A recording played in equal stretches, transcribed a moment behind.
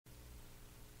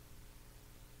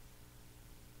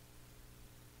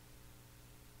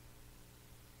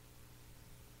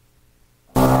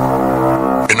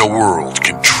a world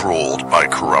controlled by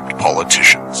corrupt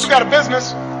politicians. You got a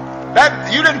business.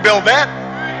 You didn't build that.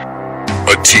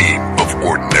 A team of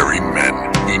ordinary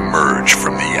men emerge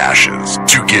from the ashes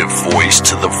to give voice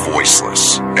to the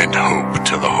voiceless and hope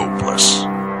to the hopeless.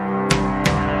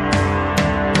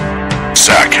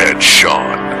 Sackhead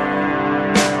Sean.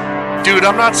 Dude,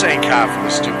 I'm not saying cow for the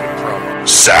stupid promo.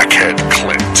 Sackhead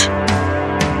Clint.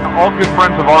 All good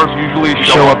friends of ours usually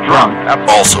show up drunk.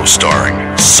 Also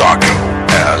starring Sacco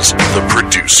as the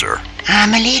producer.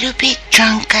 I'm a little bit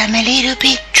drunk,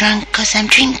 'cause I'm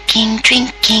drinking.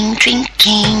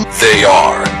 They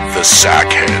are the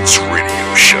Sackheads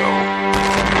Radio Show.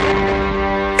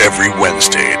 Every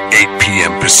Wednesday at 8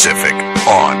 p.m. Pacific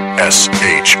on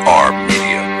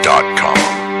shrmedia.com.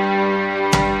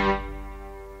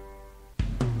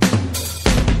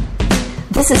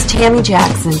 This is Tammy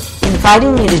Jackson,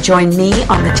 inviting you to join me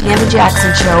on the Tammy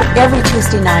Jackson Show every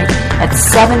Tuesday night at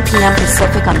 7 p.m.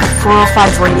 Pacific on the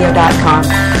 405radio.com.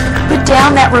 Put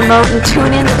down that remote and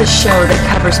tune into the show that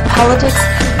covers politics,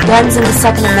 guns and the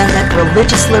Second Amendment,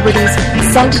 religious liberties,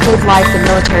 sanctity of life, the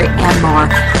military, and more.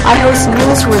 I host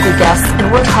newsworthy guests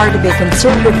and work hard to be a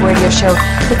conservative radio show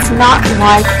that's not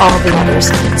like all the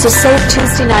others. So save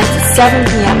Tuesday nights at 7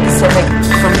 p.m. Pacific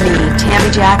from me,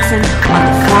 Tammy Jackson, on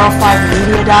the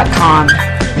 405media.com.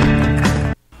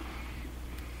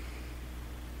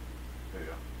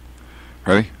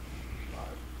 Ready?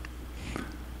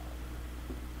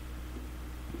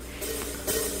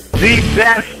 The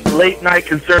best late-night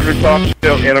conservative talk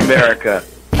show in America,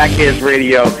 Sackheads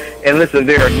Radio. And listen,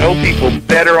 there are no people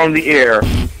better on the air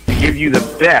to give you the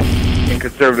best in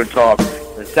conservative talk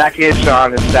than Sackhead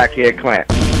Sean and Sackhead Clint.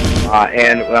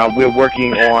 And we're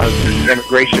working on some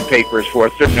immigration papers for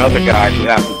a certain other guy who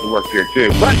happens to work here,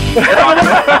 too.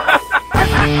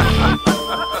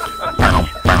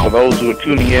 For those who are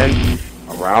tuning in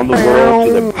around the world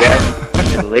to the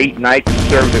best in late-night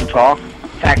conservative talk,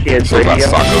 Sackheads So Radio. that's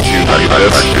Sacco too. How do you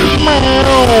this?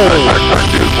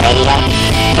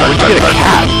 I would get a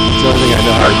cat. It's the only thing I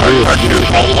know how to do.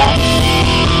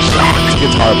 It's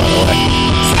guitar, by the way.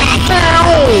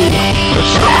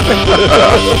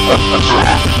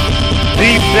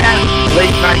 The best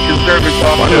late-night conservative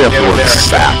talk Why do we have to word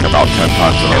sack about 10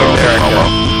 times in a row?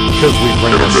 Because we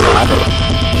bring a sack.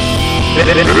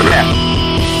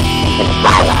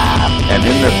 And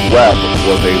in this web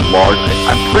was a large,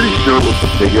 I'm pretty sure it was the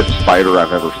biggest spider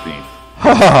I've ever seen.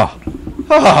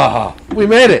 We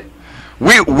made it.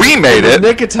 We made it. In the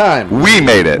nick of time. We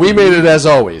made it. We made it as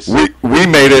always. We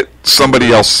made it.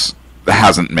 Somebody else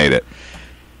hasn't made it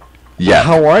yet.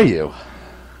 How are you?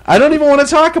 I don't even want to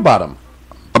talk about him.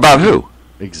 About who?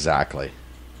 Exactly.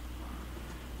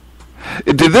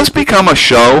 Did this become a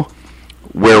show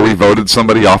where we voted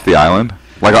somebody off the island?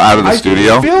 Like out of the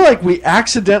studio? I feel like we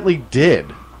accidentally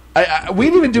did. We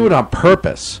didn't even do it on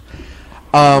purpose.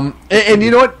 And you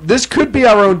know what? This could be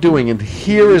our own doing, and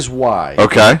here is why.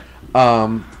 Okay.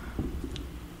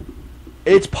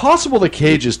 It's possible the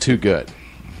cage is too good.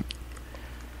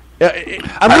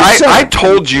 I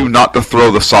told you not to throw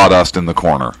the sawdust in the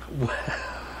corner.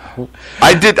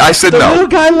 I did. I said no. The little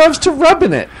guy loves to rub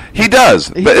in it. He does.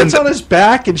 He gets on his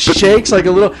back and shakes like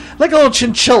a little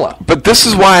chinchilla. But this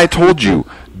is why I told you,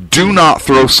 do not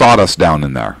throw sawdust down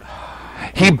in there.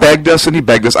 He begged us and he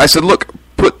begged us. I said, look,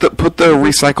 put the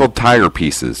recycled tire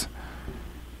pieces.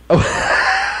 But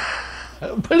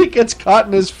it gets caught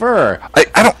in his fur.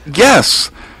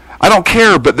 I don't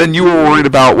care, but then you were worried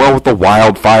about, with the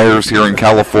wildfires here in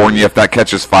California, if that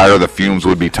catches fire, the fumes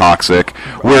would be toxic.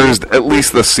 Whereas at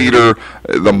least the cedar,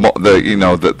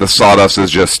 the sawdust is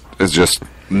just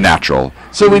natural.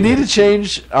 So we need to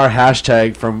change our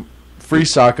hashtag from Free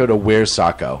Sacco to Where's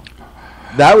Sacco.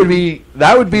 That would be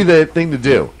the thing to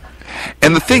do.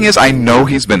 And the thing is, I know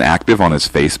he's been active on his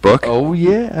Facebook. Oh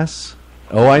yes.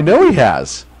 Oh, I know he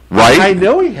has. Right? I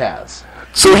know he has.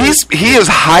 So he is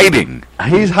hiding.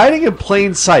 He's hiding in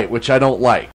plain sight, which I don't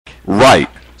like. Right.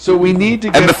 So we need to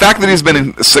get... And the fact that he's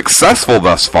been successful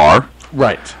thus far...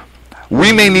 Right.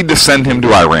 We may need to send him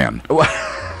to Iran.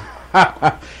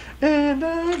 And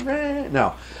Iran...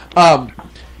 No.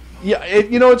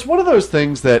 It's one of those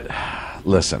things that...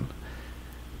 Listen.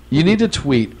 You need to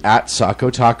tweet at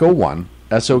SocoTaco1,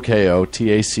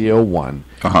 SOKOTACO1,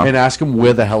 and ask him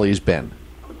where the hell he's been.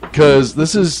 Because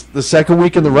this is the second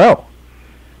week in the row.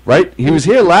 Right? He was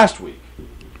here last week.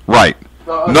 Right.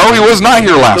 No, he was not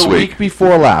here last week. The week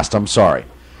before last, I'm sorry.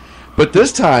 But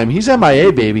this time, he's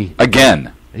MIA, baby.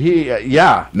 Again.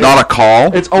 Yeah. Not a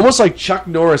call. It's almost like Chuck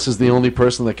Norris is the only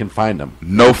person that can find him.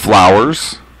 No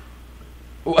flowers.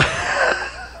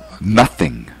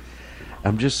 Nothing.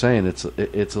 I'm just saying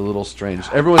it's a little strange.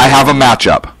 Everyone, I have a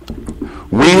matchup.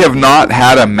 We have not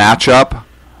had a matchup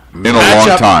in a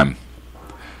long time.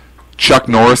 Chuck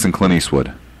Norris and Clint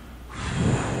Eastwood.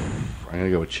 I'm gonna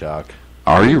go with Chuck.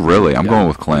 Are you really? I'm going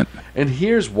with Clint. And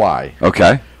here's why.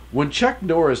 Okay. When Chuck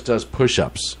Norris does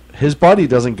push-ups, his body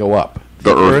doesn't go up.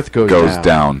 The earth goes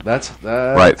down. That's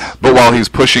right. But while he's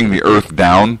pushing the earth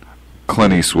down,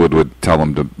 Clint Eastwood would tell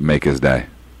him to make his day.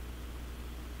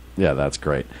 Yeah, that's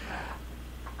great.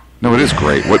 No, it is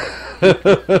great. What?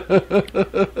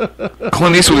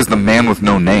 Clint Eastwood is the man with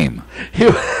no name.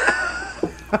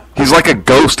 He's like a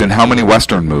ghost in how many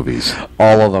Western movies?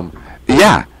 All of them.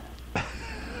 Yeah.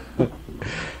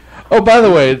 Oh, by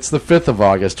the way, it's the 5th of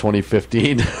August,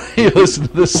 2015. You listen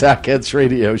to the Sackheads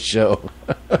radio show.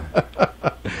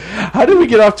 How did we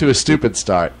get off to a stupid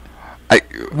start?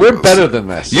 We're better than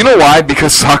this. You know why?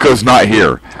 Because Sacco's not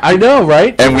here. I know,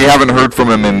 right? And we haven't heard from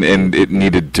him, and it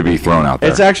needed to be thrown out there.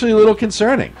 It's actually a little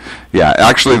concerning. Yeah,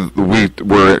 actually,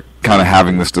 we're kind of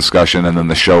having this discussion, and then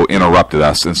the show interrupted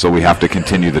us, and so we have to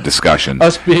continue the discussion.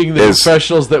 Us being the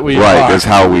professionals that we are. Right, is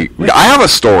how we... I have a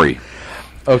story.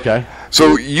 Okay.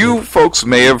 So you folks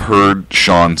may have heard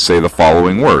Sean say the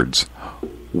following words.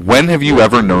 When have you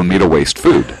ever known me to waste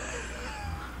food?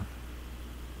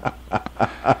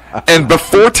 And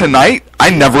before tonight, I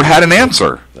never had an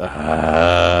answer.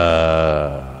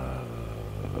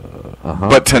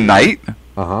 But tonight,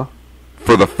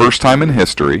 for the first time in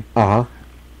history,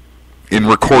 in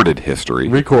recorded history...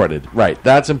 Recorded, right.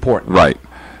 That's important. Right.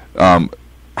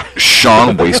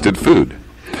 Sean wasted food.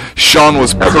 Sean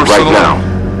was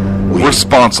personally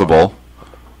responsible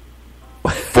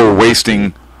for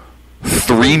wasting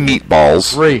 3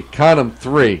 meatballs. 3. Count them,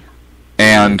 3.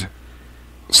 And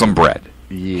some bread.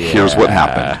 Yeah. Here's what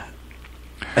happened.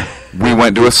 We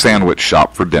went to a sandwich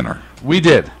shop for dinner. We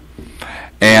did.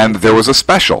 And there was a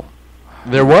special.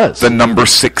 There was. The number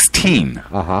 16.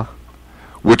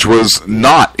 Which was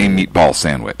not a meatball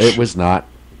sandwich. It was not.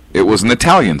 It was an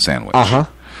Italian sandwich.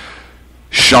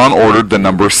 Sean ordered the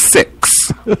number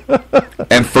 6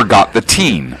 and forgot the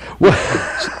teen.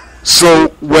 So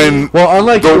when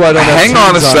unlike you, I don't hang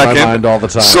on a second. My mind all the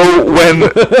time. So when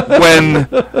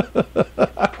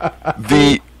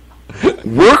the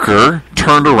worker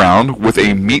turned around with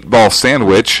a meatball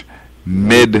sandwich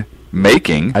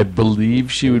mid-making, I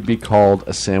believe she would be called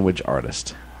a sandwich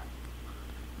artist.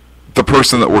 The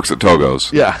person that works at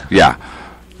Togo's. Yeah. Yeah.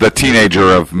 The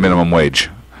teenager of minimum wage.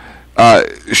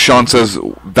 Sean says,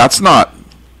 that's not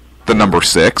the number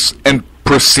 6, and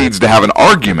proceeds to have an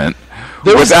argument.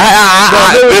 This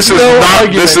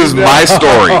is my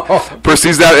story.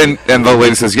 Proceeds that, and the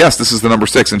lady says, yes, this is the number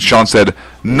 6. And Sean said,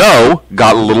 no,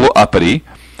 got a little uppity.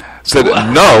 Said,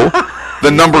 no,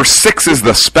 the number 6 is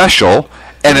the special,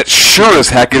 and it sure as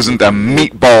heck isn't a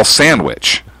meatball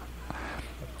sandwich.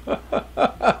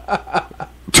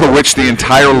 To which the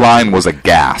entire line was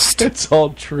aghast. It's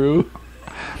all true.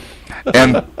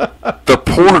 And the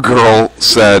poor girl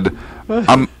said,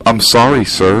 I'm sorry,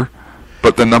 sir,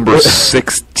 but the number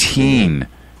 16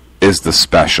 is the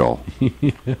special.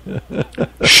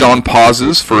 Sean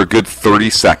pauses for a good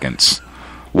 30 seconds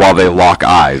while they lock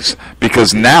eyes,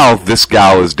 because now this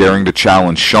gal is daring to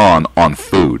challenge Sean on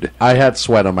food. I had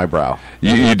sweat on my brow.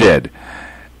 You did.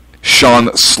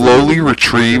 Sean slowly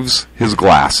retrieves his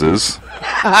glasses.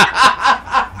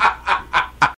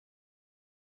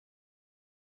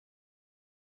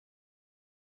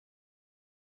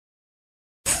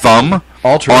 Thumb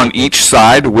on each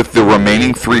side with the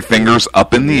remaining 3 fingers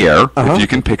up in the air, if you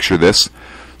can picture this,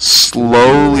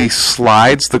 slowly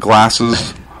slides the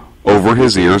glasses over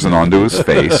his ears and onto his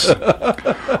face,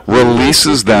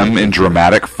 releases them in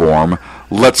dramatic form,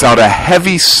 lets out a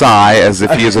heavy sigh as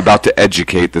if he is about to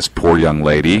educate this poor young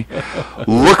lady,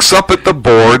 looks up at the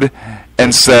board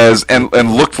and says, and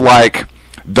looked like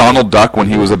Donald Duck when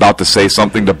he was about to say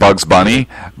something to Bugs Bunny,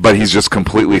 but he's just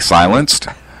completely silenced,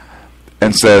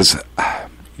 and says,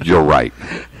 you're right.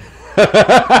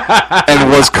 And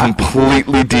was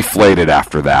completely deflated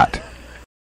after that.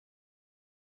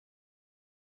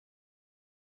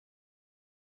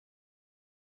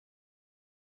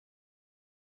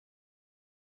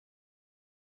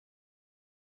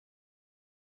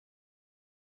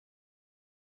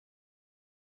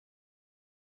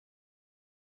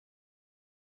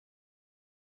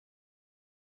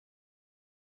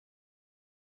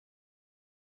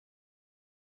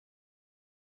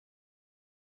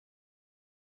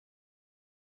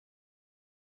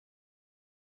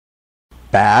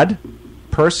 Bad,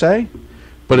 per se,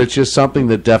 but it's just something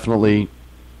that definitely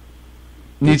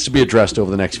needs to be addressed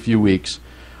over the next few weeks.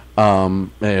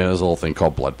 There's a little thing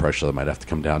called blood pressure that might have to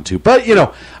come down too. But,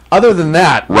 other than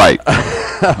that... Right.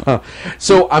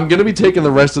 So I'm going to be taking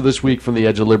the rest of this week from the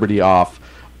Edge of Liberty off.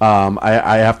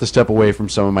 I have to step away from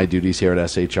some of my duties here at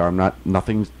SHR.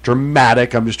 Nothing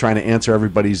dramatic. I'm just trying to answer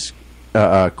everybody's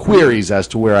queries as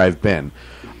to where I've been.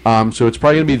 So it's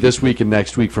probably going to be this week and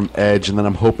next week from Edge, and then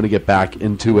I'm hoping to get back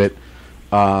into it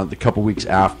the couple weeks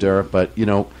after. But,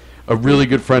 a really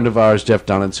good friend of ours, Jeff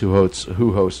Dunnance,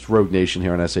 who hosts Rogue Nation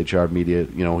here on SHR Media,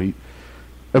 he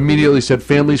immediately said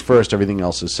families first, everything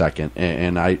else is second.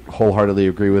 And I wholeheartedly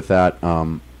agree with that.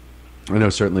 I know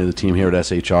certainly the team here at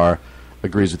SHR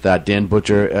agrees with that. Dan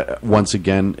Butcher, once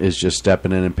again, is just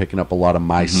stepping in and picking up a lot of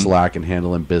my slack and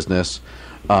handling business.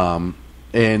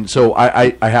 And so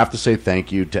I have to say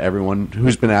thank you to everyone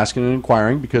who's been asking and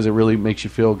inquiring, because it really makes you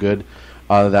feel good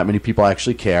that many people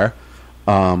actually care.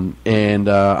 I'm going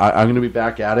to be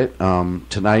back at it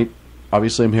tonight.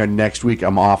 Obviously, I'm here next week.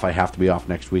 I'm off. I have to be off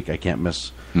next week. I can't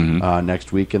miss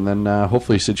next week. And then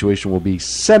hopefully the situation will be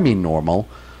semi-normal,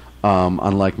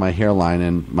 unlike my hairline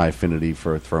and my affinity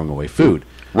for throwing away food.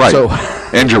 Right. So,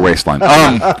 and your waistline.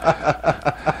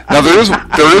 Now,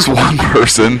 there is one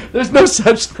person. There's no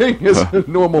such thing as a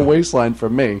normal waistline for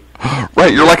me.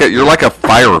 Right. You're like a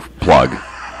fire plug.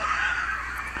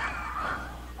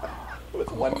 With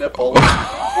one nipple.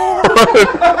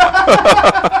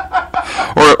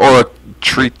 or a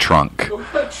tree trunk.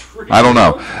 I don't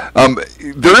know.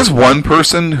 There is one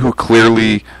person who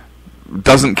clearly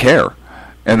doesn't care,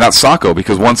 and that's Sacco,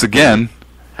 because once again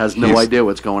has no idea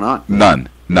what's going on. None,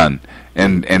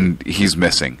 and he's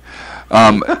missing.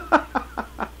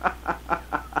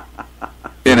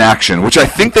 In action, which I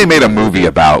think they made a movie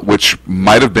about, which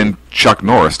might have been Chuck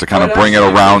Norris to kind of bring it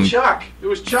around Chuck. It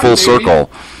was Chuck, full baby. circle.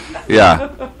 Yeah.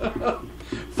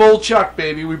 Full Chuck,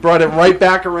 baby. We brought it right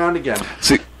back around again.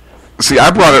 See,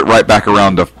 I brought it right back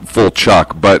around to full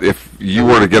Chuck, but if you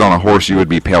were to get on a horse, you would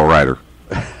be Pale Rider.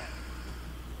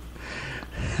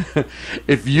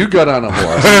 If you got on a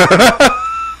horse...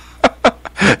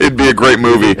 It'd be a great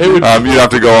movie. You'd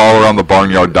have to go all around the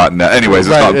barnyard.net. Anyways,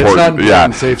 it's not important. It's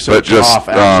not safe, so but just off,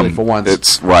 actually, for once.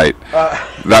 It's right.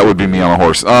 That would be me on a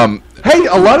horse. Hey,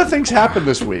 a lot of things happened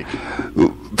this week.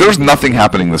 There's nothing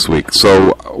happening this week,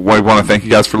 so I want to thank you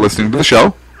guys for listening to the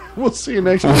show. We'll see you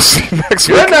next week. We'll see you next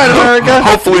week. Good night, America.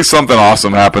 Hopefully something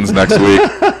awesome happens next week.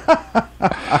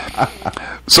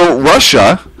 So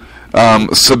Russia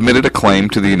submitted a claim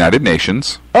to the United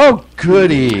Nations. Oh,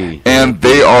 goody. And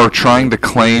they are trying to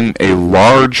claim a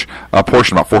large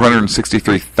portion, about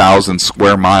 463,000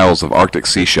 square miles of Arctic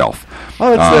sea shelf.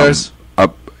 Oh, it's theirs.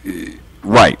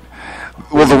 Right.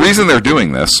 Well, the reason they're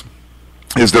doing this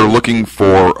is they're looking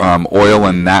for oil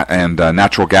and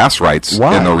natural gas rights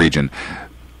in the region.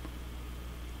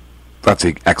 That's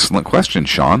an excellent question,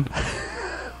 Sean.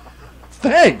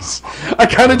 Thanks. I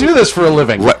kind of do this for a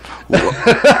living.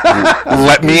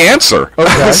 Let me answer.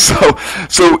 Okay. So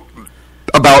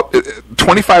about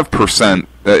 25%,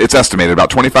 it's estimated about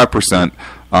 25%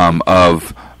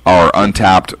 of our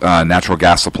untapped natural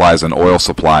gas supplies and oil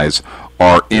supplies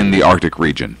are in the Arctic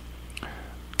region.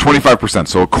 25%,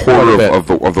 so a quarter of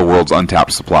the world's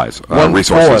untapped supplies,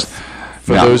 resources.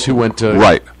 For those who went to...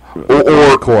 Right. Or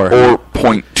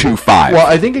 0.25. Well,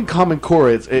 I think in Common Core,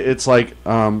 it's like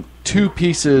 2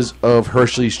 pieces of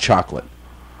Hershey's chocolate.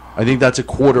 I think that's a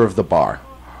quarter of the bar.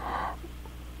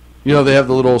 You know, they have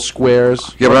the little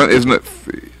squares. Yeah, but is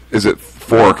it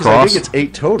 4 across? I think it's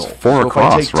 8 total. It's 4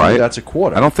 across, if I take 2, right? That's a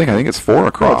quarter. I think it's 4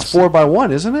 across. No, it's 4 by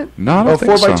 1, isn't it? No, I don't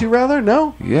think 4 so. by 2 rather?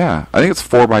 No? Yeah, I think it's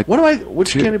 4 by 2.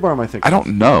 Which candy bar am I thinking? I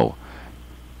don't know.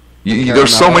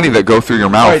 There's so many that go through your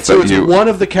mouth. All right, so it's one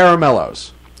of the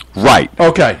caramellos. Right.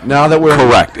 Okay, now that we're...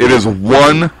 Correct. It is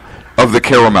one of the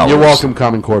caramellos. You're welcome,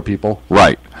 Common Core people.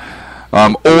 Right.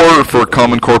 Or for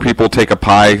Common Core people, take a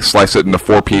pie, slice it into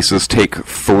 4 pieces, take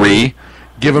 3.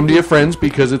 Give them to your friends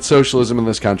because it's socialism in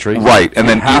this country. Right, and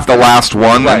then eat the last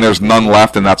one, and there's none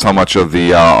left, and that's how much of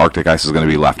the Arctic ice is going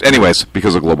to be left. Anyways,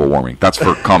 because of global warming. That's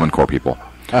for Common Core people.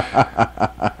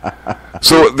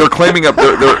 So they're claiming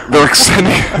they're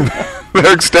extending...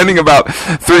 They're extending about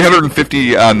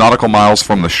 350 nautical miles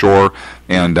from the shore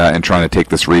and trying to take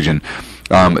this region.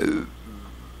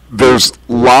 There's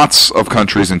lots of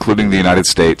countries, including the United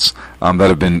States, that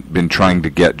have been trying to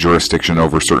get jurisdiction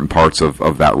over certain parts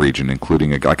of that region,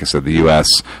 including, like I said, the U.S.,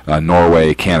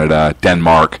 Norway, Canada,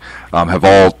 Denmark, have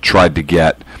all tried to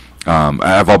get,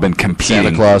 have all been competing.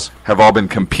 Santa Claus. Have all been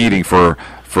competing for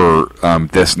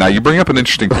this. Now, you bring up an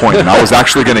interesting point, and I was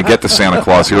actually going to get to Santa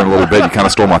Claus here in a little bit. You kind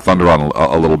of stole my thunder on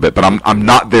a little bit, but I'm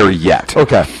not there yet.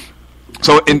 Okay.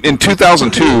 So in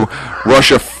 2002,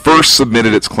 Russia first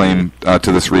submitted its claim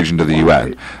to this region to the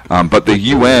UN. But the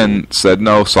UN said,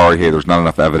 no, sorry, hey, there's not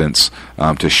enough evidence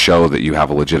to show that you have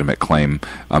a legitimate claim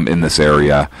in this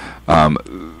area.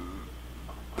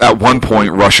 At one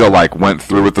point, Russia went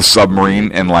through with the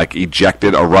submarine and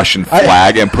ejected a Russian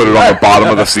flag and put it on the bottom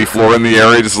of the seafloor in the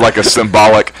area, just like a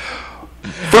symbolic.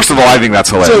 First of all, I think that's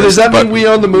hilarious. So does that mean we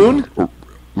own the moon?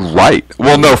 Right.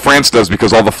 Well, no, France does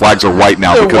because all the flags are white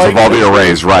now because of all the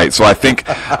arrays. Right. So I think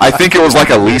it was like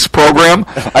a lease program.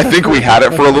 I think we had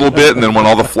it for a little bit, and then when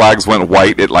all the flags went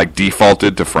white, it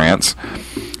defaulted to France.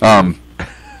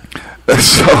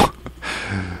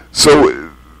 So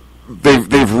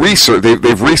they've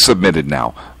resubmitted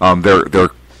now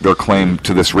their claim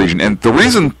to this region, and the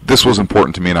reason this was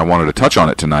important to me, and I wanted to touch on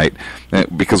it tonight,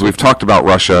 because we've talked about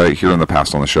Russia here in the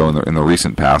past on the show, in the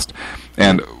recent past,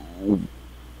 and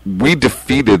we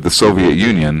defeated the Soviet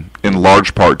Union in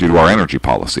large part due to our energy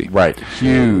policy. Right,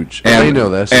 huge. And they know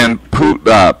this. And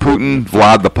Putin,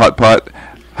 Vlad the Putt-Putt,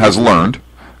 has learned.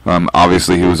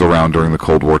 Obviously, he was around during the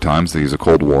Cold War times. He's a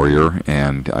Cold Warrior,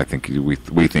 and I think we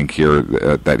think here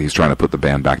that he's trying to put the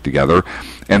band back together.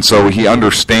 And so he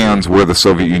understands where the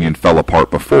Soviet Union fell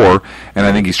apart before, and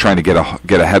I think he's trying to get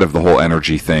ahead of the whole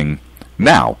energy thing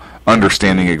now,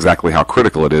 understanding exactly how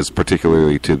critical it is,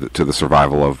 particularly to the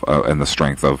survival of and the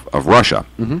strength of Russia.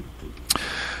 Mm-hmm.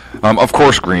 Of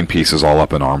course, Greenpeace is all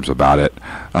up in arms about it,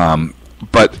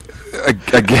 but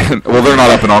again, well, they're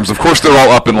not up in arms. Of course, they're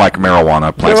all up in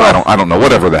marijuana plants. I don't know,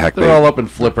 whatever the heck they're all up in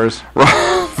flippers.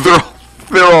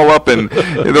 they're all up in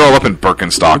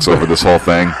Birkenstocks over this whole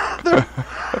thing.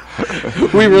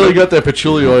 We really got that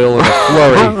patchouli oil in a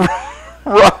flurry.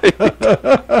 Right.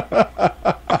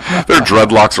 Their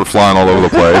dreadlocks are flying all over the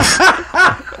place.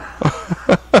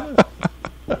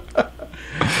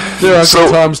 Their Uncle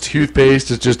Tom's toothpaste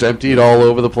is just emptied all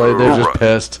over the place. They're just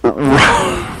pissed.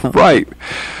 Right.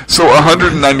 So all of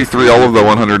the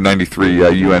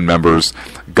 193 UN members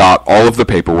got all of the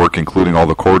paperwork, including all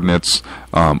the coordinates,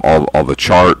 all the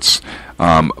charts.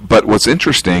 But what's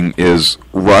interesting is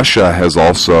Russia has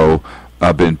also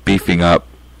been beefing up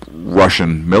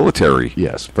Russian military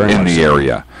in the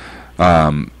area.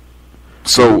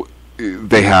 So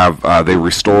they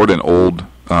restored an old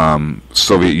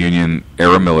Soviet Union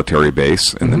era military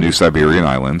base in the New Siberian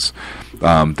Islands.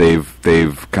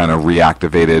 They've kind of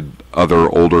reactivated other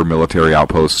older military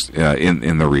outposts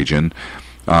in the region.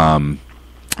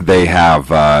 They have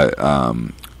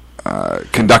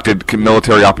conducted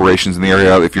military operations in the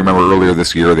area. If you remember earlier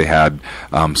this year, they had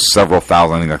several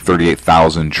thousand, I think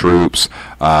 38,000 troops,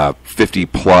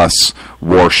 50-plus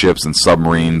warships and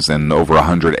submarines, and over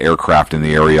 100 aircraft in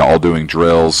the area, all doing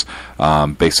drills,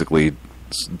 basically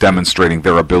demonstrating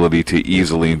their ability to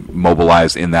easily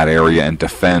mobilize in that area and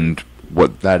defend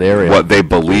what they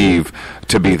believe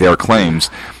to be their claims.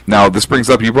 Now, this brings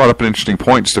up, you brought up an interesting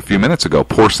point just a few minutes ago,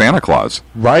 poor Santa Claus.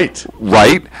 Right.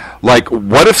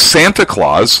 What if Santa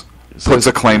Claus puts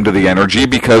a claim to the energy,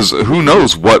 because who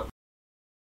knows what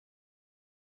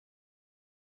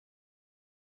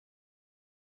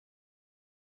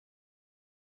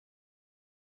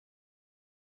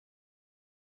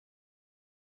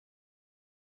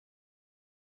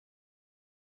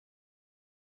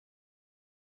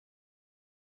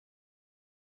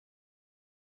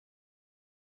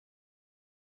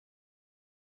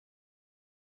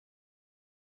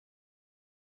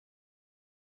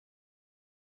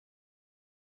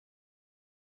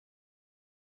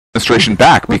administration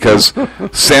back, because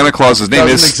Santa Claus's name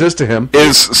doesn't exist to him.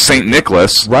 Is Saint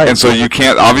Nicholas, right? And so you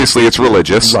can't. Obviously, it's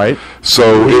religious, right?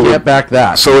 So we can't back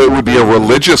that. So it would be a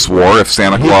religious war if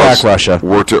Santa Claus back Russia.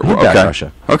 were to back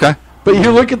Russia. Okay, but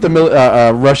you look at the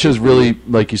Russia's really,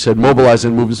 like you said,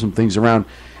 mobilizing, moving some things around.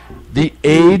 The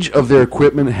age of their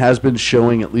equipment has been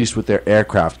showing, at least with their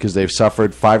aircraft, because they've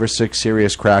suffered 5 or 6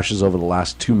 serious crashes over the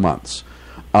last 2 months,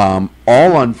 all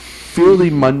on fairly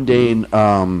mundane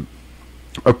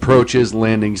approaches,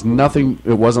 landings. Nothing.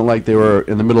 It wasn't like they were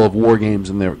in the middle of war games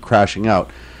and they were crashing out.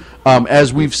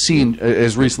 As we've seen,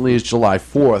 as recently as July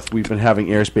 4th, we've been having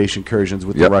airspace incursions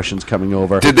with the Russians coming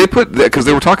over. Did they put, because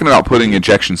they were talking about putting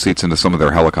ejection seats into some of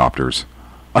their helicopters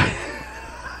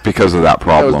because of that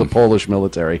problem? That was the Polish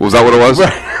military. Was that what it was?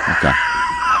 Right. Okay.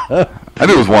 I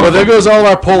knew it was one of them. Well, there goes all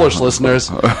our Polish listeners.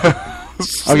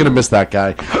 I'm going to miss that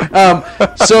guy.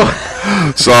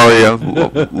 Sorry,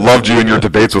 loved you in your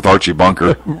debates with Archie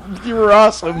Bunker. You were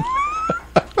awesome.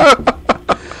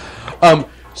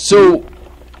 So,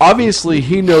 obviously,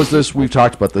 he knows this. We've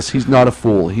talked about this. He's not a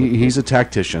fool. He's a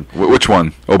tactician. Which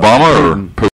one? Obama or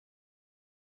Putin?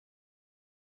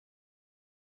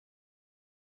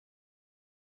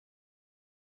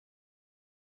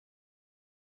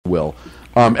 will,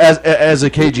 as a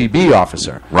KGB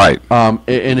officer. Right.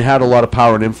 And had a lot of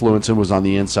power and influence and was on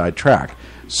the inside track.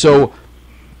 So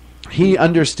he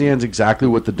understands exactly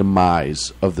what the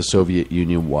demise of the Soviet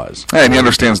Union was. And he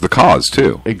understands the cause,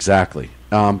 too. Exactly.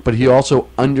 But he also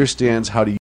understands how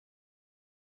to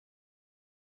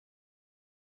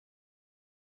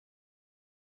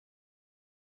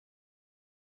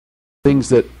things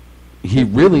that he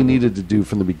really needed to do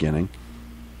from the beginning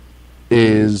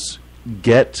is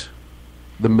get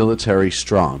the military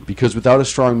strong. Because without a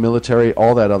strong military,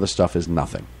 all that other stuff is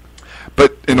nothing.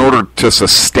 But in order to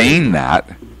sustain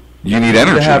that, you need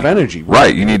energy. To have energy.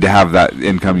 Right. You need to have that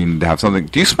income. You need to have something.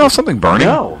 Do you smell something burning?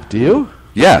 No. Do you?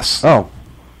 Yes. Oh.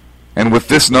 And with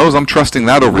this nose, I'm trusting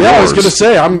that over yours. Yeah, I was going to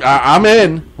say, I'm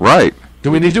in. Right. Do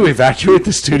we need to evacuate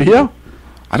the studio?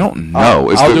 I don't know.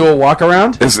 I'll do a walk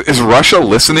around. Is Russia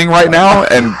listening right now?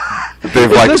 And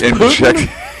they've injected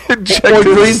or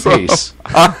Greenpeace.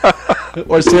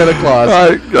 Or Santa Claus.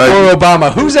 Or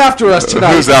Obama. Who's after us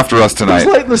tonight? Who's after us tonight?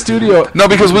 Who's lighting the studio? No,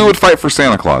 because we would fight for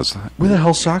Santa Claus. Where the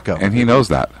hell's Sacco? And he knows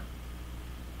that.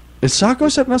 Is Sacco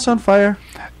setting us on fire?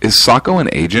 Is Sacco an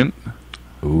agent?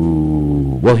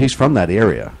 Ooh. Well, he's from that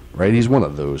area, right? He's one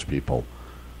of those people.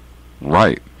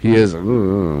 Right. He is.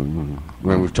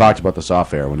 We've talked about this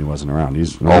off air when he wasn't around.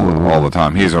 He's all the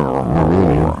time. He's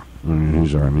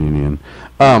He's Armenian.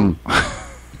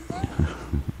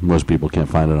 Most people can't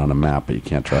find it on a map, but you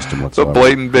can't trust him whatsoever. The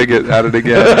blatant bigot at it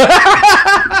again.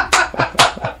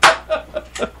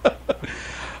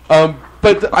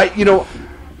 But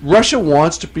Russia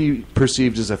wants to be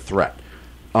perceived as a threat.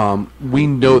 We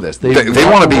know this. They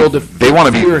want to be. They want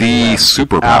to be the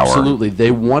superpower. Absolutely, they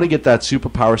want to get that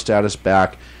superpower status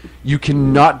back. You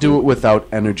cannot do it without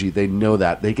energy. They know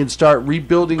that. They can start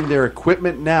rebuilding their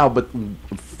equipment now, but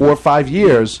 4 or 5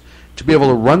 years to be able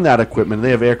to run that equipment. They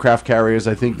have aircraft carriers,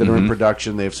 I think, that are in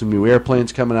production. They have some new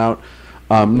airplanes coming out,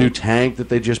 new tank that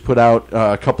they just put out,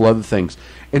 a couple other things.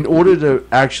 In order to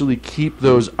actually keep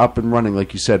those up and running,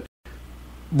 like you said,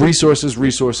 resources.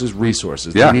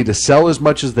 Yeah. They need to sell as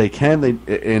much as they can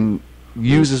and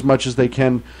use as much as they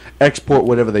can, export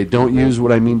whatever they don't use,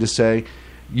 what I mean to say.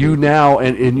 You now,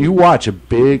 and you watch a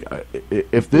big,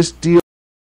 if this deal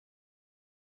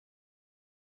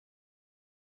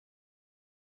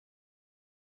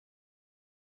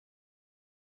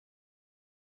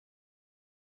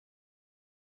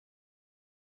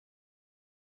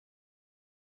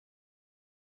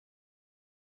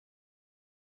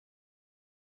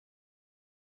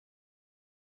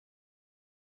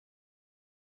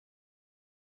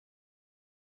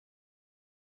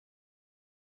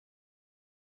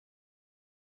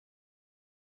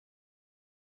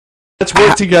let's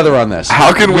work together on this.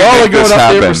 How can we all make are going this up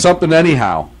happen? there for something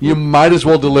anyhow. You might as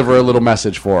well deliver a little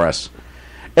message for us.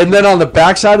 And then on the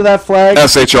backside of that flag,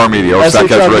 SHR Media or SHR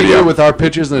Satcast Media Radio with our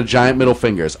pictures and the giant middle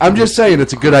fingers. I'm just saying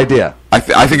it's a good idea. I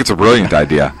think it's a brilliant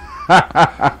idea.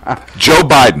 Joe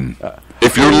Biden,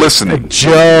 if you're listening,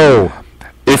 Joe,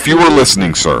 if you were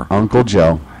listening, sir, Uncle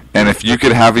Joe, and if you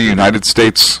could have a United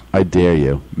States, I dare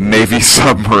you, Navy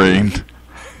submarine.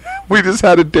 We just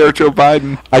had to dare Joe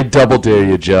Biden. I double dare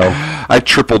you, Joe. I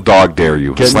triple dog dare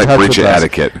you. Get It's in like touch breach with of us.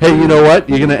 etiquette. Hey, you know what?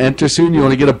 You're going to enter soon. You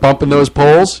want to get a bump in those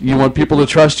polls? You want people to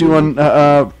trust you on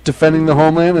defending the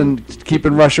homeland and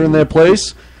keeping Russia in their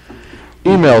place?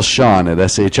 Email Sean at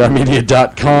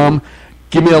shrmedia.com.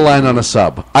 Give me a line on a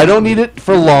sub. I don't need it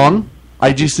for long.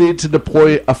 I just need to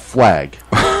deploy a flag.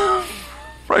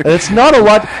 Right. And it's not a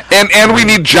lot. And we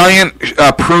need giant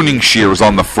pruning shears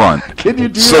on the front. Can you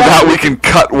do so that we can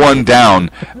cut one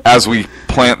down as we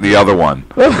plant the other one.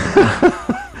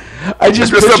 I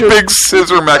just a big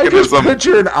scissor mechanism. I just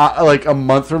picture like a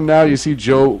month from now, you see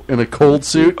Joe in a cold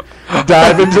suit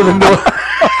dive into the North.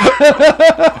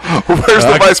 Where's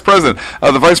the vice president?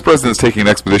 The vice president's taking an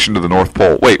expedition to the North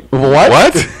Pole. Wait,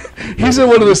 what? He's in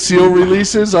one of the SEAL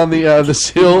releases on the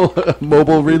SEAL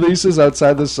mobile releases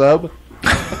outside the sub.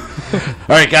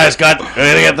 All right, guys, we gotta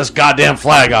get this goddamn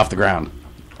flag off the ground.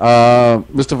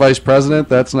 Mr. Vice President,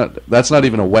 that's not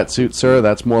even a wetsuit, sir.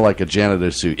 That's more like a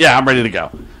janitor's suit. Yeah, I'm ready to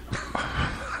go.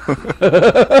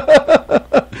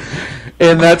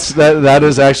 And that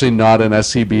is actually not an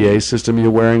SCBA system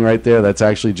you're wearing right there. That's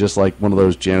actually just like one of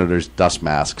those janitor's dust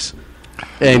masks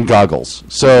and goggles.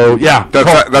 So yeah,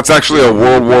 that's actually a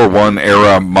World War I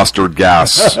era mustard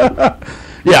gas.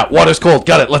 Yeah, water's cold.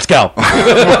 Got it. Let's go.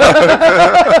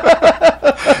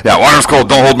 Yeah, water's cold.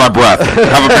 Don't hold my breath.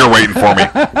 Have a beer waiting for me.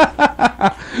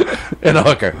 And a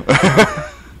hooker.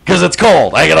 Because it's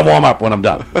cold. I got to warm up when I'm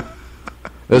done. This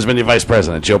has been your Vice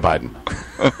President, Joe Biden.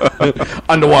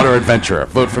 Underwater adventurer.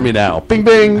 Vote for me now. Bing,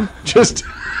 bing. Just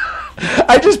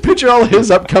I just picture all his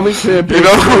upcoming campaign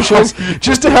commercials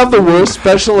just to have the worst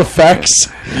special effects,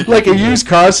 like a used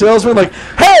car salesman, like,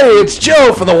 "Hey, it's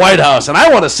Joe from the White House, and I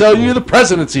want to sell you the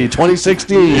presidency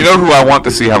 2016." You know who I want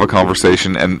to see have a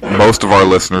conversation, and most of our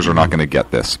listeners are not going to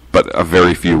get this, but a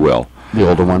very few will. The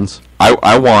older ones.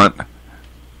 I want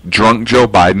drunk Joe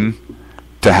Biden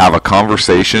to have a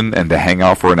conversation and to hang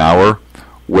out for an hour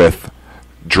with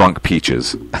drunk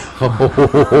Peaches.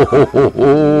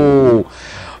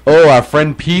 Oh, our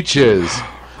friend Peaches.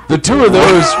 The two of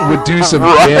those would do some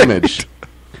damage.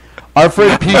 Our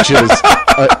friend Peaches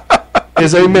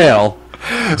is a male.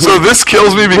 So this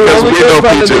kills me because we know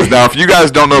Peaches. Now, if you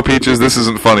guys don't know Peaches, this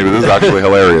isn't funny, but this is actually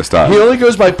hilarious stuff. He only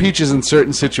goes by Peaches in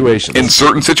certain situations. In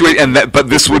certain situations, but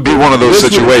this would be one of those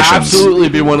situations. Would absolutely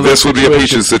be one of those situations. This would be a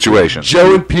Peaches situation.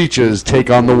 Joe and Peaches take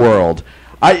on the world.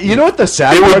 You know what the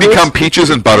sad part is? It would become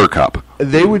Peaches and Buttercup.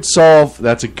 They would solve.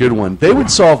 That's a good one. They would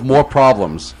solve more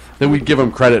problems than we'd give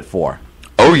them credit for.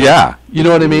 Oh yeah. You know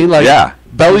what I mean? Like, yeah.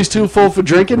 Belly's too full for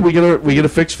drinking. We get a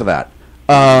fix for that.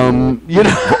 You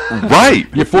know, right?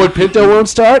 Your Ford Pinto won't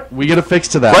start. We get a fix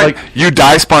to that. Right. Like, you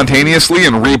die spontaneously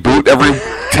and reboot every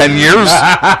 10 years.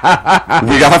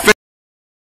 We got a fix.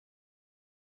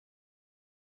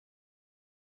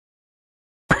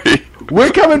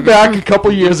 We're coming back a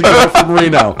couple years ago from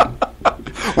Reno.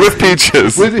 With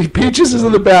Peaches. Peaches is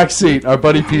in the back seat, our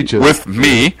buddy Peaches. With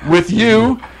me. With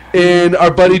you and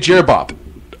our buddy Jerbop.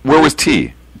 Where was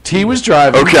T? T was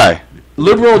driving. Okay.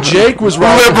 Liberal Jake was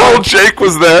riding Liberal Jake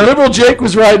was there. Liberal Jake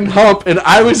was riding hump, and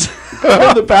I was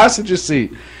in the passenger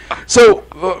seat. So,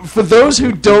 for those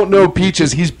who don't know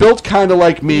Peaches, he's built kind of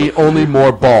like me, only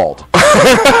more bald.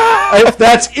 If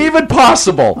that's even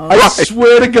possible. I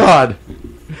swear to God.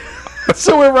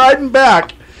 So we're riding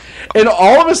back, and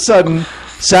all of a sudden,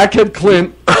 Sackhead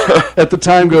Clint at the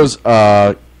time goes,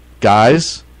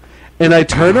 guys, and I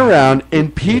turn around,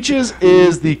 and Peaches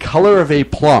is the color of a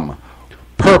plum.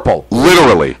 Purple.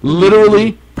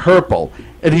 Literally purple.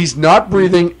 And he's not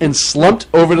breathing and slumped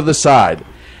over to the side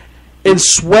and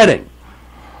sweating.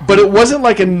 But it wasn't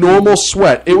like a normal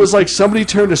sweat. It was like somebody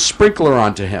turned a sprinkler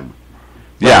onto him.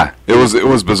 Yeah, it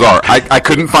was bizarre. I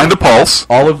couldn't find a pulse.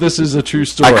 All of this is a true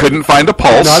story. I couldn't find a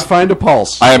pulse. Could not find a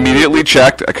pulse. I immediately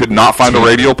checked. I could not find a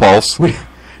radial pulse.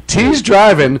 T's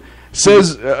driving,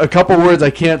 says a couple words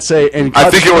I can't say, and I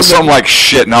think it was something like,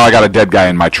 shit, now I got a dead guy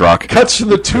in my truck. Cuts from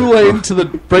the 2-lane to the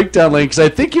breakdown lane, because I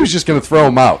think he was just going to throw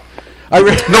him out.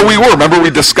 No, we were. Remember, we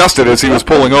discussed it as he was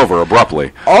pulling over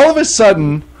abruptly. All of a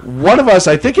sudden, one of us,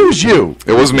 I think it was you.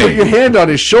 It was me. Put your hand on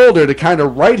his shoulder to kind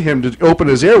of right him to open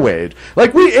his airway.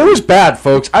 Like, it was bad,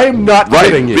 folks. I am not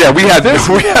kidding you. Yeah, we had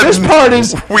this part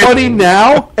is funny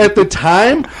now. At the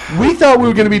time, we thought we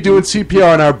were going to be doing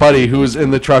CPR on our buddy who was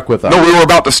in the truck with us. No, we were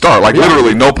about to start. Like,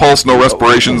 literally, no pulse, no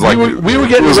respirations. We were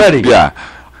getting ready. Yeah.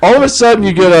 All of a sudden,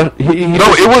 you get a...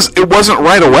 it wasn't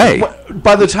right away.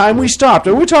 By the time we stopped,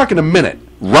 and we're talking a minute.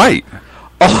 Right.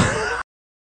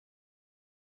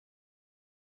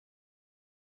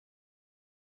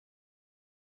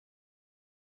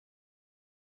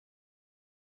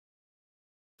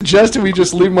 Suggested we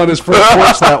just leave him on his front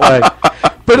porch that way.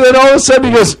 But then all of a sudden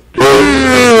he goes...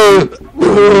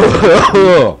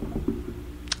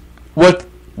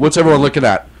 What's everyone looking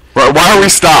at? Why are we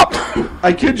stopped?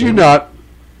 I kid you not.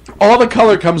 All the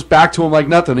color comes back to him like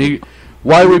nothing.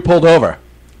 Why are we pulled over?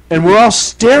 And we're all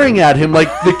staring at him like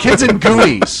the kids in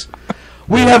Goonies.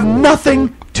 We have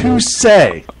nothing to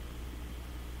say.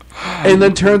 And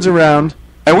then turns around.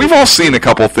 And we've all seen a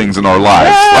couple things in our lives.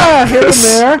 Yeah, here and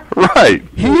there. Right.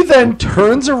 He then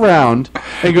turns around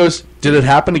and goes, did it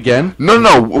happen again?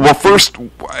 No. Well, first,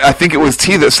 I think it was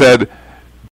T that said...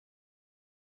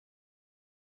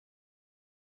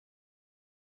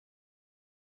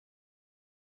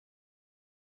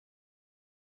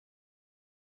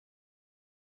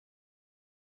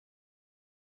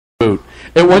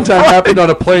 It one time happened on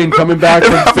a plane coming back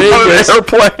from Vegas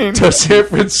to San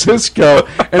Francisco,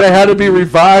 and I had to be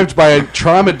revived by a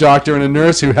trauma doctor and a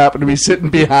nurse who happened to be sitting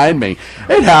behind me.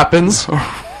 It happens.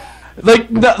 Like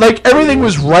everything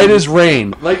was right as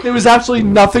rain. Like there was absolutely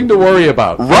nothing to worry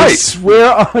about. Right. I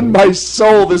swear on my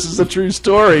soul, this is a true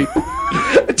story.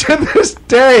 To this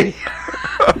day.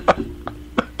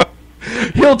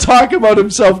 He'll talk about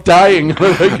himself dying on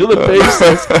a regular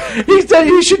basis. He said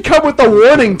he should come with a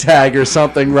warning tag or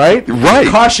something, right? Right.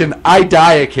 Caution, I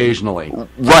die occasionally.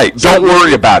 Right. Don't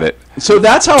worry about it. So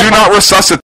that's how... Do not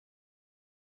resuscitate.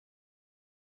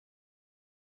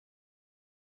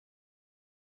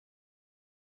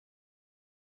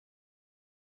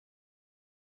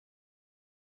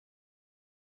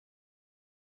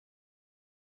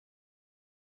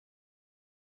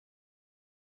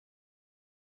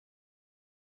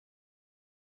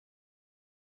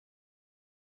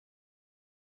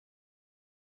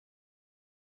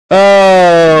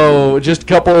 Oh, just a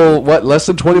couple, less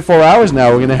than 24 hours now.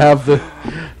 We're going to have the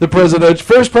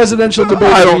first presidential debate.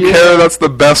 I don't care. That's the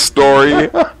best story.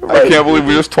 I can't believe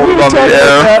we just told it on the air.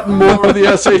 That and more of the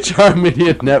SHR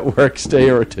Media Network. Stay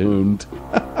tuned.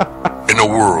 In a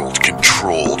world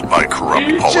controlled by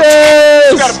corrupt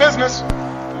politics. You got a business.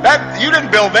 That you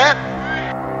didn't build that.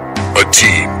 A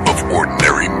team of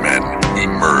ordinary men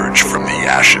emerge from the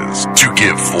ashes to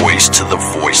give voice to the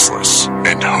voiceless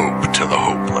and hope to the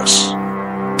hopeless.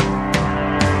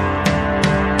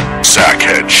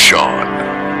 Sackhead Sean.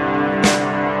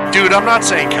 Dude, I'm not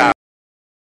saying cop.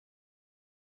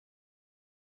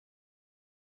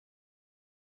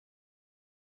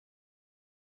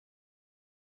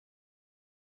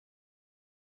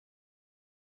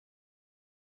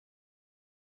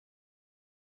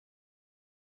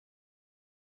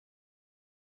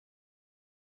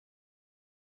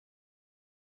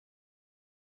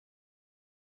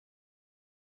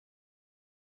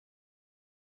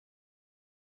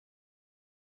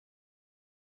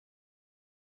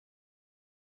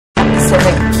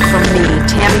 Pacific from me,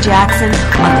 Tammy Jackson,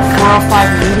 on the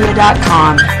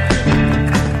 405media.com.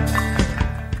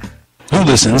 Who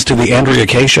listens to the Andrea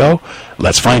Kaye Show?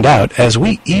 Let's find out as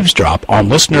we eavesdrop on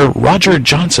listener Roger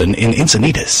Johnson in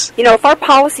Encinitas. You know, if our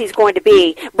policy is going to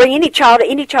be bring any child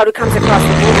who comes across the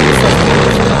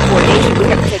border, we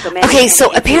have to take them in. Okay,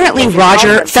 so apparently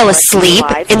Roger fell asleep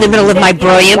in the middle of my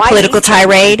brilliant political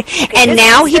tirade, and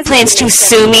now he plans to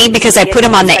sue me because I put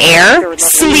him on the air,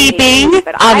 sleeping.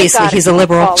 Obviously, he's a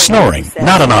liberal. Snoring,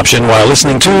 not an option while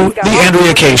listening to the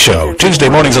Andrea Kaye Show, Tuesday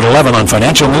mornings at 11 on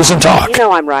Financial News and Talk. You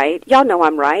know I'm right. Y'all know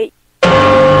I'm right.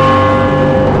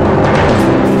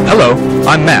 Hello,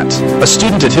 I'm Matt, a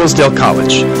student at Hillsdale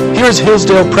College. Here is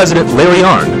Hillsdale President Larry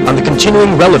Arnn on the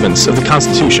continuing relevance of the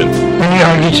Constitution. Many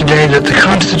argue today that the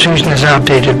Constitution is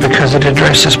outdated because it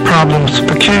addresses problems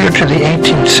peculiar to the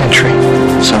 18th century.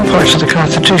 Some parts of the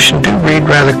Constitution do read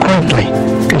rather quaintly.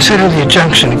 Consider the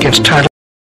injunction against title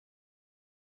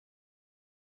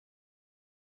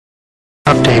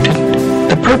outdated.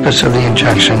 The purpose of the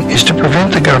injunction is to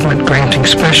prevent the government granting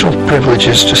special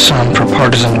privileges to some for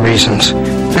partisan reasons.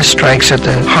 This strikes at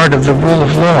the heart of the rule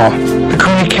of law. The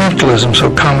crony capitalism so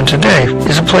common today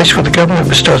is a place where the government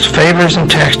bestows favors and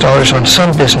tax dollars on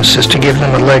some businesses to give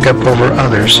them a leg up over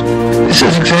others. This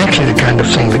is exactly the kind of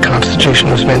thing the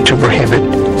Constitution was meant to prohibit.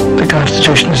 The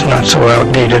Constitution is not so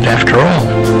outdated after all.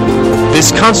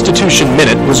 This Constitution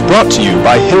Minute was brought to you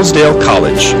by Hillsdale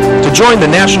College. To join the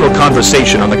national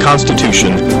conversation on the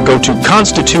Constitution, go to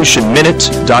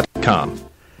constitutionminute.com.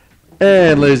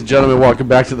 And ladies and gentlemen, welcome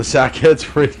back to the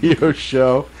Sackheads Radio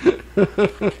Show.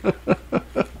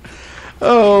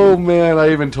 Oh man,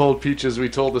 I even told Peaches, we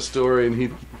told the story, and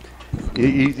he'll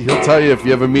tell you if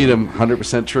you ever meet him,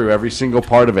 100% true, every single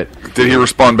part of it. Did he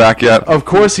respond back yet? Of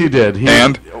course he did.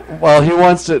 Well, he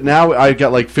wants to, now I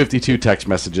got like 52 text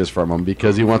messages from him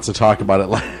because he wants to talk about it.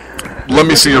 Let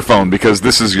me see your phone because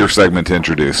this is your segment to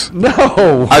introduce.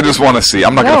 No. I just want to see.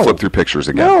 I'm not going to flip through pictures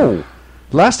again. No.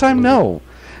 Last time, no.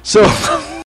 So...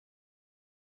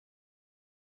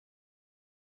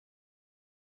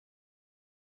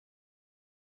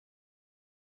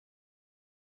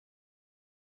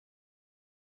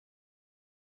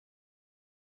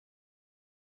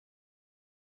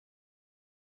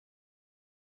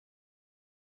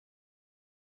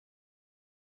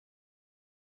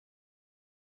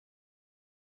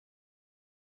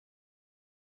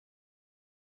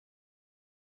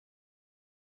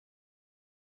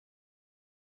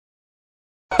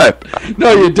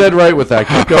 No, you're dead right with that.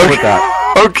 Keep going with that.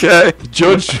 Okay.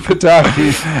 George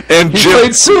Pataki. And he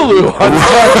played Sulu on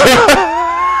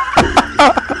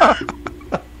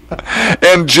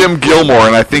and Jim Gilmore,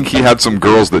 and I think he had some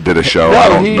girls that did a show. I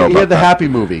don't know about he had the Happy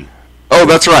movie. Oh,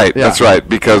 that's right. Yeah. That's right.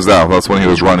 Because that's when he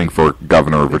was running for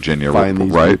governor of Virginia. Find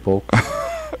these right? people.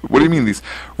 What do you mean these?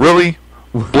 Really?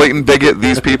 Blatant bigot,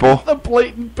 these people? The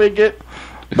blatant bigot.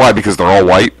 Why? Because they're all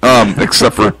white?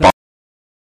 Except for...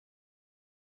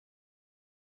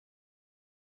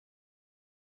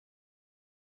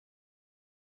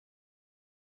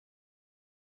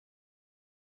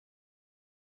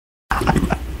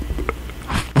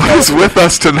 What is with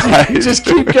us tonight? Just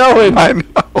keep going. I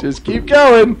know. Just keep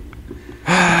going.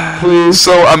 Please.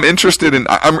 So I'm interested in the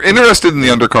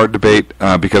undercard debate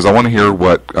because I want to hear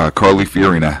what Carly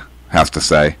Fiorina has to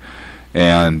say,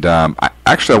 and I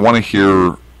want to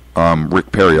hear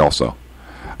Rick Perry also.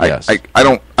 Yes. I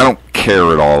don't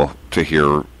care at all to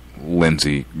hear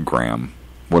Lindsey Graham,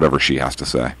 whatever she has to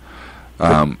say.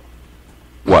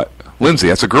 What? Lindsay?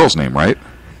 That's a girl's name, right?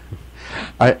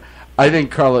 I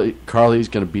think Carly's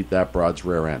going to beat that broad's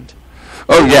rear end.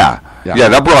 Oh, yeah. Yeah,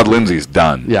 that broad Lindsay's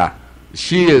done. Yeah.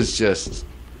 She is just,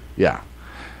 yeah.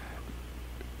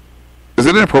 Is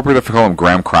it inappropriate if I call him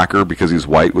Graham Cracker because he's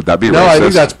white? Would that be racist? No, I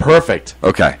think that's perfect.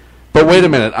 Okay. But wait a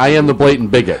minute. I am the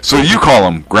blatant bigot. So you call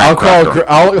him Graham Cracker.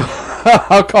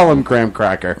 I'll call him Graham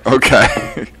Cracker. Okay.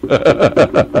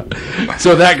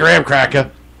 So that Graham Cracker.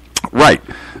 Right.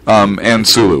 And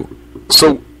Sulu.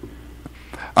 So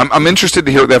I'm interested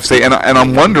to hear what they have to say, and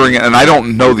I'm wondering, and I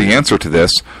don't know the answer to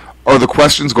this, are the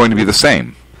questions going to be the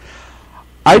same?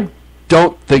 I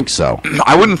don't think so.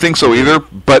 I wouldn't think so either,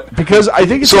 but... Because I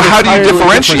think it's... So how do you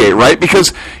differentiate, right?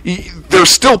 Because they're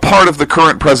still part of the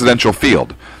current presidential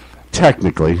field.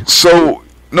 Technically. So,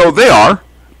 no, they are.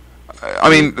 I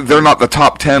mean, they're not the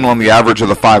top 10 on the average of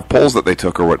the 5 polls that they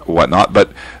took or whatnot,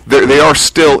 but they are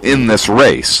still in this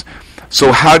race.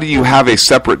 So how do you have a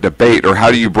separate debate, or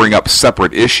how do you bring up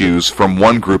separate issues from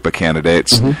one group of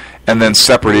candidates and then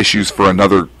separate issues for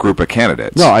another group of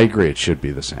candidates? No, I agree. It should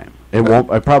be the same. It won't.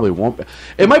 I probably won't be.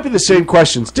 It might be the same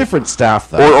questions, different staff,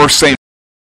 though. Or same.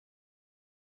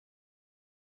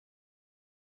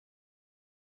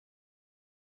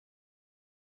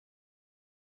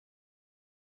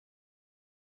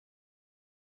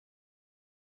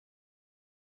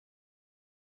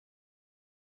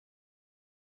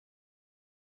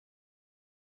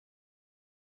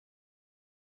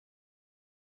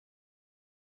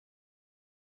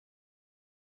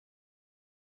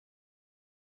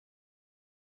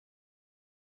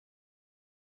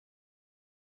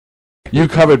 You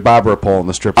covered Barbara Pohl in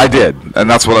the strip. I did, and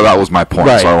that was my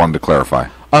point, so I wanted to clarify.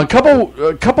 A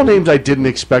couple names I didn't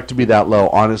expect to be that low,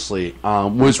 honestly,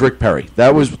 was Rick Perry.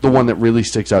 That was the one that really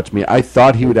sticks out to me. I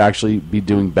thought he would actually be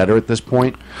doing better at this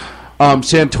point.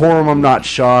 Santorum, I'm not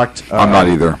shocked. I'm not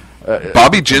either.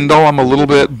 Bobby Jindal, I'm a little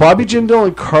bit... Bobby Jindal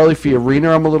and Carly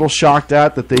Fiorina, I'm a little shocked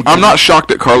at that they... I'm not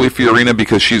shocked at Carly Fiorina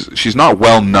because she's not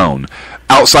well known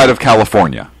outside of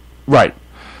California. Right.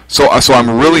 So I'm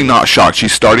really not shocked.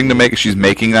 She's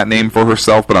making that name for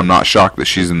herself, but I'm not shocked that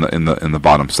she's in the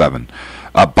bottom 7.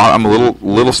 I'm a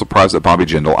little surprised at Bobby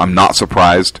Jindal. I'm not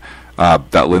surprised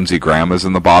that Lindsey Graham is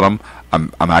in the bottom.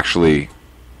 I'm actually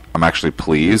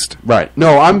pleased. Right.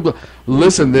 No,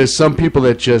 listen, there's some people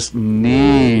that just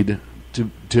need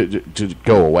to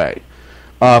go away.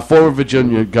 Former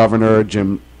Virginia Governor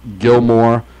Jim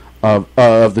Gilmore of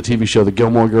the TV show The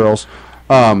Gilmore Girls.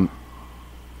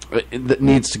 That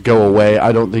needs to go away.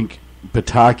 I don't think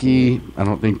Pataki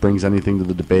brings anything to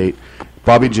the debate.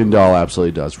 Bobby Jindal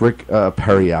absolutely does. Rick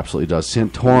Perry absolutely does.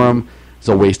 Santorum is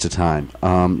a waste of time.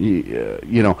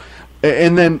 You know,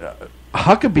 and then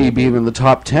Huckabee being in the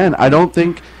top 10. I don't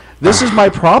think this is my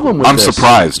problem with this. I'm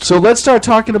surprised. So let's start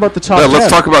talking about the top 10.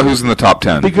 Let's talk about who's in the top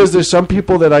 10. Because there's some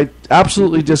people that I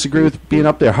absolutely disagree with being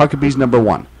up there. Huckabee's number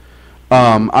 1.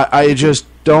 I just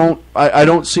don't. I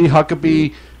don't see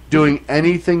Huckabee doing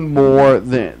anything more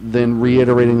than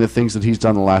reiterating the things that he's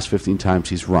done the last 15 times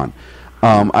he's run.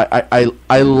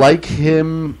 I like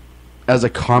him as a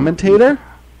commentator.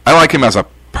 I like him as a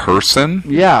person.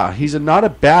 Yeah, he's not a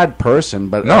bad person,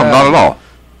 but no, not at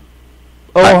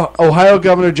all. Ohio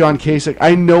Governor John Kasich.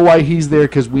 I know why he's there,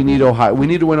 because we need Ohio. We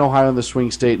need to win Ohio in the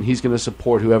swing state, and he's going to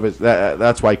support whoever.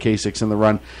 That's why Kasich's in the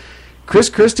run. Chris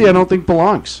Christie, I don't think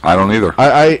belongs. I don't either.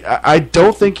 I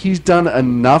don't think he's done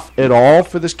enough at all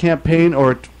for this campaign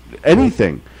or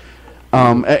anything.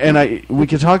 We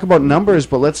can talk about numbers,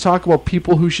 but let's talk about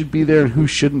people who should be there and who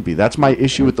shouldn't be. That's my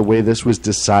issue with the way this was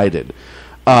decided.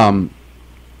 Donald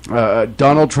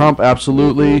Trump,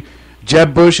 absolutely.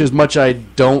 Jeb Bush, as much I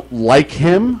don't like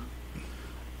him,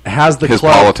 has the his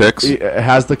clout, politics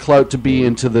has the clout to be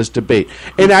into this debate.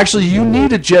 And actually, you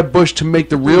need a Jeb Bush to make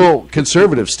the real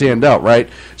conservatives stand out, right?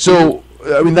 So,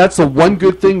 I mean, that's the one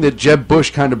good thing that Jeb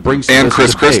Bush kind of brings to this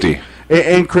Chris debate. Christie.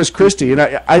 And Chris Christie. And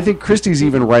I think Christie's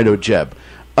even right of Jeb.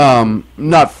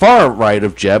 Not far right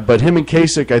of Jeb, but him and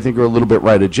Kasich, I think, are a little bit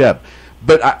right of Jeb.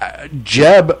 But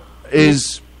Jeb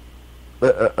is...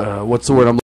 what's the word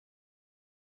I'm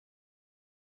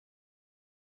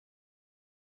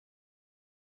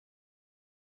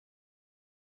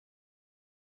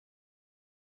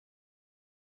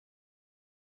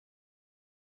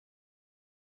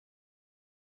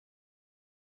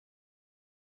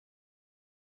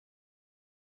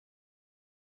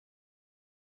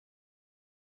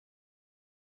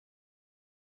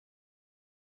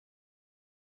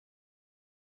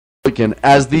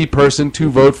as the person to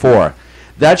vote for.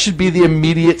 That should be the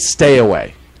immediate stay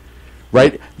away.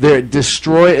 Right?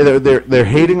 They're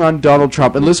hating on Donald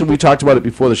Trump. And listen, we talked about it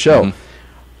before the show. Mm-hmm.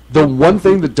 The one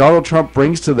thing that Donald Trump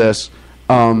brings to this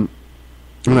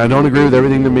And I don't agree with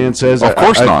everything the man says. Of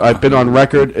course not. I've been on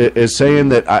record as saying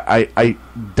that I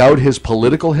doubt his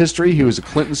political history. He was a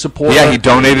Clinton supporter. Yeah, he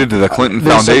donated to the Clinton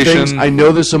Foundation. I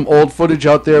know there's some old footage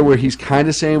out there where he's kind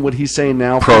of saying what he's saying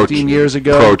now 15 years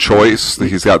ago. Pro-choice.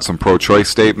 He's got some pro-choice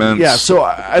statements. Yeah, so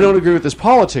I don't agree with his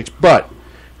politics, but...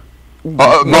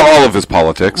 not all of his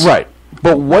politics. Right.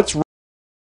 But what's...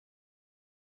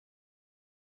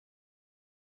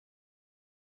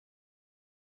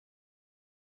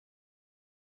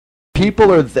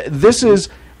 People are...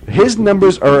 his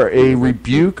numbers are a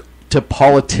rebuke to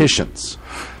politicians.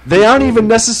 They aren't even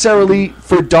necessarily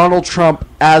for Donald Trump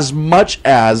as much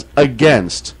as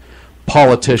against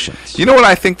politicians. You know what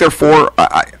I think they're for?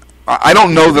 I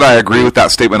don't know that I agree with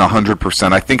that statement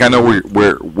 100%. I think I know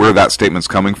where that statement's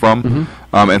coming from,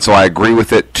 and so I agree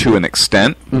with it to an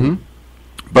extent.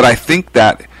 But I think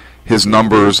that his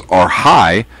numbers are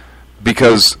high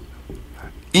because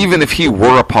even if he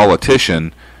were a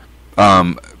politician,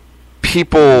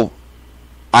 people,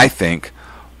 I think,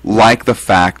 like the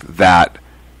fact that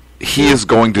he is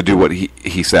going to do what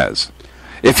he says.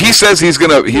 If he says he's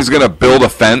gonna build a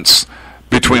fence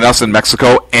between us and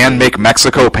Mexico and make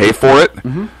Mexico pay for it,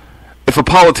 if a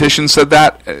politician said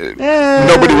that,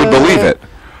 nobody would believe it.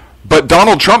 But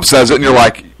Donald Trump says it, and you're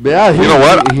like, yeah, you know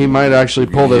what? He might actually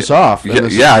pull this off. In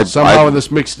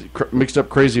this mixed up,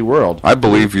 crazy world. I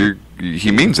believe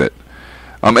he means it.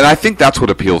 And I think that's what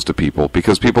appeals to people,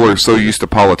 because people are so used to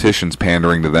politicians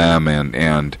pandering to them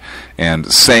and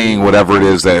saying whatever it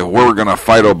is that we're going to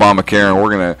fight Obamacare and we're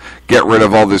going to get rid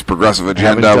of all this progressive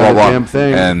agenda, blah, blah,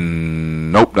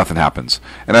 and nope, nothing happens.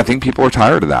 And I think people are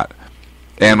tired of that.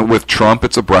 And with Trump,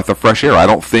 it's a breath of fresh air. I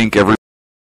don't think every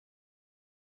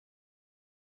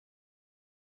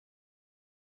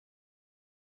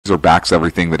or backs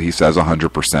everything that he says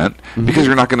 100%, because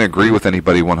you're not going to agree with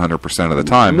anybody 100% of the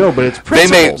time. No, but it's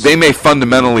principles. They may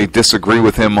fundamentally disagree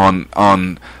with him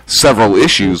on several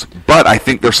issues, but I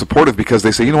think they're supportive because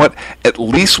they say, you know what, at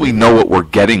least we know what we're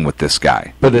getting with this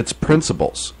guy. But it's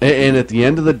principles. And at the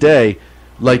end of the day,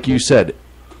 like you said,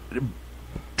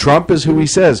 Trump is who he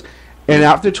says. And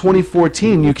after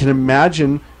 2014, you can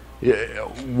imagine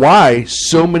why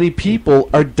so many people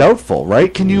are doubtful,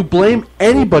 right? Can you blame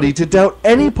anybody to doubt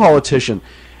any politician,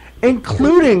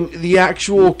 including the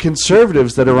actual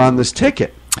conservatives that are on this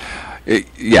ticket?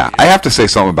 Yeah, I have to say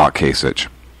something about Kasich.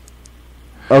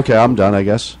 Okay, I'm done, I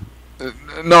guess.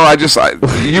 No,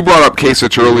 you brought up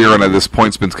Kasich earlier, and at this point,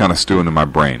 it's been kind of stewing in my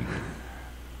brain.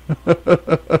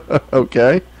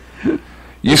 Okay.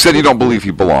 You said you don't believe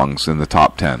he belongs in the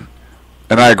top 10.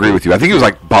 And I agree with you. I think he was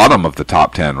like bottom of the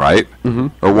top 10, right?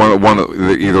 Or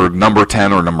one either number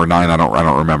 10 or number 9. I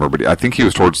don't remember, but I think he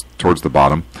was towards the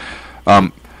bottom.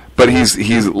 But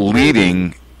he's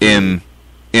leading in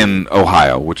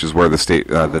Ohio, which is where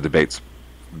the debate's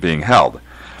being held.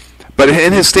 But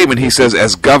in his statement, he says,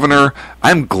 as governor,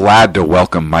 I'm glad to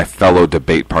welcome my fellow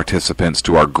debate participants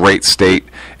to our great state,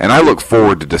 and I look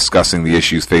forward to discussing the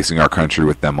issues facing our country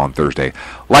with them on Thursday.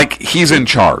 Like he's in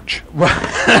charge.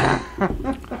 Right?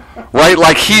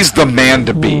 Like he's the man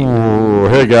to be. Ooh,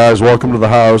 hey, guys, welcome to the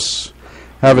house.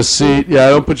 Have a seat. Yeah,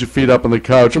 don't put your feet up on the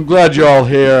couch. I'm glad you're all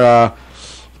here.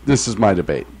 This is my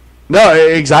debate. No,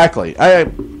 exactly. I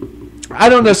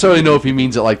don't necessarily know if he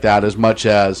means it like that as much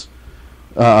as...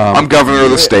 I'm governor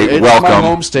of the state. It's welcome. my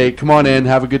home state. Come on in,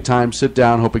 have a good time, sit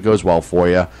down. Hope it goes well for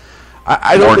you.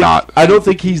 I don't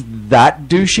think he's that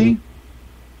douchey.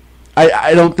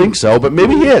 I don't think so, but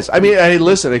maybe he is. I mean, hey,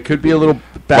 listen, it could be a little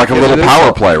like a little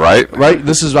power play, right? Right.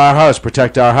 This is our house.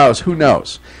 Protect our house. Who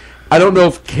knows? I don't know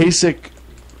if Kasich,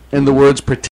 in the words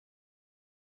protect.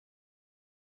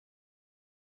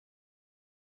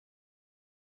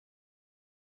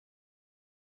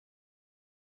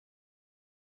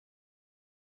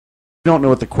 We don't know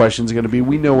what the questions are going to be.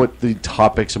 We know what the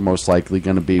topics are most likely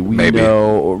going to be. We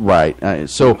know, right.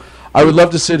 So I would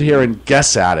love to sit here and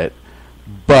guess at it,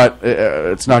 but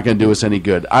it's not going to do us any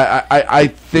good. I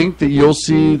think that you'll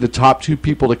see the top 2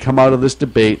 people to come out of this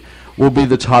debate will be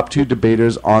the top 2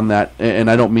 debaters on that, and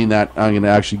I don't mean that. I'm going to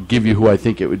actually give you who I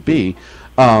think it would be,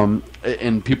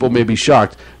 and people may be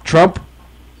shocked. Trump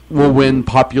will win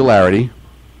popularity,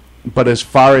 but as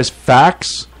far as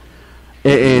facts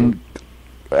and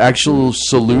actual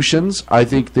solutions, I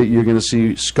think that you're going to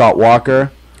see Scott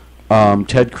Walker,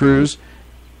 Ted Cruz,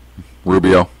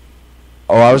 Rubio.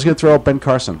 Oh, I was going to throw out Ben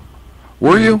Carson.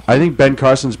 Were you? I think Ben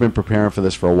Carson's been preparing for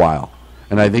this for a while,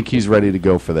 and I think he's ready to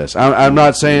go for this. I'm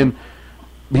not saying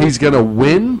he's going to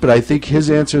win, but I think his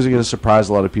answers are going to surprise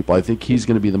a lot of people. I think he's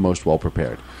going to be the most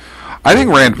well-prepared. I think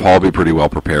Rand Paul will be pretty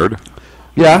well-prepared.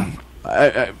 Yeah.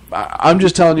 I'm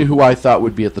just telling you who I thought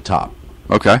would be at the top.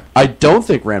 Okay. I don't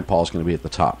think Rand Paul's going to be at the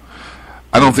top.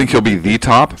 I don't think he'll be the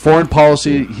top. Foreign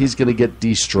policy, he's going to get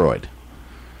destroyed.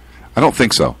 I don't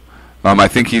think so. I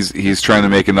think he's trying to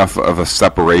make enough of a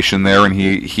separation there, and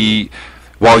he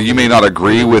while you may not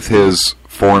agree with his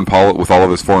with all of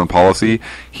his foreign policy,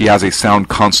 he has a sound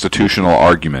constitutional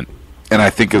argument, and I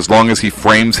think as long as he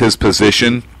frames his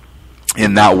position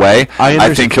in that way,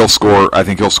 I think he'll score. I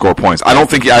think he'll score points. I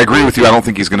agree with you. I don't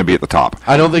think he's going to be at the top.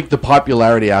 I don't think the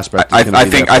popularity aspect. I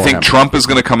think Trump is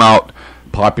going to come out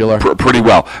popular pretty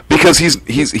well because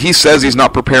he says he's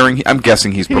not preparing. I'm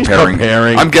guessing he's preparing.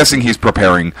 I'm guessing he's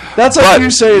preparing. That's like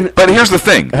you saying. But here's the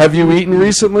thing: have you eaten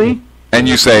recently? And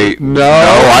you say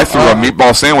no. I threw a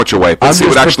meatball sandwich away. But it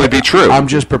would actually be true. I'm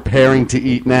just preparing to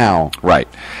eat now. Right.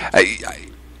 I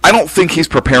don't think he's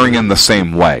preparing in the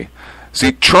same way.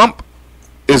 See, Trump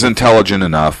is intelligent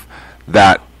enough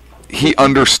that he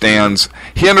understands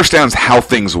how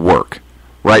things work.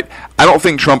 Right? I don't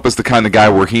think Trump is the kind of guy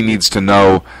where he needs to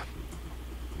know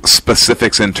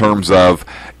specifics in terms of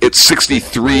it's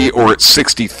 63 or it's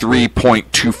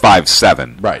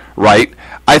 63.257. Right. Right?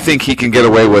 I think he can get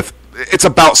away with it's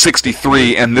about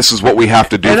 63 and this is what we have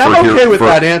to do. And I'm okay with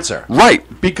that answer. Right.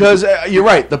 Because you're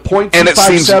right. The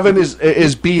 .257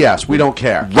 is BS. We don't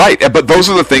care. Right. But those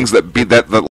are the things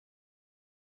that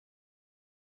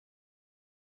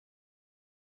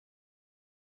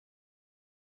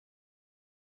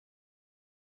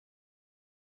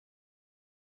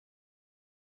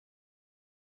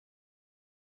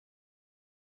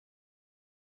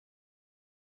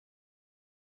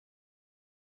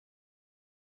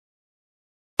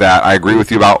I agree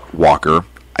with you about Walker.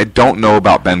 I don't know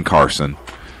about Ben Carson.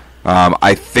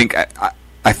 I think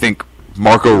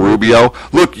Marco Rubio.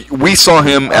 Look, we saw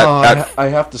him at. I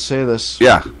have to say this.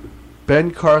 Yeah. Ben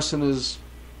Carson is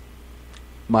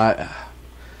my.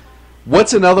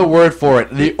 What's another word for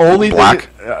it? The only black.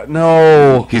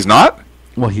 No, he's not.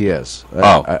 Well, he is.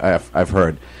 Oh, I've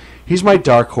heard. He's my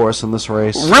dark horse in this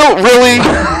race. Really?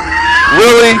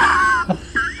 Really?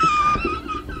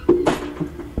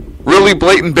 Really,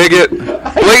 blatant bigot?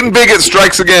 Blatant bigot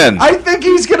strikes again. I think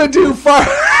he's going to do far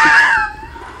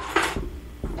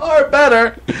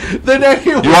better than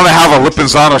anyone. You want to have a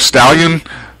Lipinzano Stallion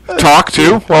talk,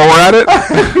 too, while we're at it?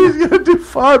 He's going to do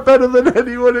far better than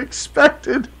anyone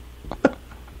expected.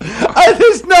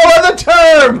 There's no other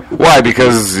term. Why?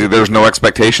 Because there's no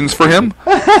expectations for him?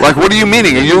 Like, what are you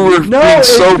meaning? You were being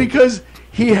so... it's because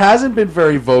he hasn't been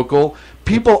very vocal.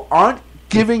 People aren't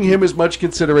giving him as much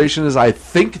consideration as I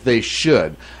think they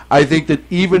should. I think that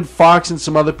even Fox and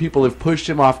some other people have pushed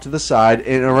him off to the side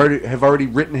and have already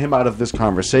written him out of this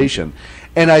conversation.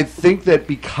 And I think that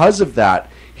because of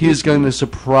that, he is going to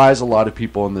surprise a lot of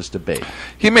people in this debate.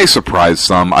 He may surprise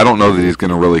some. I don't know that he's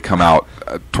going to really come out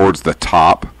towards the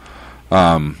top.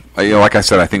 Like I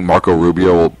said, I think Marco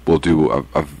Rubio will do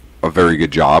a very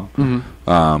good job.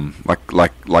 Mm-hmm.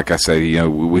 Like I said,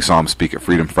 we saw him speak at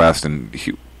Freedom Fest, and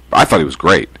I thought he was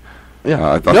great.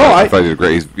 Yeah, I thought he did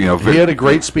great. He had a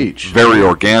great speech. Very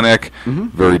organic,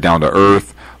 very down to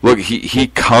earth. Look, he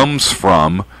comes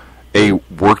from a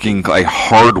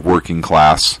hard working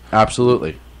class,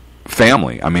 absolutely,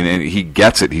 family. I mean, and he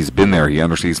gets it. He's been there. He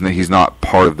understands. He's not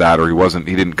part of that, or he wasn't.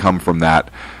 He didn't come from that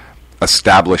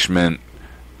establishment,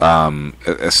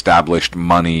 established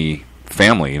money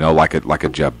family. Like a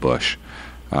Jeb Bush.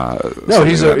 No,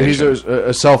 he's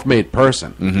a self-made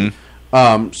person. Mm-hmm.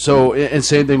 So, and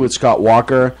same thing with Scott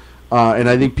Walker, and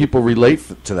I think people relate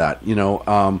to that.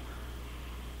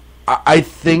 I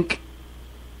think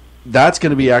that's going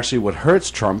to be actually what hurts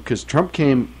Trump, because Trump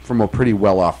came from a pretty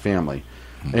well-off family,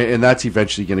 and that's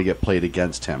eventually going to get played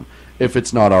against him, if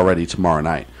it's not already tomorrow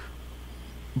night.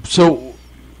 So,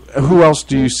 who else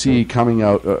do you see coming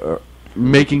out,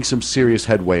 making some serious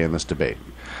headway in this debate?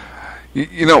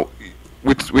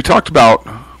 We talked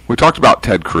about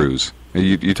Ted Cruz.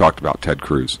 You talked about Ted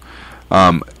Cruz.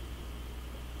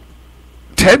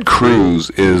 Ted Cruz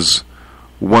is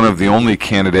one of the only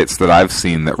candidates that I've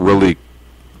seen that really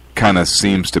kind of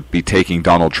seems to be taking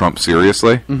Donald Trump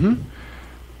seriously.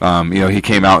 Mm-hmm. He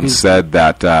came out and said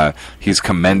that he's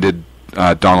commended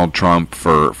Donald Trump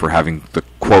for having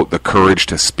the courage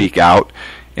to speak out,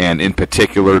 and in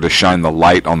particular to shine the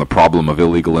light on the problem of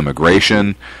illegal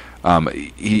immigration.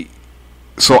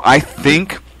 So I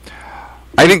think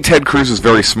Ted Cruz is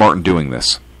very smart in doing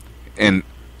this, and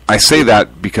I say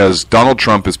that because Donald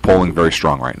Trump is polling very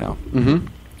strong right now. Mm-hmm.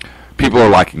 People are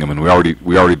liking him, and we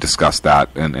already discussed that,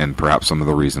 and perhaps some of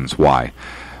the reasons why.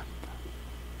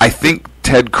 I think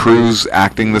Ted Cruz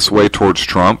acting this way towards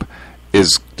Trump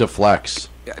is deflects.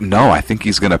 No, I think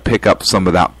he's going to pick up some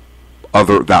of that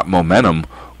that momentum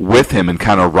with him and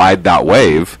kind of ride that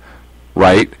wave,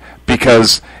 right?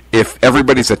 Because if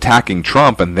everybody's attacking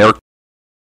Trump and they're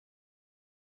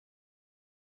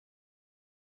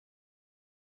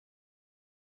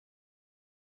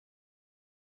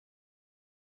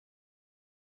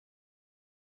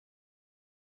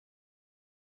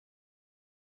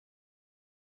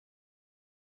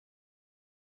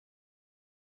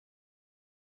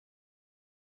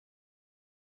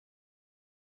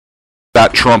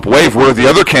that Trump wave, where the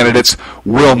other candidates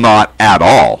will not at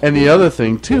all. And the other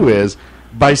thing, too, is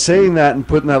by saying that and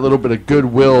putting that little bit of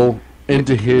goodwill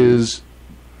into his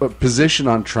position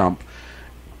on Trump,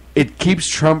 it keeps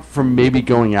Trump from maybe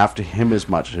going after him as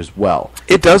much as well.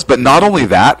 It does, but not only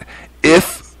that,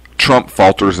 if Trump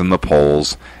falters in the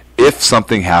polls, if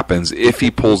something happens, if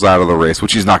he pulls out of the race,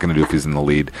 which he's not going to do if he's in the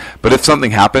lead, but if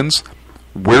something happens,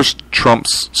 where's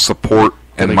Trump's support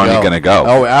and money going to go?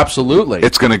 Oh, absolutely.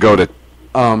 It's going to go to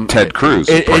Ted Cruz,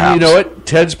 and you know what?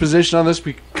 Ted's position on this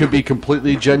could be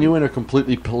completely genuine or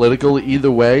completely political.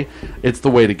 Either way, it's the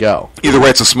way to go. Either way,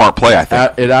 it's a smart play, I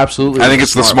think. It absolutely I think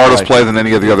it's the smartest play than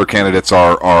any of the other candidates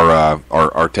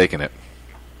are taking it.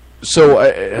 So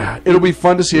it'll be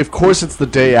fun to see. Of course, it's the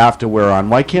day after we're on.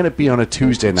 Why can't it be on a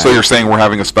Tuesday night? So you're saying we're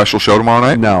having a special show tomorrow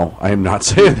night? No, I am not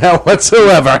saying that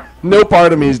whatsoever. No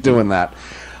part of me is doing that.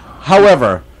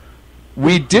 However,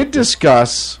 we did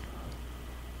discuss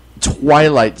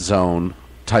Twilight Zone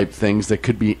type things that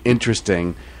could be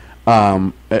interesting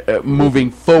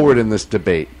moving forward in this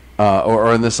debate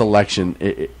or in this election,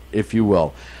 if you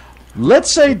will.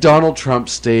 Let's say Donald Trump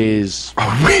stays.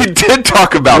 We did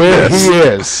talk about where this. He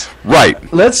is.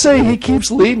 Right. Let's say he keeps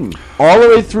leading all the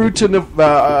way through to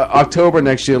October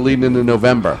next year, leading into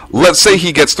November. Let's say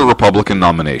he gets the Republican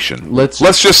nomination. Let's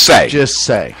just say.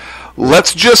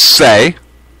 Let's just say.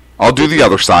 I'll do the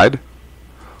other side.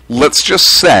 Let's just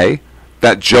say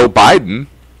that Joe Biden,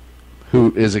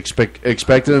 who is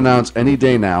expected to announce any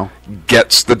day now,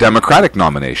 gets the Democratic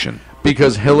nomination.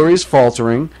 Because Hillary's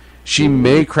faltering. She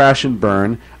may crash and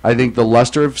burn. I think the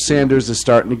luster of Sanders is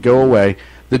starting to go away.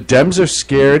 The Dems are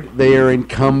scared. They are in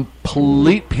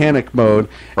complete panic mode.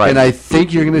 Right. And I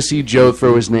think you're going to see Joe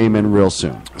throw his name in real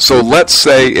soon. So let's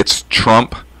say it's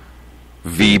Trump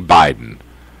v. Biden.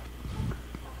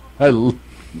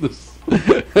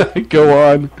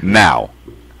 Go on. Now,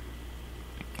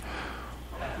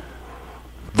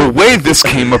 the way this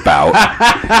came about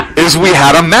is we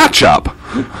had a matchup.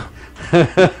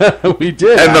 We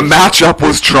did. And the matchup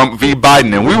was Trump v.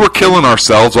 Biden. And we were killing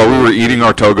ourselves while we were eating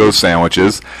our Togo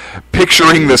sandwiches,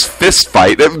 picturing this fist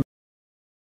fight. Where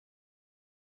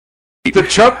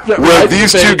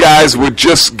these two guys would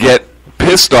just get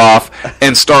pissed off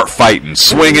and start fighting,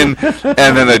 swinging,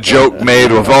 and then a joke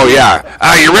made of, oh yeah,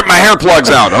 you ripped my hair plugs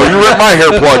out, oh you ripped my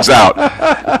hair plugs out,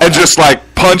 and just like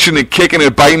punching and kicking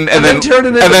and biting, and then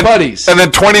turning into buddies. And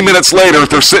then 20 minutes later,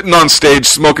 they're sitting on stage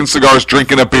smoking cigars,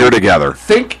 drinking a beer together.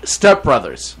 Think Step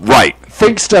Brothers. Right.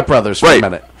 Think Step Brothers for a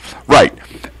minute. Right.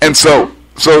 And so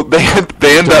they end up.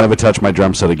 Don't ever touch my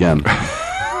drum set again.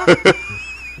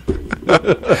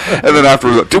 And then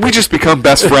after, did we just become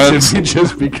best friends? Did we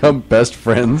just become best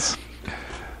friends?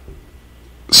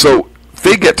 So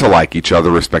they get to like each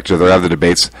other, respect each other, have the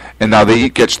debates, and now they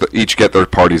each get their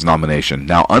party's nomination.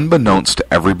 Now, unbeknownst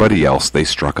to everybody else, they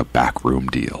struck a backroom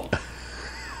deal.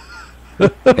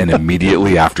 And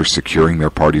immediately after securing their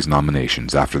party's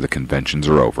nominations, after the conventions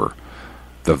are over,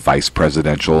 the vice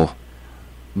presidential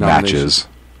matches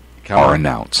are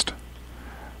announced.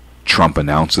 Trump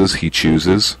announces he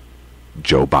chooses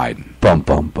Joe Biden. Bum,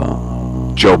 bum,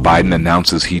 bum. Joe Biden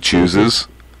announces he chooses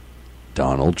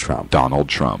Donald Trump.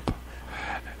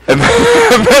 And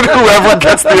then whoever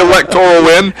gets the electoral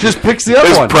win just picks the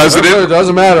other one. President. It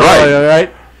doesn't matter.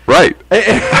 Right.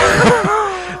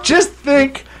 Just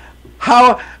think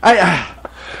how that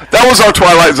was our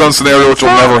Twilight Zone scenario, which will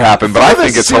never happen, but I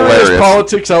think it's hilarious.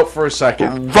 Politics out for a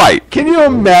second. Right. Can you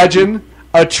imagine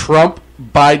a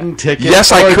Trump-Biden ticket?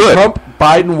 Yes, I could. A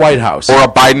Trump-Biden White House. Or a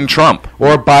Biden-Trump.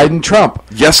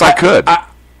 Yes, I could.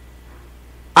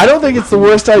 I don't think it's the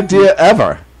worst idea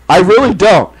ever. I really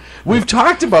don't. We've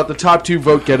talked about the top two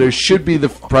vote getters should be the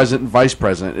president and vice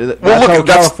president. That's how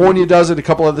California does it. A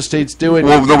couple other states do it.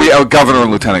 Well, we have governor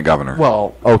and lieutenant governor.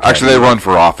 Well, okay. Actually, they run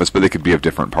for office, but they could be of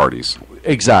different parties.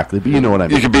 Exactly, but you know what I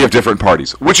mean. You could be of different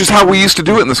parties, which is how we used to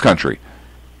do it in this country.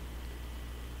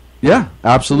 Yeah,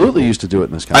 absolutely used to do it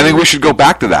in this country. I think we should go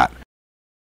back to that.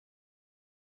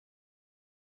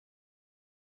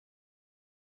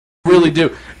 Really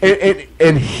do.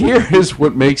 And here is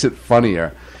what makes it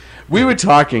funnier. We were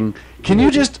talking, can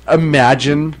you just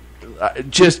imagine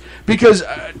Just because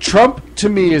Trump, to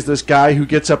me, is this guy who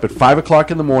gets up at 5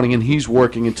 o'clock in the morning and he's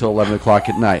working until 11 o'clock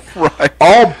at night. Right.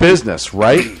 All business,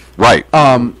 right? Right.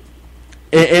 And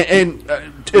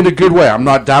in a good way. I'm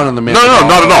not down on the man. No,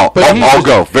 not at all. But I'll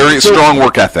go. Very strong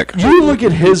work ethic. You look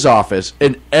at his office,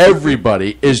 and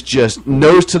everybody is just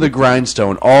nose to the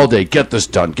grindstone all day. Get this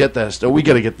done. Get this done. We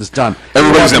got to get this done.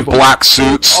 Everybody's in black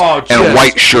suits and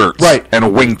white shirts, right, and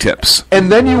wingtips. And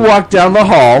then you walk down the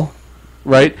hall,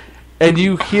 right, and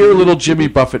you hear little Jimmy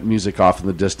Buffett music off in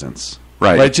the distance.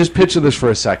 Right. Just picture this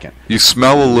for a second. You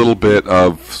smell a little bit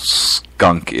of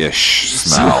skunk-ish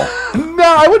smell.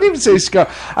 No, I wouldn't even say skunk.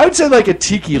 I would say like a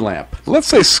tiki lamp. Let's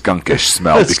say skunk-ish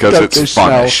smell because it's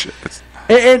funnish.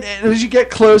 And as you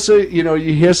get closer,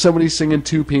 you hear somebody singing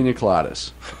Two Pina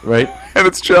Coladas, right? And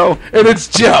it's Joe. And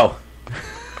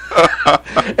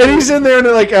he's in there in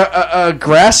like a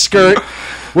grass skirt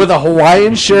with a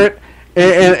Hawaiian shirt,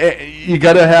 and you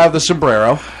got to have the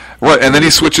sombrero. Right, and then he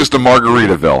switches to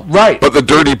Margaritaville. Right. But the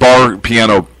dirty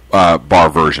piano bar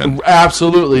version.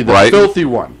 Absolutely, the filthy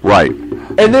one. Right.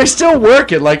 And they're still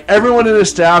working. Like, everyone in the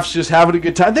staff's just having a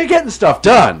good time. They're getting stuff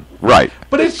done. Right.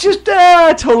 But it's just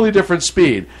a totally different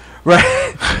speed.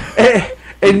 Right?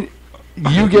 and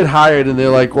you get hired, and they're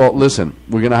like, well, listen,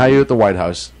 we're going to hire you at the White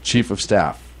House, chief of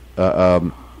staff. But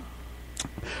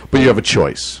you have a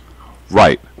choice.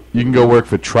 Right. You can go work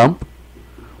for Trump,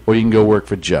 or you can go work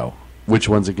for Joe. Which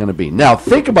one's it going to be? Now,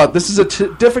 think about this. Is a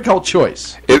difficult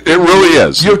choice. It really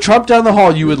is. You have Trump down the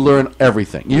hall, you would learn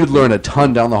everything. You'd learn a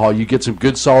ton down the hall. You get some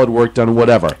good, solid work done,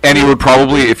 whatever. And he would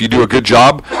probably, if you do a good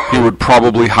job, he would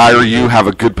probably hire you, have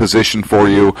a good position for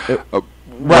you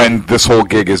when this whole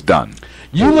gig is done.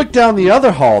 You look down the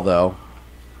other hall, though,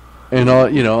 and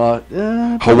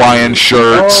Hawaiian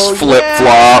shirts,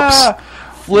 flip-flops.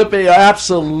 Flipping,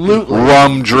 absolutely.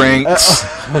 Rum drinks.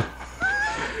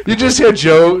 You just hear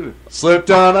Joe slipped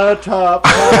on a top,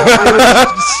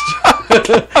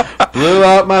 blew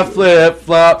out my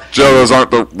flip-flop. Joe, those aren't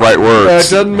the right words.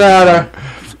 It doesn't matter.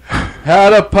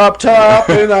 Had a pop-top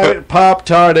and I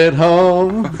Pop-Tart at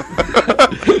home.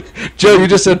 Joe, you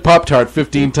just said Pop-Tart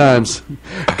 15 times.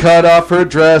 Cut off her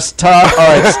dress top. All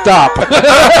right, stop.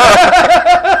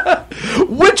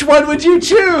 Which one would you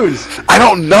choose? I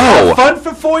don't know. Have fun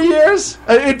for 4 years?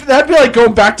 That'd be like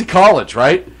going back to college,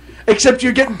 right? Except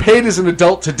you're getting paid as an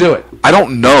adult to do it. I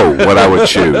don't know what I would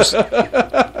choose. So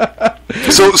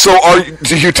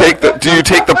do you take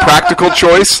the practical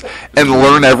choice and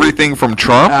learn everything from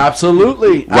Trump?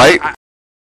 Absolutely. Right?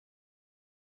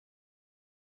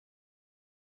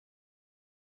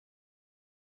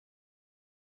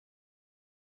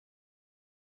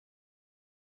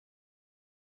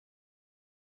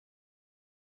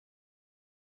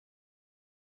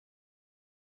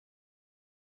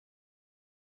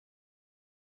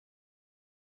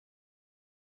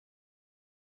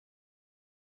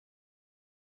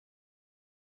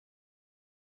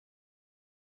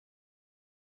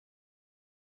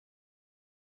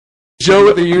 Joe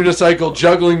with the unicycle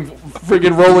juggling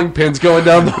friggin' rolling pins going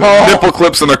down the hall. Nipple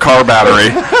clips in a car battery.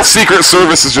 Secret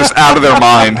Service is just out of their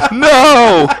mind.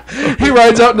 No! He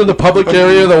rides out into the public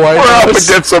area of the White House. House. We're up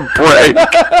against a break.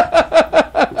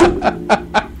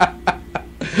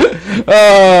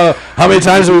 How many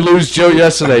times did we lose Joe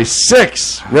yesterday?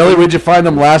 6. Really? Where'd you find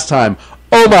him last time?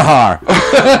 Omaha.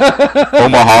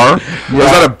 Omaha? Yeah.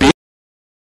 Was that a beach?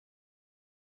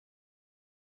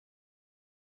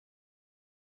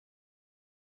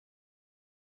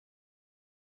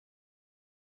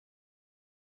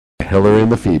 Hillary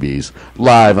and the Phoebes,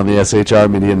 live on the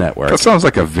SHR Media Network. That sounds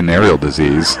like a venereal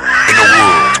disease. In a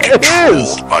world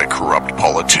controlled by corrupt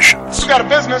politicians. You got a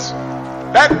business.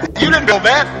 That you didn't build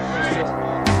that.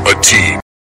 A team.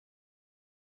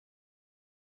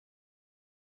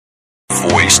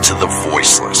 Voice to the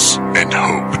voiceless and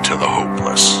hope to the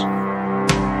hopeless.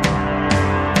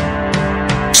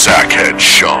 Sackhead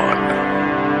Sean.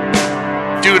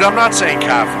 Dude, I'm not saying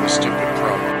cough for the stupid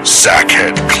pro.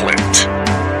 Sackhead Clint.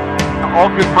 All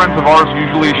good friends of ours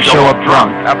usually show up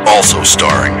drunk. Also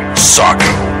starring Sacco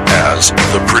as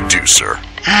the producer.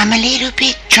 I'm a little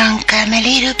bit drunk, 'cause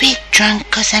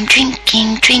I'm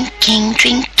drinking.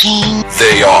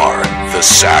 They are the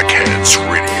Sackheads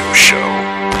Radio Show.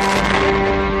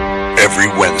 Every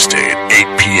Wednesday at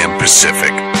 8 p.m.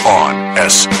 Pacific on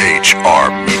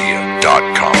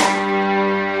shrmedia.com.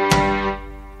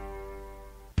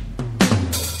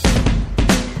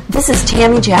 This is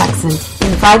Tammy Jackson,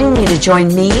 inviting you to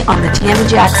join me on the Tammy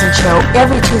Jackson Show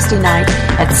every Tuesday night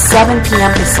at 7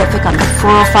 p.m. Pacific on the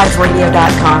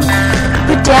 405radio.com.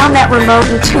 Put down that remote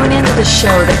and tune into the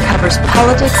show that covers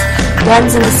politics,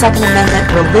 guns and the Second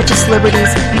Amendment, religious liberties,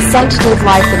 sanctity of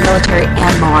life, the military,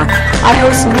 and more. I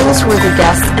host newsworthy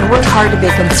guests and work hard to be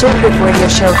a conservative radio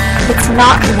show that's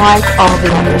not like all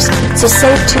the others. So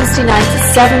save Tuesday nights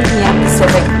at 7 p.m.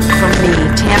 Pacific for me,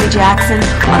 Tammy Jackson,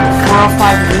 on the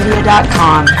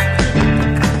 405media.com.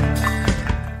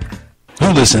 Who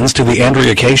listens to the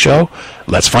Andrea Kaye Show?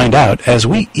 Let's find out as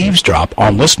we eavesdrop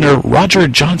on listener Roger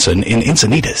Johnson in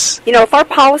Encinitas. You know, if our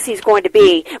policy is going to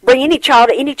be bring any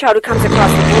child who comes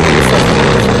across the border and says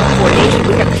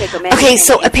we have to take them in. Okay,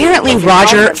 so apparently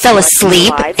Roger fell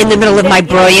asleep in the middle of my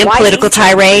brilliant political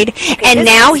tirade, and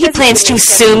now he plans to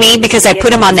sue me because I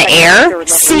put him on the air,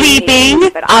 sleeping.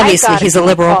 Obviously, he's a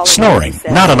liberal. Snoring,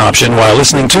 not an option while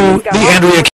listening to the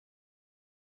Andrea Kaye.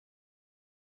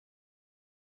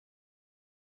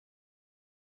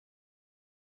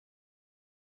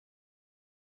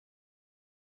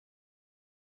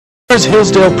 Here's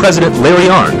Hillsdale President Larry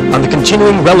Arnn on the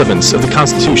continuing relevance of the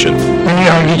Constitution. Many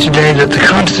argue today that the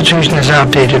Constitution is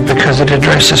outdated because it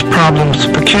addresses problems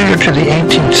peculiar to the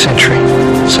 18th century.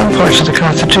 Some parts of the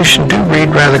Constitution do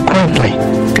read rather quaintly.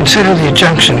 Consider the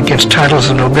injunction against titles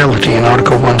of nobility in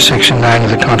Article 1, Section 9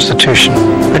 of the Constitution.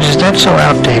 But is that so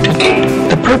outdated?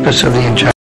 The purpose of the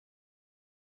injunction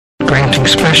granting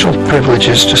special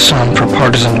privileges to some for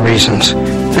partisan reasons.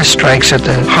 This strikes at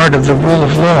the heart of the rule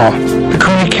of law. The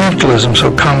crony capitalism so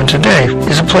common today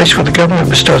is a place where the government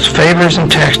bestows favors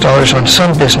and tax dollars on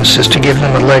some businesses to give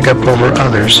them a leg up over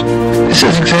others. This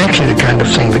is exactly the kind of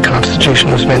thing the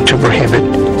Constitution was meant to prohibit.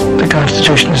 The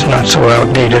Constitution is not so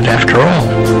outdated after all.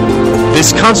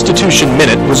 This Constitution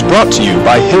Minute was brought to you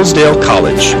by Hillsdale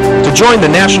College. To join the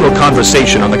national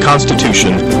conversation on the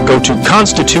Constitution, go to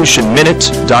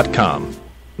constitutionminute.com.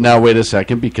 Now, wait a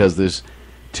second, because there's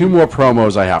 2 more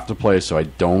promos I have to play so I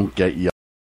don't get yelled.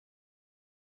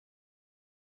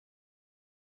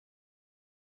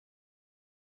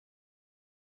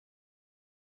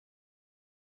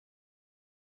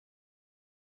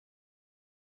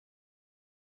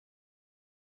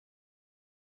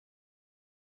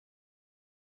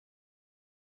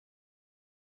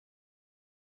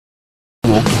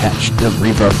 Will catch the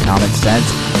Reverb Common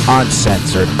Sense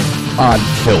uncensored,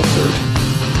 unfiltered,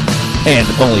 and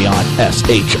only on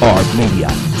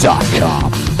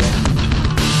shrmedia.com.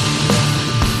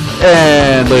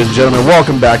 And ladies and gentlemen,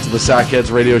 welcome back to the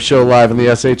Sackheads Radio Show live on the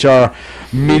SHR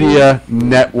Media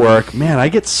Network. Man, I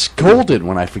get scolded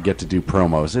when I forget to do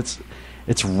promos.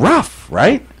 It's rough,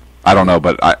 right? I don't know,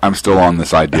 but I'm still on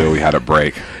this idea we had a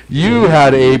break. You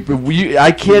had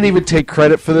I can't even take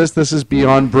credit for this. This is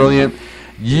beyond brilliant.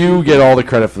 You get all the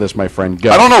credit for this, my friend.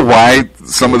 Go. I don't know why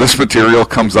some of this material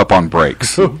comes up on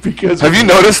breaks. Because have you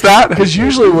noticed that? Because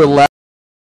usually we're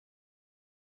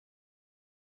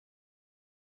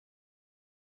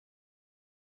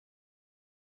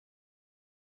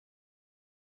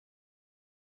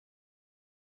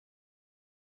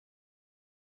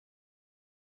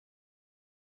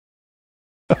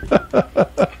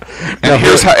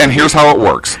and here's how it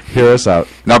works. Hear us out.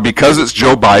 Now, because it's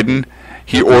Joe Biden,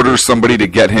 he orders somebody to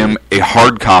get him a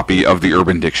hard copy of the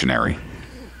Urban Dictionary.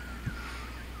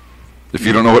 If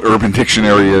you don't know what Urban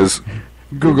Dictionary is,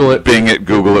 Google it, Bing it,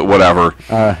 Google it, whatever,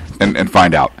 and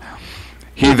find out.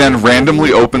 He then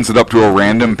randomly opens it up to a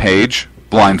random page,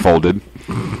 blindfolded,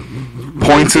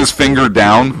 points his finger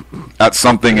down at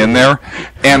something in there,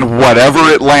 and whatever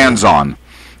it lands on,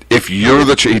 if you're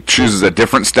he chooses a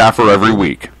different staffer every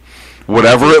week.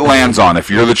 Whatever it lands on, if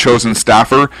you're the chosen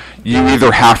staffer, you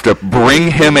either have to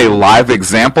bring him a live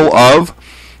example of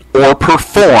or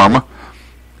perform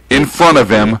in front of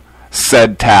him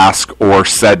said task or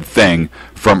said thing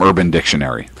from Urban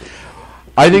Dictionary.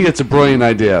 I think it's a brilliant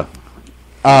idea.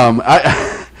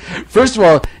 First of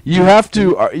all, you had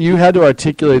to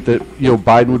articulate that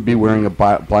Biden would be wearing a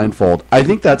blindfold. I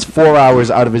think that's 4 hours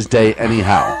out of his day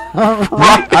anyhow.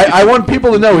 I want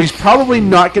people to know he's probably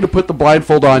not going to put the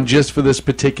blindfold on just for this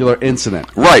particular incident.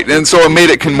 Right, and so it made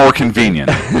it more convenient.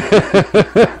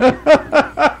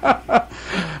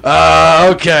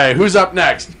 Okay, who's up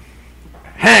next?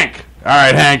 Hank. All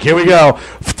right, Hank, here we go.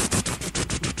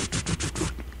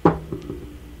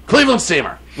 Cleveland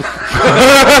Steamer.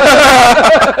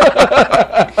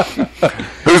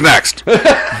 Who's next?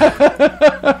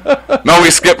 No,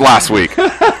 we skipped last week.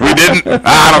 We didn't?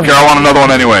 I don't care. I want another one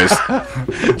anyways.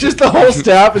 Just the whole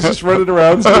staff is just running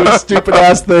around doing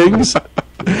stupid-ass things.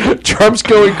 Trump's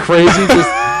going crazy, just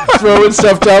throwing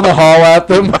stuff down the hall at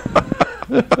them.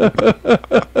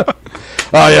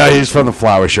 Oh, yeah, he's from the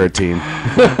flower shirt team.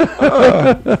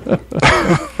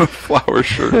 Flower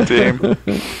shirt team.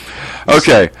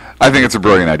 Okay, I think it's a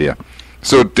brilliant idea.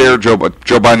 So, Joe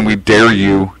Biden, we dare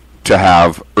you to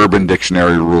have Urban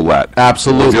Dictionary roulette.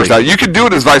 Absolutely. You could do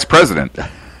it as vice president.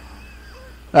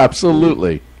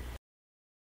 Absolutely.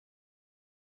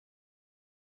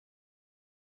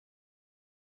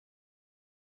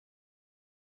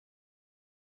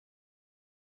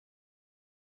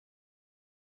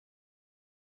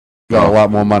 Got a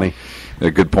lot more money.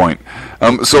 Yeah, good point.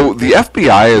 So the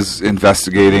FBI is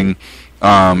investigating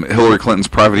Hillary Clinton's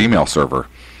private email server,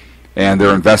 and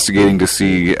they're investigating to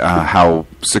see how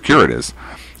secure it is.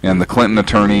 And the Clinton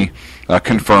attorney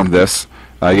confirmed this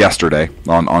yesterday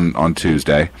on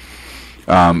Tuesday.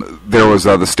 There was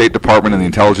the State Department and the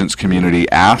intelligence community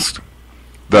asked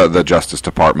the Justice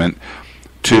Department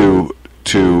to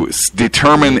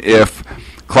determine if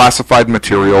classified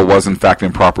material was in fact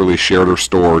improperly shared or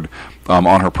stored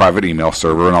on her private email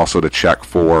server, and also to check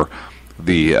for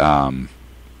the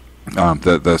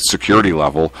security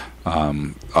level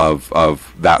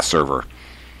of that server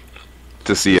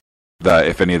to see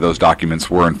if any of those documents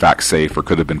were in fact safe or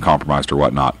could have been compromised or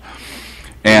whatnot.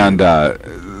 And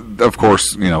of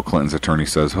course, Clinton's attorney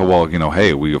says, "Oh well,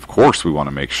 hey, we want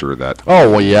to make sure that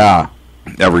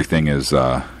everything is we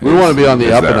want to be on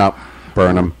the up and up,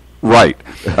 Burnham." Right.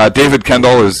 David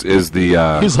Kendall is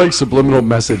the... He's like subliminal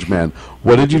message man.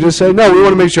 What did you just say? No, we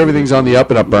want to make sure everything's on the up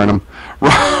and up, Burnham.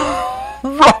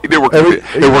 Right. It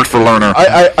worked for Lerner.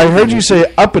 I heard you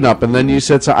say up and up, and then you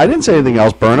said so. I didn't say anything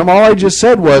else, Burnham. All I just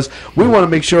said was we want to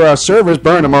make sure our servers,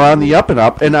 Burnham, are on the up and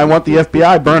up, and I want the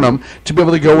FBI, Burnham, to be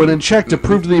able to go in and check to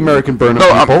prove to the American Burnham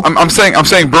people. I'm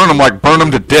saying Burnham, like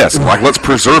Burnham to disk. Like, let's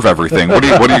preserve everything. What do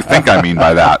you think I mean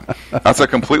by that? That's a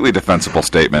completely defensible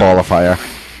statement. Qualifier.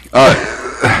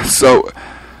 So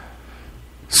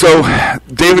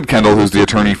David Kendall, who's the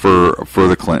attorney for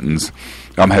the Clintons,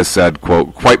 has said,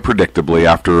 quote, quite predictably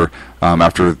after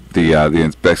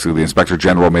the Inspector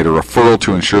General made a referral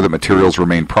to ensure that materials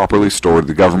remain properly stored,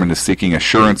 the government is seeking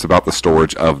assurance about the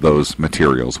storage of those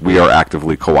materials. We are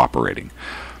actively cooperating.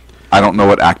 I don't know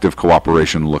what active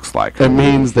cooperation looks like. It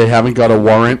means they haven't got a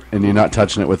warrant, and you're not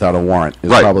touching it without a warrant, is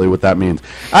probably what that means.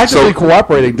 Actively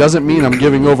cooperating doesn't mean I'm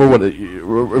giving over what it...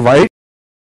 Right?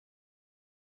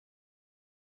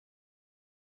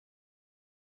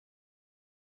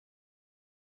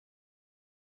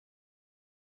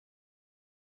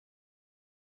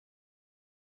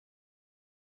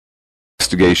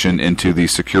 Investigation into the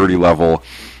security level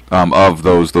of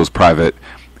those private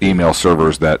email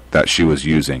servers that she was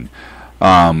using.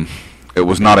 It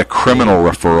was not a criminal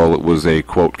referral. It was a,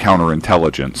 quote,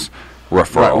 counterintelligence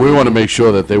referral. Right. We want to make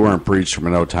sure that they weren't breached from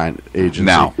an OTAN agency.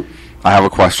 Now, I have a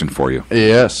question for you.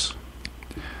 Yes.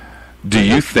 Do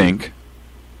you think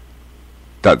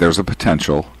that there's a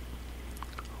potential...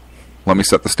 Let me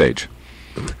set the stage.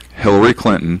 Hillary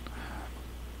Clinton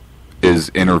is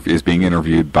being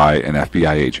interviewed by an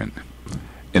FBI agent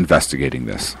investigating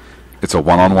this. It's a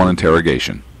one-on-one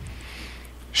interrogation.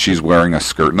 She's wearing a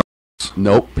skirt and a...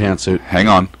 Nope, pantsuit. Hang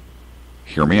on.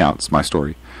 Hear me out. It's my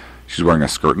story. She's wearing a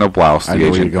skirt and a blouse. I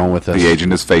know where you're going with this. The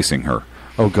agent is facing her.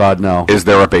 Oh, God, no. Is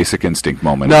there a basic instinct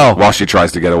moment? No. While she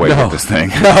tries to get away with this thing?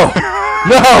 No.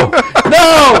 No.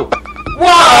 No.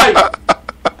 Why?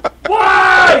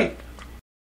 Why?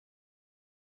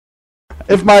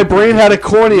 If my brain had a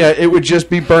cornea, it would just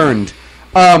be burned.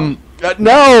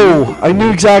 No! I knew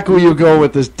exactly where you were going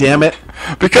with this, damn it.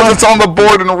 Because it's on the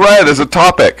board in red as a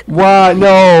topic. Why?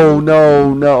 No.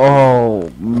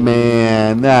 Oh,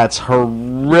 man, that's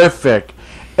horrific.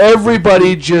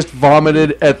 Everybody just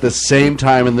vomited at the same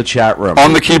time in the chat room.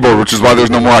 On the keyboard, which is why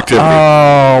there's no more activity.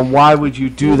 Oh, why would you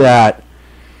do that?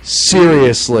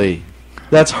 Seriously.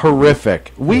 That's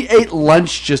horrific. We ate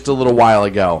lunch just a little while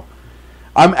ago.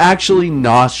 I'm actually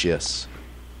nauseous.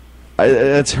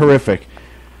 That's horrific.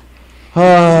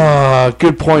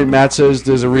 Good point. Matt says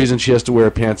there's a reason she has to wear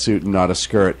a pantsuit and not a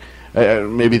skirt.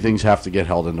 Maybe things have to get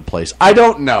held into place. I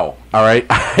don't know. All right?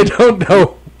 I don't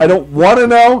know. I don't want to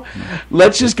know.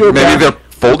 Let's just go back. Maybe they're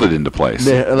folded into place.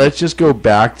 Let's just go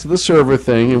back to the server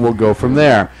thing, and we'll go from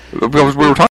there. We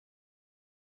were talking...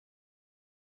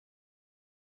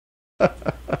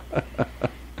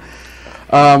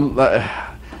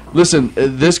 Listen,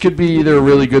 this could be either a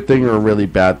really good thing or a really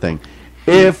bad thing.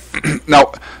 If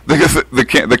now,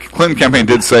 the Clinton campaign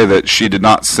did say that she did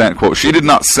not send, quote, she did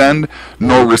not send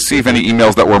nor receive any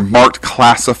emails that were marked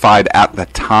classified at the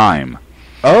time.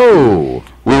 Oh.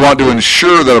 We want to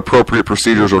ensure that appropriate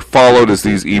procedures are followed as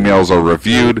these emails are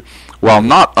reviewed while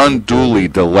not unduly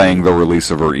delaying the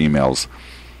release of her emails.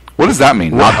 What does that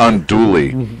mean? Not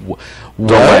unduly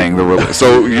delaying the release.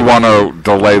 So you want to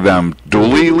delay them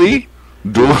duly? Duly?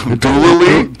 You want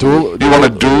to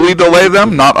duly delay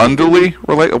them, not unduly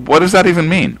relate? What does that even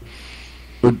mean?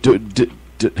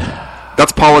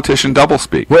 That's politician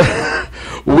doublespeak.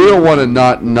 We don't want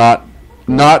to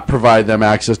not provide them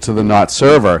access to the NOT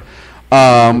server,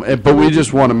 but we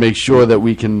just want to make sure that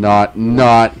we can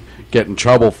not get in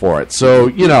trouble for it. So,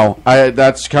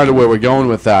 that's kind of where we're going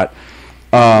with that.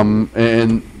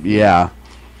 And, yeah.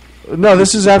 No,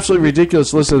 this is absolutely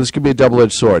ridiculous. Listen, this could be a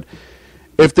double-edged sword.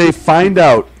 If they find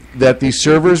out that the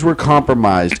servers were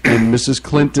compromised and Mrs.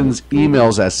 Clinton's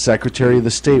emails as Secretary of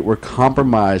the State were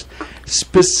compromised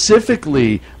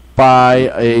specifically by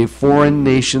a foreign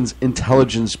nation's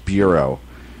intelligence bureau,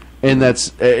 and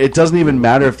it doesn't even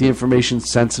matter if the information's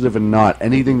sensitive or not,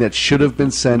 anything that should have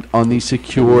been sent on the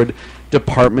secured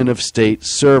Department of State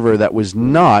server that was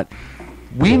not,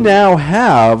 we now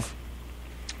have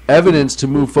evidence to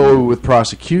move forward with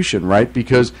prosecution, right?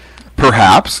 Because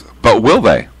perhaps, but will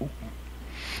they?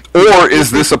 Or is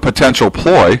this a potential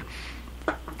ploy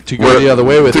to go the other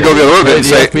way with it? To go the other way and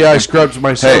say, the FBI scrubbed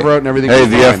my server out and everything was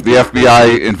fine. The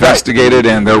FBI investigated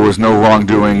and there was no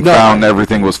wrongdoing found,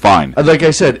 everything was fine. Like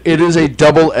I said, it is a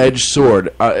double-edged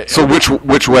sword. So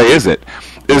which way is it?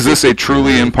 Is this a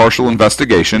truly impartial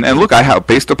investigation? And look,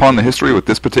 based upon the history with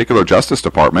this particular Justice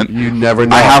Department, you never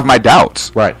know. I have my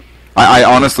doubts. Right. I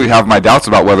honestly have my doubts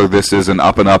about whether this is an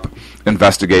up-and-up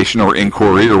investigation or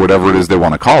inquiry or whatever it is they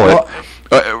want to call it.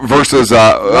 Versus,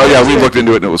 we looked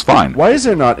into it and it was fine. Why is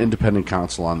there not independent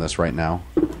counsel on this right now?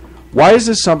 Why is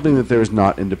this something that there is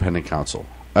not independent counsel?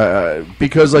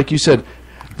 Because, like you said,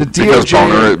 the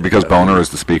DOJ... Because Boner is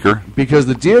the speaker? Because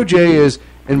the DOJ is,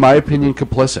 in my opinion,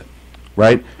 complicit,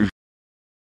 right?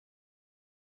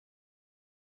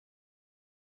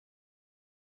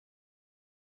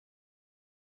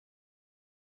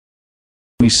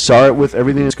 We saw it with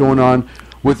everything that's going on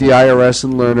with the IRS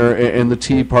and Lerner and the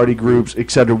Tea Party groups,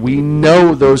 etc. We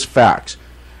know those facts.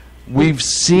 We've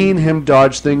seen him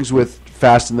dodge things with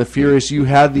Fast and the Furious. You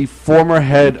had the former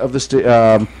head of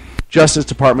the Justice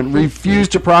Department refuse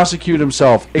to prosecute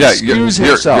himself, excuse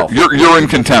himself. You're in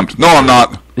contempt. No, I'm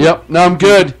not. Yep. No, I'm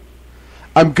good.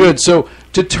 I'm good. So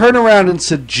to turn around and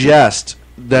suggest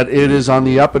that it is on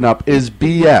the up and up is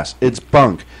BS. It's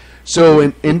bunk. So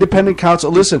an independent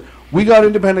counsel, listen, we got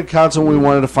independent counsel when we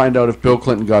wanted to find out if Bill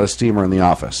Clinton got a steamer in the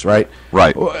office, right?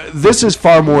 Right. This is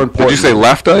far more important. Did you say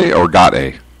left A or got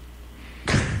A?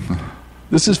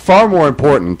 This is far more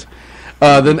important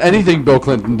than anything Bill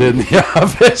Clinton did in the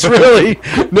office, really.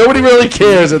 Nobody really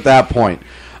cares at that point.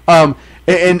 And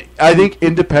I think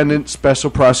independent special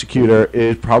prosecutor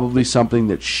is probably something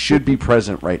that should be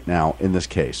present right now in this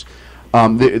case.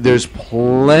 There's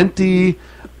plenty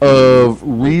of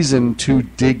reason to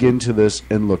dig into this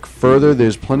and look further.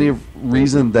 There's plenty of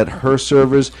reason that her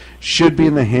servers should be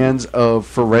in the hands of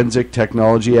forensic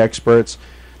technology experts.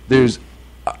 There's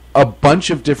a bunch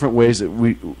of different ways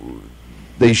that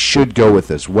they should go with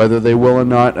this. Whether they will or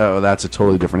not, that's a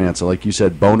totally different answer. Like you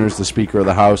said, Boner's the Speaker of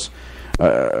the House.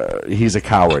 He's a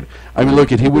coward. I mean, look,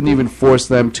 he wouldn't even force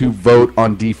them to vote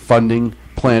on defunding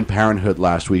Planned Parenthood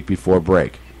last week before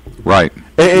break. Right.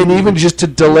 And even just to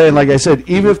delay, and like I said,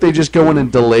 even if they just go in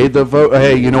and delay the vote,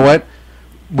 hey, you know what?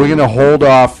 We're going to hold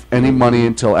off any money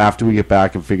until after we get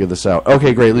back and figure this out.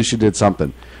 Okay, great, at least you did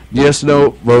something. Yes,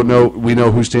 no, vote no, we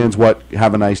know who stands what,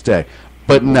 have a nice day.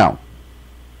 But no.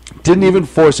 Didn't even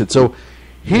force it. So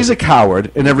he's a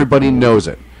coward, and everybody knows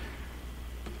it.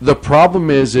 The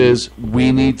problem is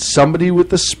we need somebody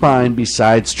with the spine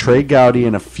besides Trey Gowdy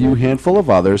and a few handful of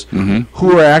others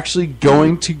who are actually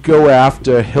going to go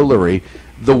after Hillary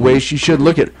the way she should.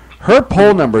 Look at her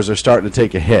poll numbers are starting to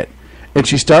take a hit, and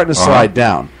she's starting to slide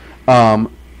down.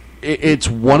 It's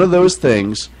one of those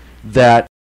things that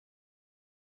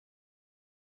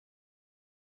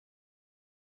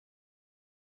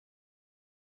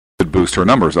could boost her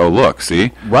numbers. Oh, look,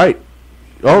 see? Right.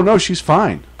 Oh, no, she's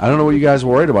fine. I don't know what you guys are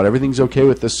worried about. Everything's okay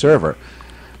with this server.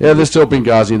 Yeah, there's still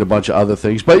Benghazi and a bunch of other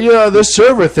things. But, yeah, this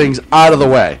server thing's out of the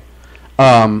way.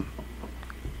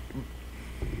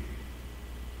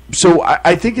 So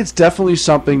I think it's definitely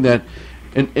something that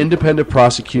an independent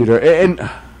prosecutor, and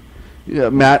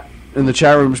Matt in the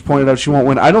chat room has pointed out she won't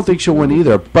win. I don't think she'll win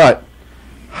either. But,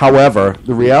 however,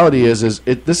 the reality is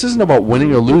this isn't about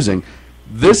winning or losing.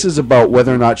 This is about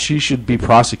whether or not she should be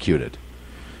prosecuted.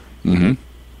 Mm-hmm.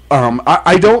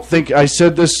 I don't think, I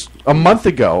said this a month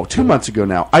ago, 2 months ago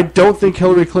now, I don't think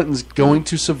Hillary Clinton's going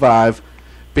to survive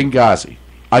Benghazi.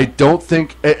 I don't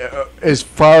think, as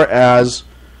far as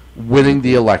winning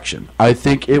the election, I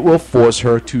think it will force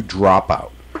her to drop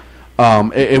out.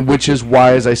 And which is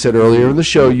why, as I said earlier in the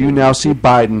show, you now see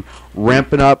Biden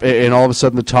ramping up, and all of a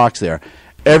sudden the talk's there.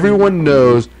 Everyone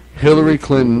knows Hillary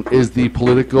Clinton is the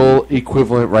political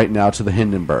equivalent right now to the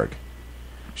Hindenburg.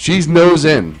 She's nose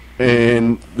in.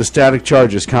 and the static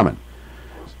charge is coming.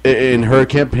 And her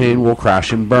campaign will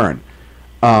crash and burn.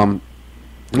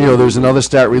 There's another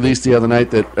stat released the other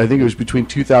night that I think it was between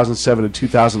 2007 and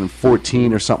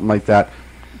 2014 or something like that.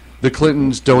 The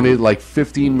Clintons donated like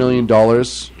 $15 million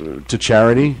to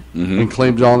charity and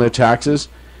claimed it all in their taxes.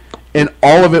 And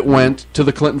all of it went to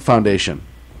the Clinton Foundation,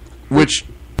 which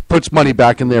puts money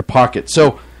back in their pocket.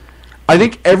 So I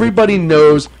think everybody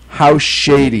knows how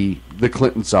shady the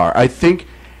Clintons are. I think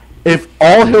if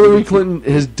all Hillary Clinton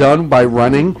has done by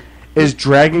running is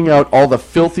dragging out all the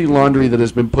filthy laundry that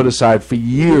has been put aside for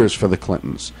years for the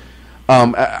Clintons,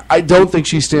 I don't think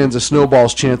she stands a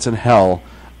snowball's chance in hell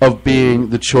of being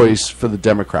the choice for the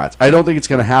Democrats. I don't think it's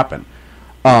going to happen.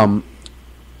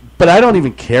 But I don't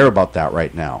even care about that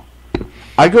right now.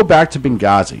 I go back to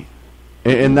Benghazi,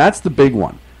 and that's the big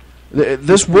one.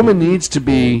 This woman needs to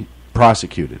be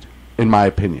prosecuted, in my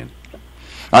opinion.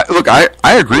 Look, I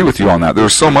agree with you on that.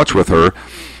 There's so much with her,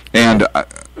 and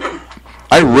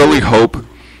I really hope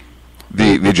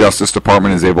the Justice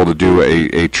Department is able to do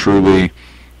a truly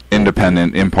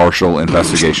independent, impartial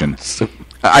investigation.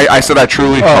 I said I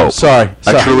truly hope. Sorry.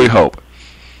 I truly hope.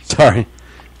 Sorry.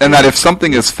 And that if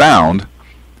something is found,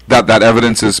 that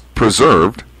evidence is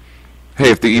preserved. Hey,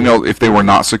 if they were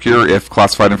not secure, if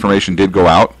classified information did go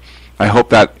out, I hope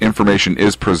that information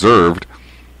is preserved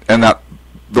and that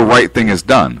the right thing is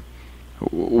done.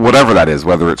 Whatever that is,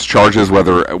 whether it's charges,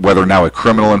 whether now a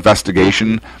criminal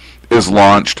investigation is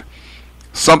launched,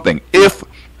 something. If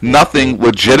nothing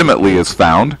legitimately is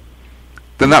found,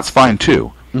 then that's fine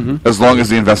too, as long as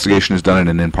the investigation is done in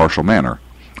an impartial manner.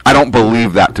 I don't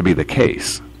believe that to be the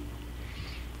case.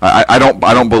 I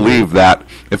don't believe that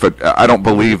I don't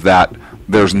believe that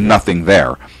there's nothing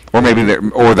there, or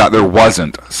that there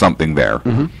wasn't something there.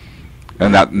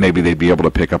 And that maybe they'd be able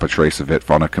to pick up a trace of it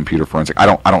on a computer forensic. I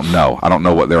don't know. I don't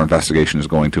know what their investigation is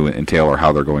going to entail or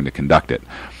how they're going to conduct it.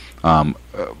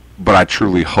 But I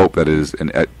truly hope that it is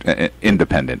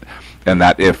independent, and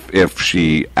that if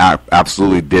she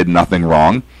absolutely did nothing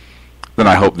wrong, then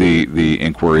I hope the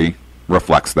inquiry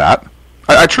reflects that.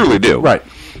 I truly do. Right.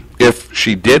 If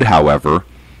she did, however,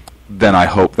 then I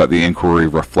hope that the inquiry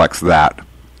reflects that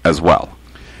as well.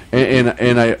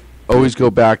 And I always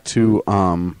go back to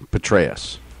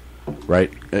Petraeus,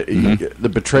 right?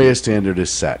 The Petraeus standard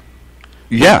is set.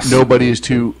 Yes. Nobody is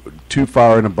too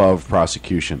far and above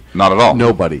prosecution. Not at all.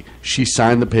 Nobody. She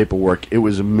signed the paperwork. It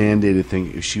was a mandated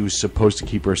thing. She was supposed to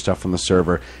keep her stuff on the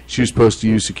server. She was supposed to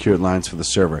use secured lines for the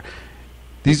server.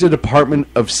 These are These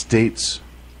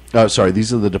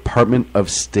are the Department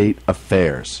of State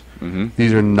affairs.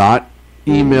 These are not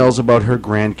emails about her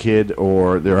grandkid,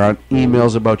 or there aren't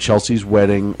emails about Chelsea's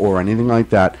wedding or anything like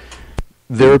that.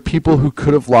 There are people who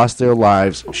could have lost their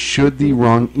lives should the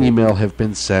wrong email have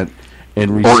been sent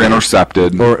and received. Or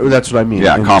intercepted. Or that's what I mean.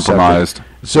 Yeah, compromised.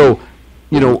 So,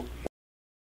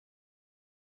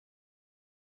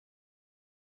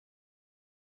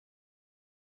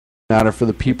 matter for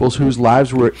the people whose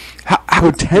lives were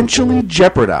potentially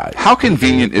jeopardized. How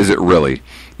convenient is it really?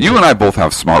 You and I both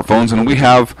have smartphones, and we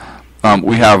have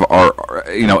we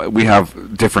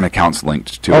have different accounts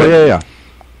linked to it. Oh yeah.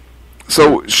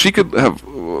 So she could have,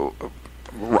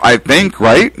 I think,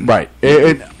 right? Right.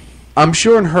 I'm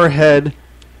sure in her head,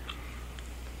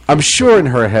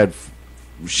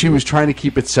 she was trying to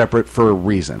keep it separate for a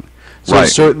reason. So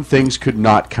certain things could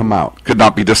not come out. Could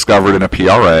not be discovered in a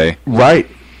PRA. Right.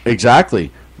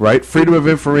 Exactly. Right? Freedom of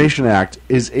Information Act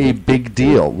is a big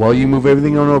deal. Well, you move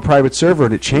everything onto a private server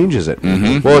and it changes it.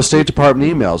 Well, the State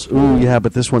Department emails, ooh, yeah,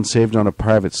 but this one's saved on a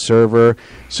private server.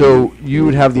 So you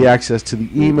would have the access to the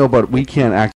email, but we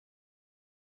can't access.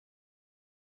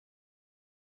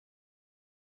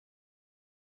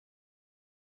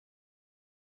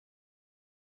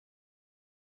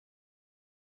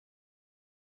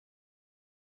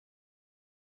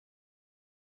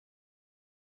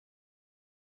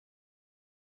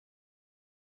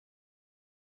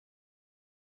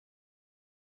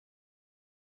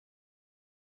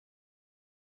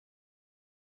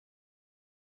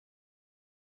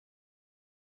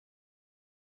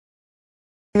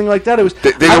 Anything like that. It was.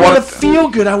 I want to feel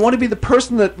good. I want to be the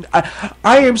person that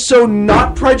I am so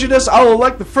not prejudiced. I'll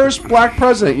elect the first black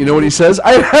president. You know what he says?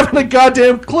 I haven't a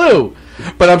goddamn clue,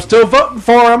 but I'm still voting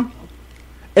for him.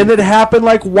 And it happened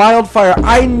like wildfire.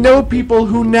 I know people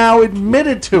who now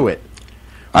admitted to it.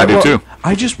 I do too.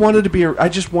 I just wanted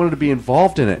to be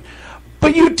involved in it,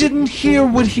 but you didn't hear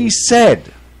what he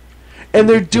said. And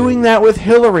they're doing that with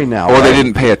Hillary now. Or they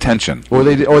didn't pay attention. Or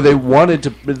they wanted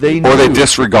to. They knew. Or they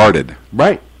disregarded.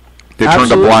 Right. They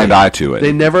turned a blind eye to it.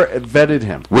 They never vetted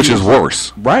him. Which is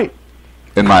worse. Right.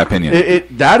 in my opinion.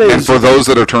 That is, and for those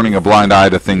that are turning a blind eye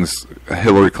to things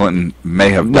Hillary Clinton may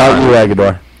have done. Not you,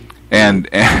 Agador. And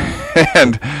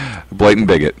blatant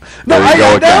bigot. No, there you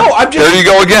go again. No, I'm just, there you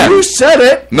go again. You said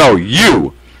it. No,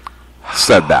 you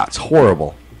said that. It's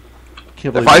horrible.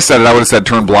 If I said it, I would have said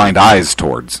turn blind eyes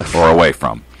towards or away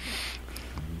from.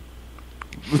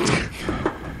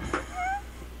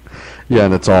 Yeah,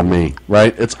 and it's all me,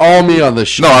 right? It's all me on this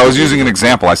show. No, I was using an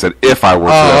example. I said if I were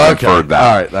to have inferred that.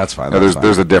 All right, that's fine.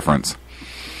 There's a difference.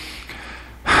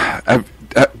 Have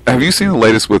you seen the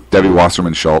latest with Debbie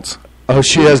Wasserman Schultz? Oh,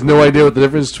 she has no idea what the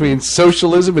difference between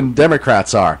socialism and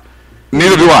Democrats are.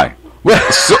 Neither do I.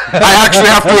 So, I actually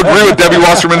have to agree with Debbie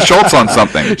Wasserman Schultz on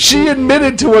something. She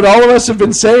admitted to what all of us have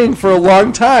been saying for a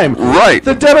long time. Right.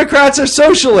 The Democrats are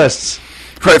socialists.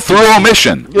 Right, through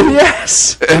omission.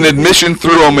 Yes. An admission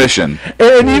through omission.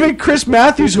 And even Chris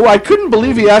Matthews, who I couldn't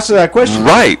believe he asked her that question.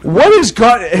 Right. What is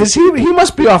God? He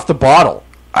must be off the bottle.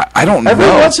 I don't know. Every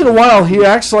once in a while, he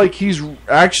acts like he's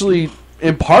actually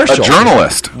impartial. A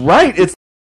journalist. Right. It's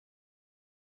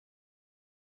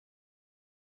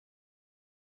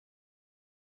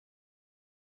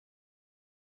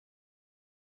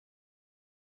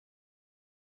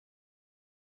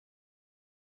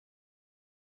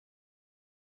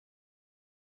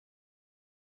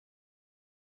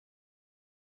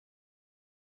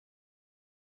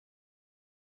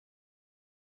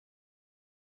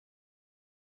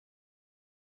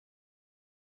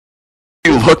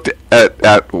You looked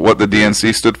at what the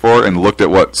DNC stood for and looked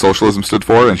at what socialism stood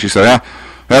for, and she said, yeah,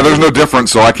 there's no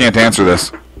difference, so I can't answer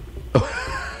this.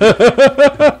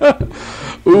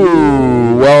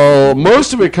 Ooh, well,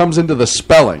 most of it comes into the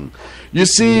spelling. You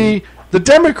see, the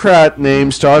Democrat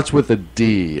name starts with a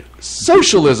D.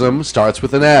 Socialism starts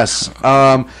with an S.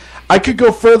 I could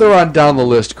go further on down the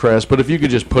list, Chris, but if you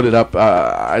could just put it up,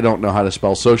 I don't know how to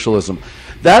spell socialism.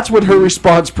 That's what her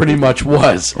response pretty much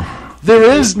was. There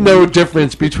is no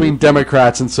difference between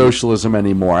Democrats and socialism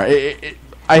anymore. I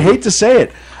hate to say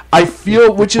it. I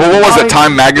feel, which is what was it?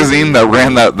 Time Magazine that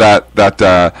ran the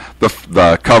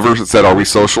covers that said, "Are we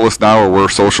socialist now?" or "We're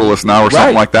socialist now," or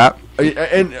something like that.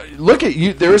 And look at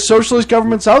you. There are socialist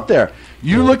governments out there.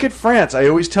 You look at France. I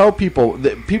always tell people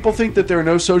that people think that there are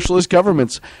no socialist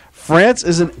governments. France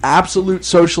is an absolute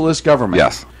socialist government.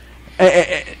 Yes.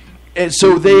 And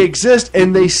so they exist,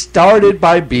 and they started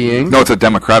by being... No, it's a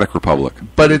democratic republic.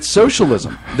 But it's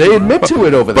socialism. They admit to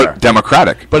it over there. But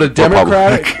democratic. But a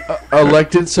democratic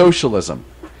elected socialism.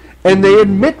 And they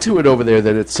admit to it over there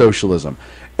that it's socialism.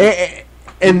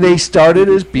 And they started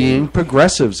as being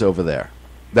progressives over there.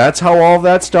 That's how all of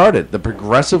that started. The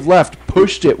progressive left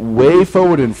pushed it way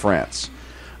forward in France.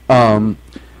 By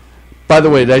the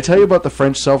way, did I tell you about the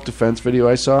French self-defense video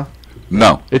I saw?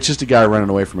 No. It's just a guy running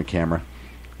away from a camera.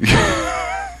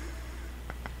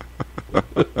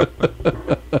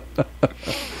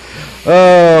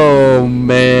 Oh,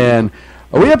 man.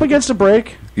 Are we up against a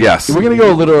break? Yes. We're going to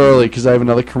go a little early because I have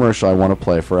another commercial I want to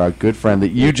play for our good friend that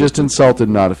you just insulted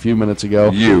not a few minutes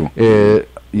ago. You.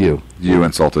 You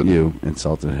insulted. You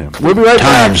insulted him. We'll be right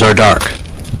back. Times are dark.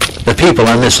 The people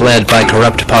are misled by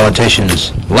corrupt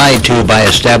politicians, lied to by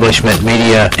establishment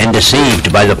media, and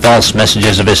deceived by the false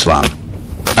messages of Islam.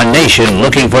 A nation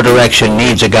looking for direction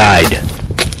needs a guide.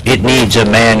 It needs a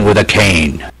man with a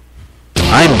cane.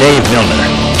 I'm Dave Milner.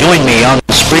 Join me on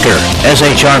Spreaker,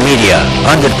 SHR Media,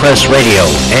 100 Press Radio,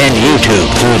 and YouTube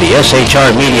through the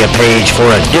SHR Media page for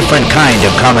a different kind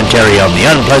of commentary on the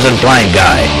unpleasant blind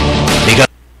guy. Because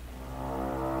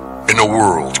in a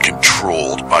world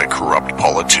controlled by corrupt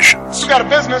politicians, You got a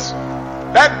business.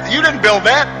 That you didn't build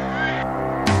that.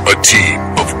 a team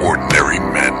of ordinary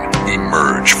men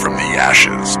emerge from the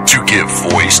ashes to give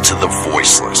voice to the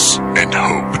voiceless and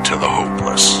hope to the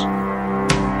hopeless.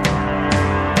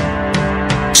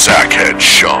 Sackhead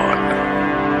Sean.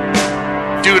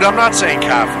 Dude, I'm not saying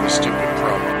cow for the stupid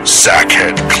promo.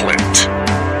 Sackhead Clint.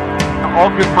 All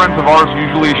good friends of ours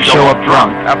usually show up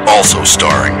drunk. Also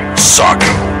starring Sacco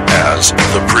as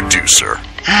the producer.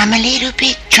 I'm a little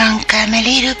bit drunk,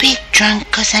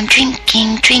 cause I'm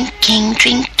drinking.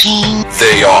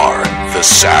 They are the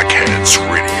Sackheads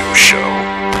Radio Show.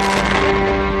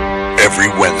 Every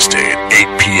Wednesday at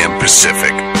 8 p.m.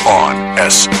 Pacific on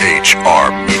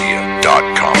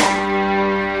shrmedia.com.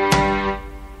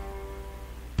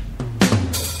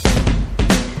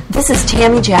 This is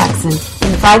Tammy Jackson,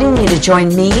 inviting you to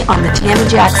join me on the Tammy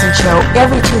Jackson Show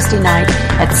every Tuesday night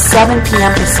at 7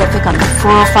 p.m. Pacific on the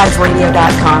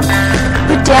 405radio.com.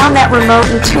 Put down that remote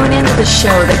and tune into the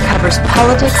show that covers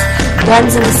politics,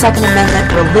 guns and the Second Amendment,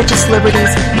 religious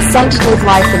liberties, sex,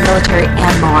 life, the military,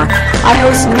 and more. I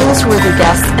host newsworthy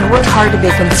guests and work hard to be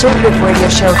a conservative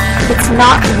radio show that's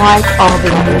not like all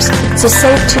the others. So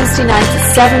save Tuesday nights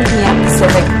at 7 p.m.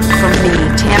 Pacific from me,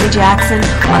 Tammy Jackson,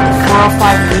 on the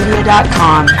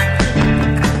 405media.com.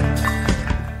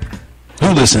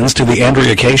 Who listens to the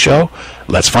Andrea Kaye Show?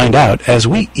 Let's find out as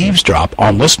we eavesdrop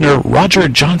on listener Roger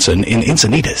Johnson in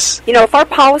Encinitas. You know, if our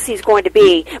policy is going to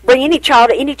be bring any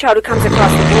child who comes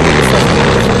across the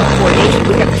border,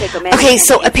 we have to take them in. Okay,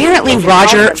 so apparently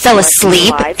Roger fell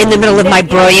asleep in the middle of my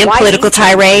brilliant political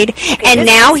tirade, and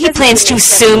now he plans to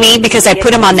sue me because I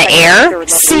put him on the air,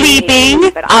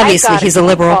 sleeping. Obviously, he's a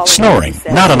liberal. Snoring,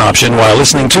 not an option while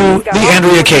listening to the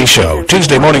Andrea Kaye Show,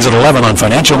 Tuesday mornings at 11 on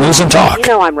Financial News and Talk. You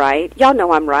know I'm right. Y'all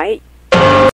know I'm right.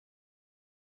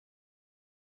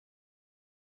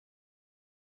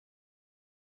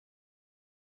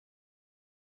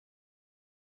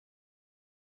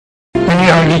 Many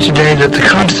argue today that the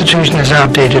Constitution is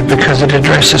outdated because it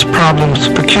addresses problems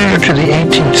peculiar to the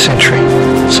 18th century.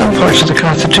 Some parts of the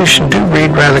Constitution do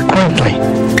read rather quaintly.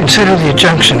 Consider the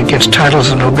injunction against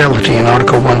titles of nobility in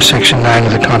Article 1, Section 9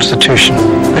 of the Constitution.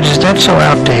 But is that so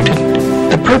outdated?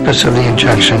 The purpose of the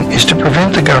injunction is to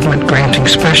prevent the government granting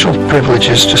special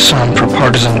privileges to some for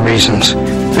partisan reasons.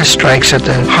 This strikes at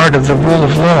the heart of the rule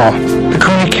of law. The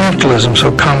crony capitalism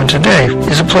so common today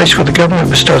is a place where the government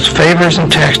bestows favors and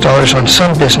tax dollars on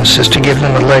some businesses to give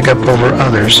them a leg up over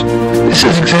others. This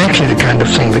is exactly the kind of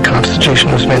thing the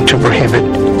Constitution was meant to prohibit.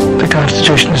 The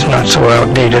Constitution is not so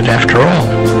outdated after all.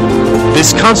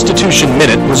 This Constitution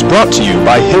Minute was brought to you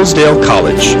by Hillsdale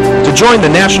College. To join the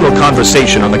national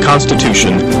conversation on the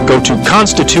Constitution, go to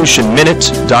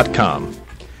constitutionminute.com.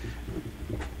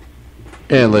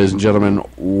 And ladies and gentlemen,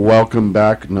 welcome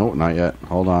back. No, not yet.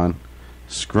 Hold on.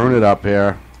 Screwing it up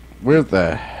here. Where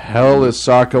the hell is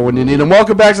Sacco when you need him?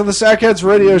 Welcome back to the Sackheads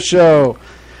Radio Show.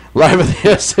 Live at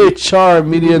the SHR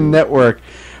Media Network.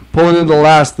 Pulling into the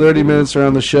last 30 minutes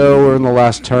around the show. We're in the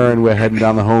last turn. We're heading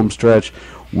down the home stretch.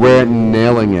 We're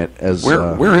nailing it.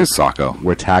 Where is Sacco?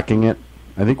 We're tacking it.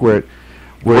 I think we're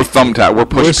push pinning.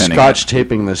 We're scotch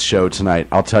taping this show tonight.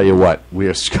 I'll tell you what. We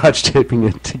are scotch taping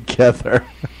it together.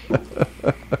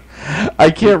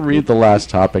 I can't read the last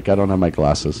topic. I don't have my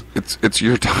glasses. It's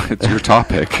your topic. Is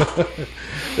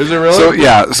it really? So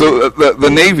yeah. So the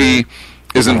Navy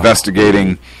is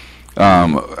investigating.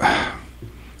 The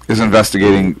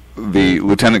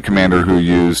lieutenant commander who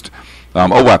used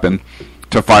a weapon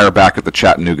to fire back at the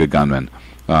Chattanooga gunman,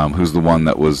 who's the one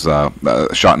that was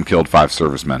shot and killed 5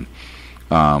 servicemen.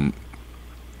 And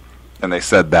they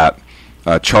said that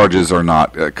charges are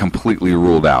not completely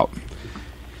ruled out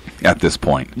at this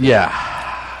point. Yeah.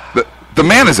 The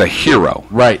man is a hero.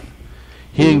 Right.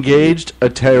 He engaged a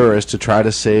terrorist to try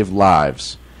to save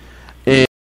lives. And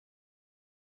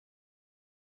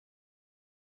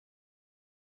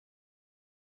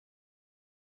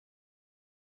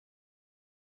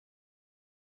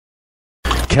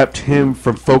kept him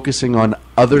from focusing on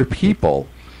other people,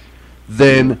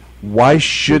 then why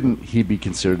shouldn't he be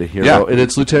considered a hero? Yeah. And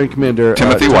it's Lieutenant Commander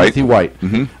Timothy White.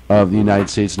 Of the United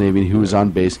States Navy, who was on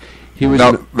base. He was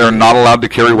now, they're not allowed to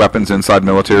carry weapons inside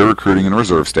military recruiting and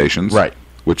reserve stations. Right.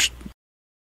 Which...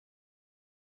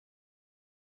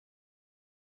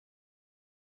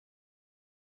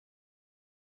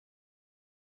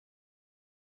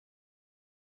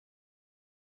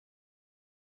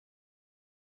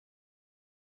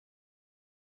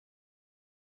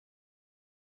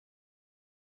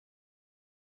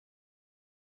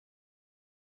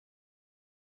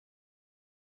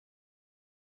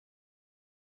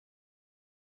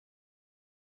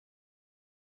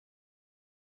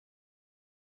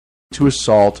 to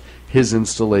assault his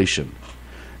installation.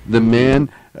 The man...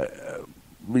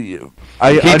 he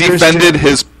defended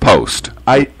his post.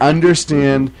 I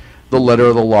understand the letter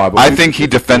of the law. But I think he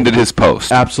defended his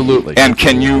post. Absolutely. And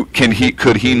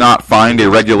could he not find a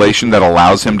regulation that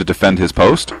allows him to defend his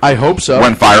post? I hope so.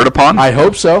 When fired upon? I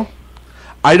hope so.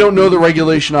 I don't know the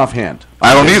regulation offhand.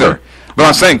 I don't either. But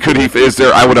I'm saying,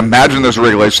 I would imagine there's a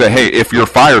regulation that, hey, if you're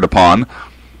fired upon,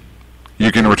 you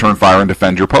can return fire and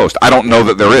defend your post. I don't know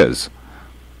that there is.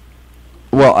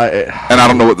 Well, and I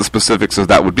don't know what the specifics of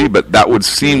that would be, but that would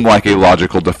seem like a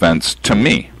logical defense to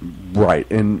me.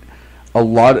 Right, and a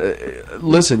lot...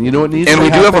 listen, you know what needs to happen?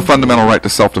 And we do have a fundamental right to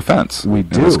self-defense in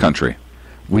this country.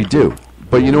 We do.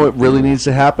 But you know what really needs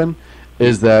to happen?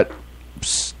 Is that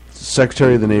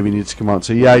Secretary of the Navy needs to come out and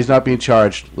say, yeah, he's not being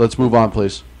charged. Let's move on,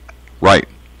 please. Right.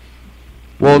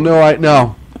 Well,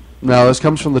 no, this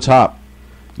comes from the top.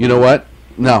 You know what?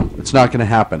 No, it's not going to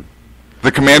happen.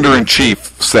 The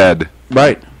Commander-in-Chief said...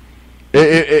 Right.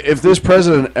 If this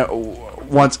president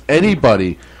wants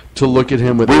anybody to look at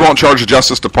him with... We won't charge the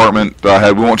Justice Department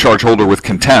head. We won't charge Holder with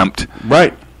contempt.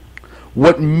 Right.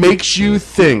 What makes you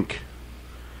think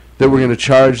that we're going to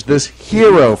charge this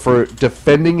hero for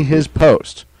defending his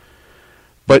post?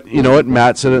 But you know what?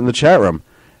 Matt said it in the chat room.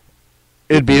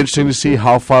 It'd be interesting to see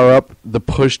how far up the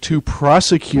push to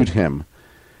prosecute him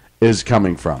is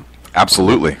coming from.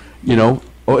 Absolutely. You know,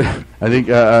 I think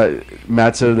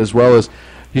Matt said it as well as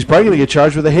he's probably going to get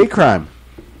charged with a hate crime.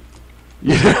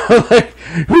 You know, like,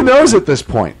 who knows at this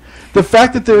point? The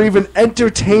fact that they're even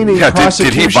entertaining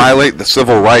prosecution. Did he violate the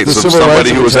civil rights of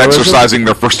somebody who was exercising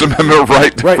their First Amendment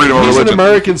right to freedom of religion? He's an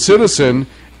American citizen,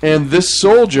 and this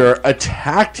soldier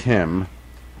attacked him.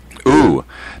 Ooh.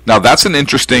 Now, that's an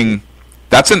interesting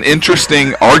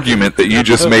argument that you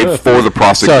just made for the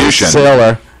prosecution. Sorry,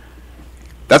 sailor.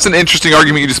 That's an interesting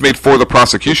argument you just made for the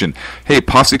prosecution. Hey,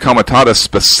 Posse Comitatus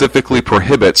specifically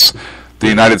prohibits the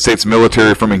United States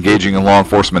military from engaging in law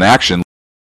enforcement action.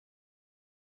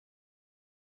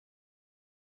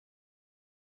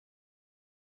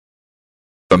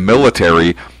 The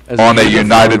military on a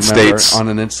United States on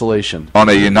an installation on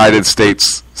a United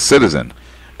States citizen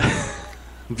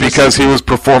because he was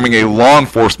performing a law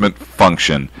enforcement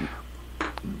function.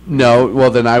 No, well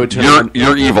then I would turn.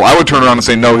 You're evil. I would turn around and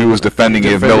say no. He was defending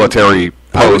a military post.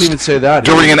 I wouldn't even say that.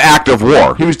 During an act of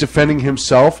war. He was defending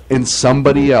himself and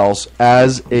somebody else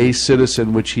as a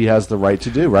citizen, which he has the right to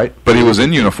do, right? But he was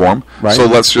in uniform, right? So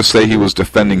let's just say he was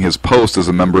defending his post as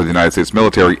a member of the United States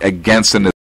military against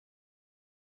an.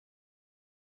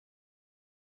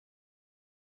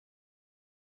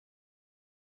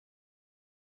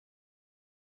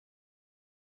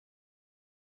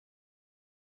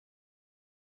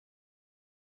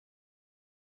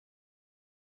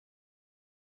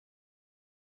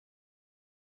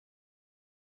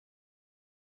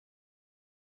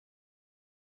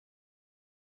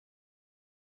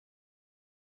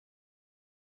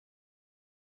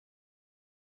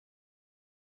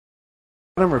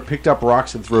 Or picked up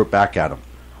rocks and threw it back at him.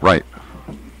 Right.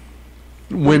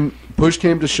 When push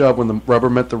came to shove, when the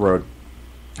rubber met the road,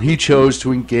 he chose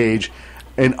to engage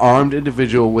an armed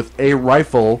individual with a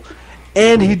rifle,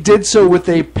 and he did so with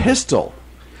a pistol.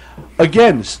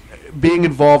 Again, being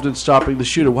involved in stopping the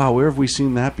shooter. Wow, where have we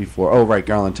seen that before? Oh, right,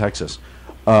 Garland, Texas.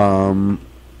 Oh,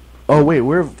 wait,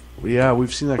 we've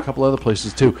seen that a couple other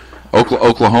places too.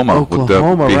 Oklahoma with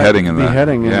the beheading and that.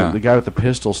 Beheading, and the guy with the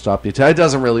pistol stopped the attack. It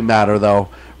doesn't really matter, though,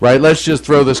 right? Let's just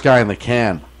throw this guy in the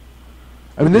can.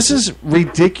 I mean, this is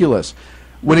ridiculous.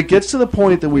 When it gets to the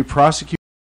point that we prosecute...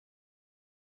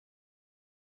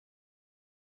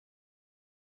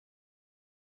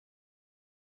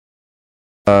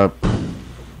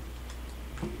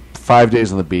 5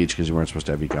 days on the beach because you weren't supposed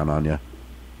to have your gun on you.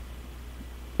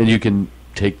 And you can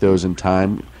take those in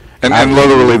time... And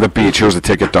literally the beach. Here's a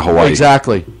ticket to Hawaii.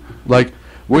 Exactly. Like,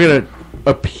 we're going to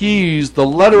appease the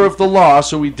letter of the law,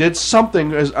 so we did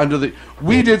something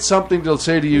we did something to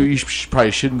say to you, you probably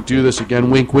shouldn't do this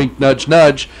again, wink, wink, nudge,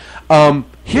 nudge.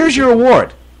 Here's your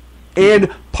award.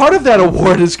 And part of that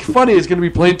award is funny, it's going to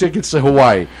be plane tickets to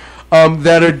Hawaii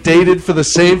that are dated for the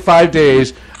same 5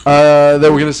 days that we're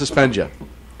going to suspend you.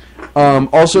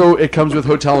 Also, it comes with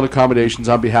hotel and accommodations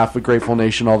on behalf of Grateful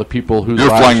Nation, all the people who... You're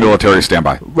flying military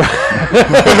standby.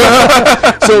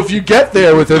 So if you get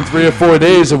there within 3 or 4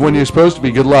 days of when you're supposed to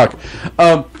be, good luck.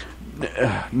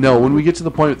 No, when we get to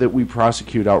the point that we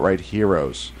prosecute outright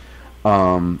heroes...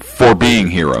 for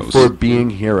being heroes. For being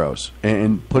heroes.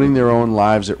 And putting their own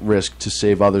lives at risk to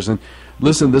save others. And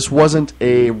listen, this wasn't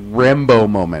a Rambo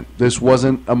moment. This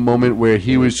wasn't a moment where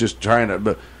he was just trying to...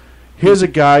 But here's a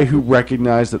guy who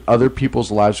recognized that other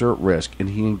people's lives are at risk, and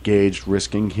he engaged,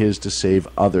 risking his to save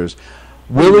others.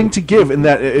 Willing to give, and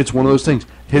that it's one of those things.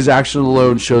 His action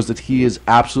alone shows that he is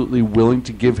absolutely willing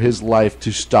to give his life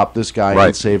to stop this guy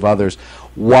and save others.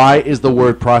 Why is the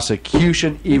word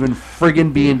prosecution even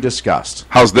friggin' being discussed?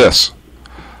 How's this?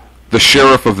 The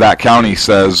sheriff of that county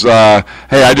says, hey,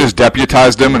 I just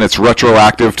deputized him, and it's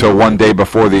retroactive to 1 day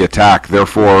before the attack.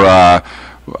 Therefore,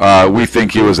 we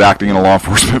think he was acting in a law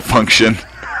enforcement function.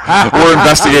 We're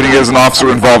investigating as an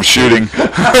officer-involved shooting.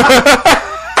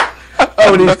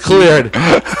 Oh, and he's cleared.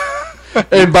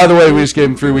 And by the way, we just gave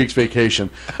him 3 weeks vacation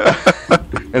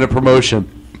and a promotion.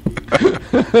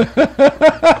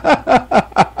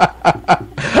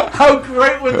 How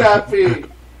great would that be?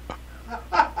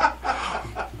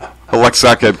 Elect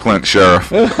Sackhead Clint, sheriff.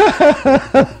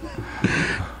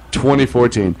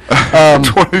 2014.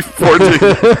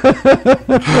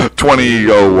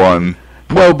 2001.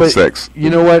 No, but you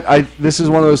know what? This is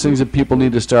one of those things that people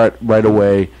need to start right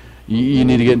away. You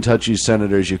need to get in touch with your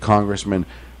senators, your congressmen.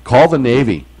 Call the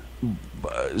Navy.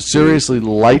 Seriously,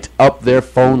 light up their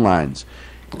phone lines.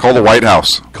 Call the White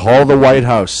House. Call the White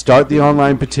House. Start the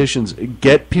online petitions.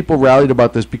 Get people rallied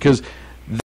about this, because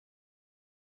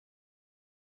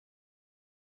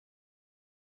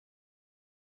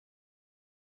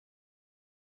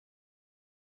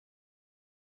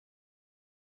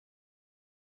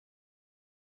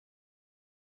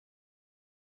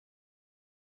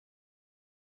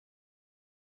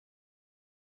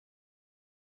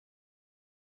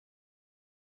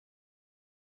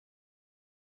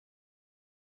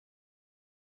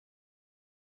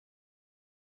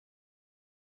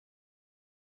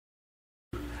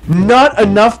not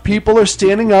enough people are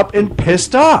standing up and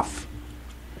pissed off.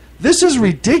 This is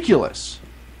ridiculous.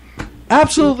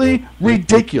 Absolutely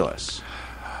ridiculous.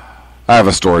 I have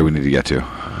a story we need to get to.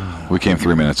 We came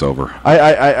 3 minutes over.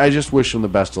 I just wish him the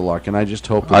best of luck, and I just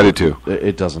hope that I did too.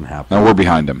 It doesn't happen. And we're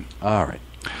behind him. All right.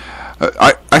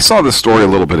 I saw this story a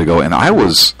little bit ago, and I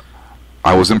was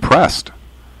impressed.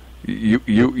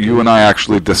 You and I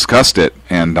actually discussed it,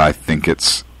 and I think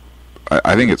it's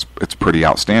pretty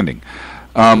outstanding.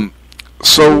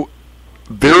 So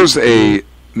there's a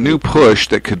new push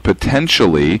that could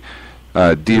potentially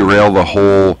derail the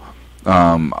whole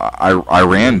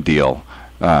Iran deal,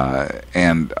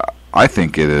 and I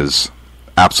think it is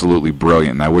absolutely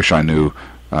brilliant. And I wish I knew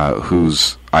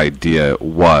whose idea it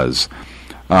was.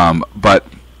 But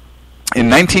in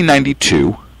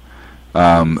 1992,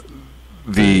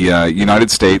 the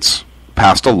United States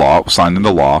passed a law, signed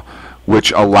into law,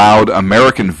 which allowed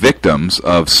American victims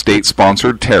of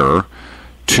state-sponsored terror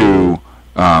to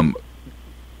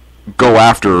go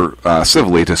after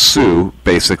civilly, to sue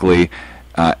basically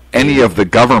any of the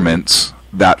governments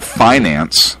that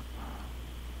finance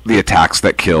the attacks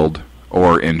that killed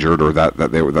or injured or that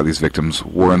these victims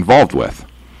were involved with.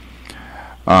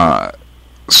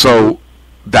 So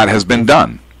that has been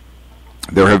done.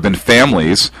 There have been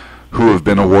families who have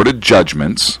been awarded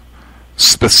judgments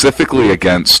specifically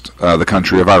against the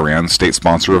country of Iran, state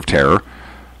sponsor of terror,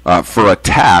 for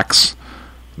attacks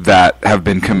that have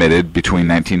been committed between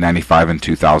 1995 and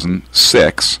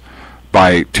 2006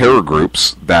 by terror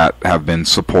groups that have been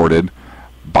supported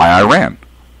by Iran.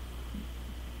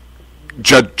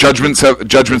 Judgments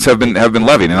have been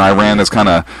levied, and Iran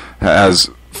has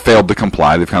failed to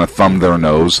comply. They've kind of thumbed their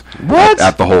nose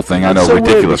at the whole thing. I know, so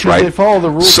ridiculous, right? They follow the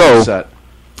rules set.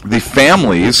 The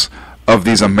families of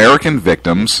these American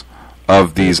victims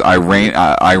of these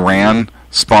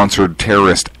Iran-sponsored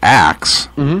terrorist acts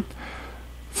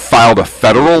filed a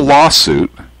federal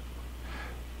lawsuit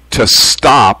to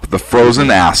stop the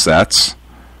frozen assets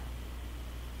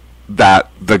that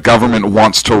the government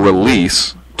wants to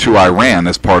release to Iran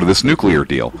as part of this nuclear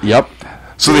deal. Yep.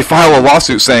 So they file a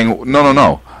lawsuit saying,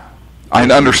 no. I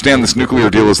understand this nuclear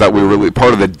deal is that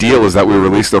part of the deal is that we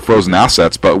release their frozen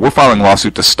assets, but we're filing a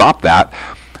lawsuit to stop that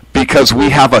because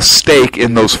we have a stake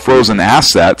in those frozen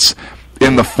assets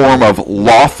in the form of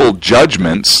lawful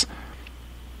judgments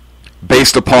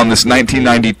based upon this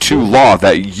 1992 law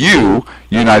that you,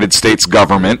 United States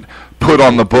government, put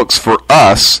on the books for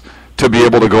us to be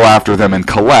able to go after them and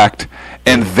collect.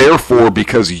 And therefore,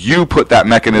 because you put that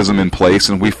mechanism in place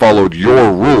and we followed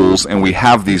your rules and we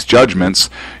have these judgments,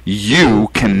 you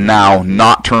can now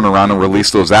not turn around and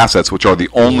release those assets, which are the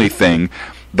only thing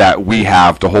that we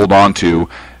have to hold on to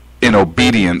in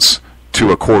obedience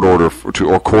to a court order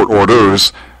or court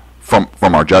orders from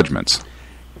our judgments.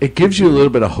 It gives you a little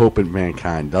bit of hope in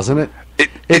mankind, doesn't it? It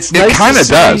kind of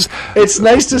does. It's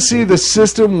nice to see the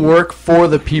system work for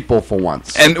the people for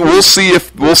once. And we'll see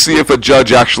if a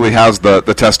judge actually has the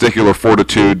testicular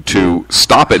fortitude to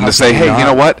stop it and to say, hey, you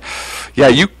know what? Yeah,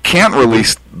 you can't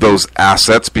release those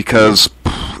assets because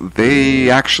they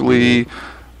actually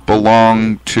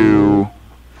belong to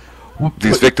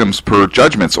these victims per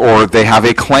judgments, or they have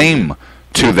a claim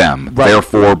to them. Right.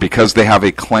 Therefore, because they have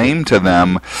a claim to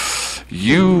them,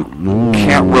 you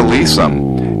can't release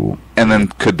them. And then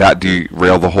could that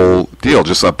derail the whole deal?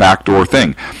 Just a backdoor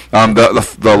thing.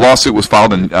 The lawsuit was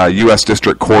filed in U.S.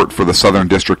 District Court for the Southern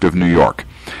District of New York.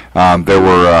 There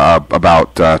were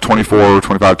about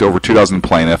 25 to over 2,000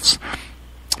 plaintiffs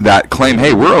that claim,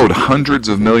 hey, we're owed hundreds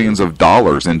of millions of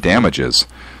dollars in damages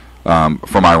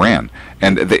from Iran,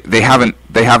 and they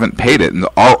haven't paid it. And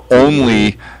our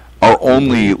only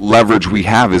leverage we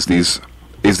have is these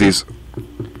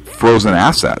frozen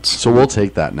assets. So we'll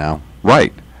take that now.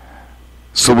 Right.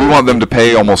 So we want them to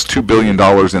pay almost $2 billion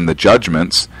in the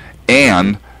judgments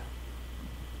and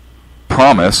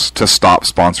promise to stop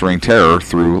sponsoring terror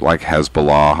through like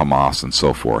Hezbollah, Hamas, and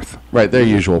so forth. Right, their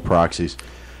usual proxies.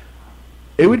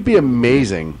 It would be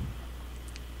amazing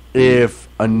if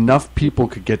enough people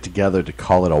could get together to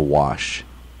call it a wash.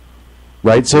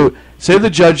 Right? So, say the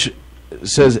judge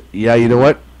says, yeah, you know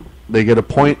what? They get a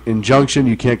point injunction.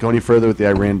 You can't go any further with the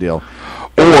Iran deal.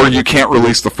 Or you can't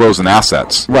release the frozen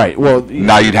assets. Right. Well,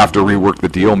 now you'd have to rework the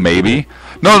deal, maybe.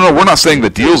 No, we're not saying the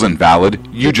deal's invalid.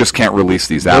 You just can't release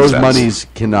these assets. Those monies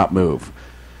cannot move.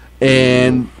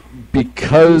 And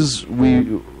because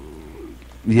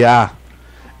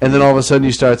and then all of a sudden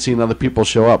you start seeing other people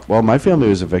show up. Well, my family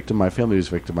was a victim. My family was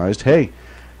victimized. Hey,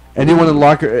 anyone in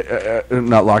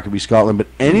not Lockerbie, Scotland, but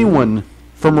anyone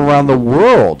from around the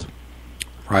world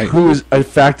who is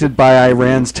affected by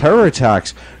Iran's terror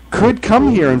attacks could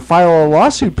come here and file a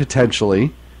lawsuit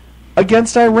potentially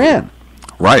against Iran.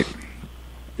 Right.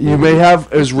 You may have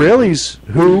Israelis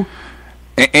who...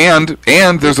 And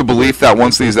there's a belief that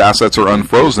once these assets are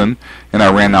unfrozen and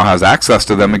Iran now has access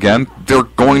to them again, they're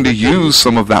going to use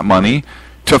some of that money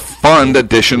to fund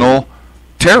additional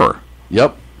terror.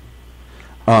 Yep.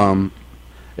 And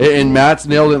Matt's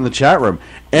nailed it in the chat room.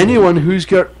 Anyone who's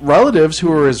got relatives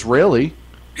who are Israeli...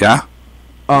 Yeah.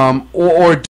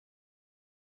 Or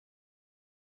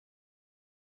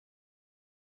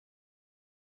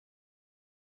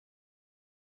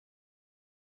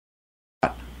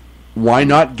why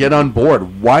not get on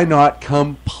board? Why not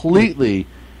completely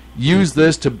use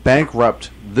this to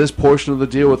bankrupt this portion of the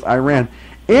deal with Iran?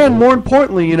 And more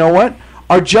importantly, you know what?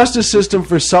 Our justice system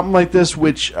for something like this,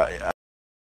 which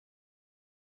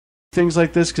things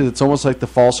like this, because it's almost like the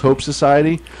False Hope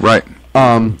Society. Right.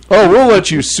 We'll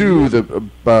let you sue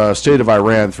the state of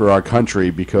Iran through our country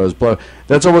because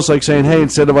that's almost like saying, hey,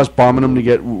 instead of us bombing them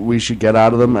we should get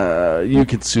out of them. You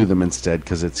could sue them instead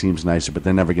because it seems nicer, but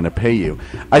they're never going to pay you.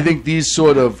 I think these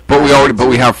sort of but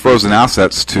we have frozen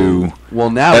assets to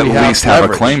now at least have a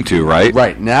claim to, right?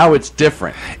 Right now it's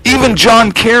different. Even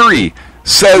John Kerry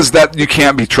says that you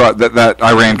can't be that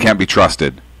Iran can't be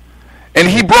trusted, and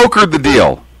he brokered the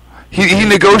deal. He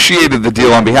negotiated the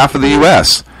deal on behalf of the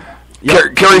U.S.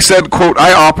 Yep. Kerry said, quote,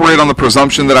 I operate on the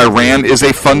presumption that Iran is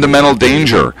a fundamental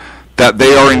danger, that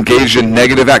they are engaged in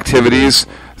negative activities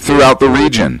throughout the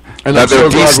region, and that they're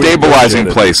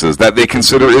destabilizing places, that they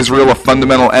consider Israel a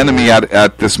fundamental enemy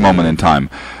at this moment in time.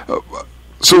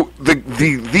 So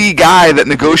the guy that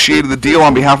negotiated the deal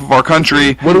on behalf of our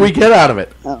country... What do we get out of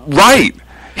it? Right.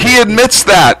 He admits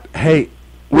that. Hey,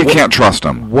 we can't trust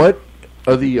him. What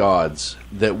are the odds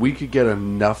that we could get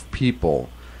enough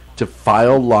people to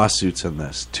file lawsuits in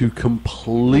this to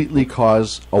completely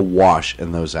cause a wash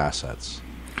in those assets?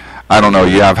 I don't know.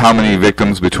 You have how many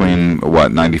victims between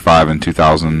 95 and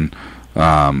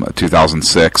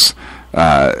 2006,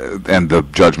 and the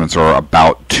judgments are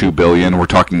about $2 billion. We're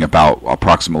talking about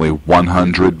approximately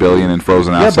 $100 billion in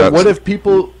frozen assets. Yeah, but what if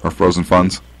people or frozen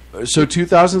funds? So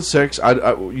 2006,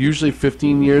 usually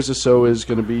 15 years or so is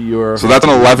going to be your... So that's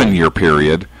an 11-year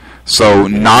period. So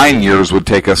 9 years would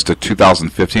take us to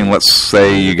 2015. Let's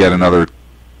say you get another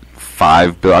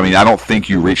 $5 billion. I mean, I don't think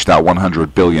you reach that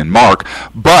 $100 billion mark.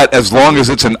 But as long as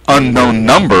it's an unknown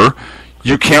number,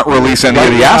 you can't release any of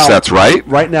the assets, right?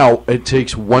 Right now, it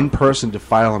takes one person to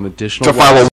file an additional...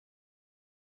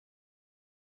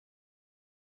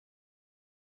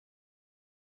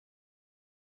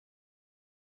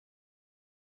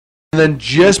 And then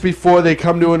just before they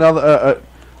come to another...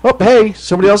 hey,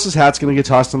 somebody else's hat's going to get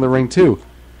tossed in the ring too.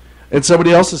 And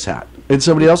somebody else's hat. And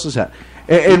somebody else's hat.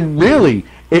 And really,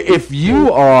 if you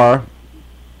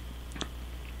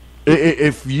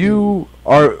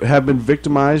have been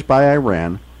victimized by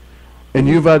Iran and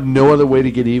you've had no other way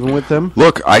to get even with them...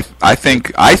 Look, I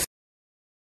think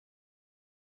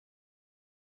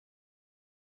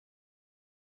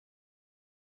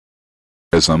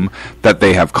that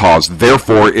they have caused.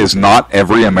 Therefore, is not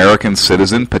every American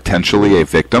citizen potentially a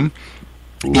victim,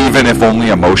 even if only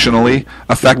emotionally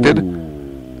affected?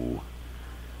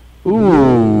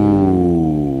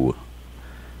 Ooh.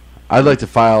 I'd like to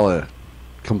file a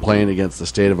complaint against the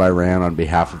state of Iran on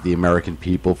behalf of the American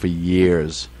people for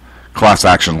years. Class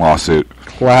action lawsuit.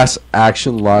 Class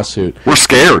action lawsuit. We're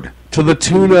scared. To the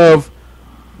tune of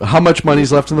how much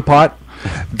money's left in the pot?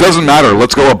 Doesn't matter.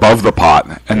 Let's go above the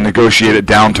pot and negotiate it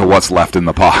down to what's left in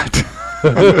the pot.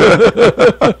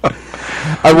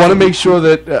 I want to make sure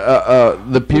that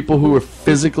the people who were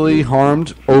physically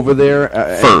harmed over there...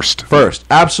 First.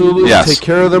 Absolutely. Yes. Take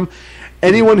care of them.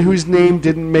 Anyone whose name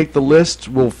didn't make the list,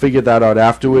 we'll figure that out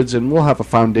afterwards, and we'll have a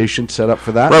foundation set up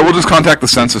for that. Right, we'll just contact the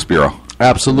Census Bureau.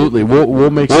 Absolutely.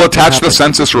 We'll attach the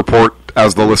census report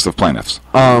as the list of plaintiffs.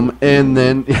 And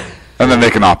then... And then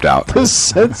they can opt out. The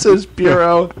Census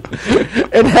Bureau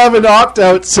and have an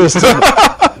opt-out system.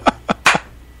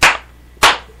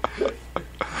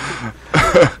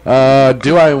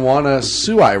 Do I want to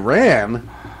sue Iran?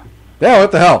 Yeah,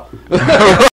 what the hell?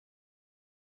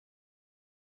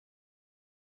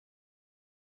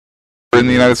 In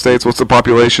the United States, what's the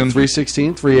population?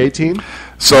 316, 318.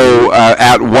 So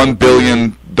at $1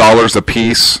 billion a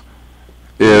piece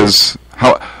is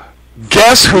how?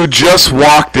 Guess who just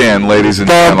walked in, ladies and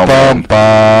gentlemen?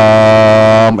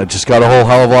 It just got a whole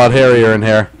hell of a lot hairier in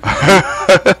here.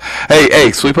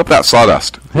 Hey, sweep up that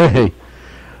sawdust. Hey,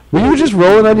 were you just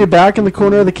rolling on your back in the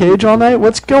corner of the cage all night?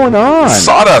 What's going on?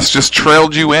 Sawdust just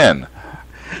trailed you in.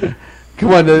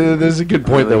 Come on, there's a good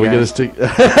point that we got to stick.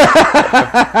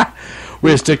 We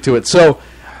got to stick to it. So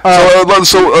let's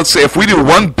say if we do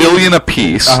 $1 billion a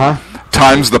piece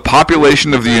times the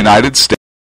population of the United States.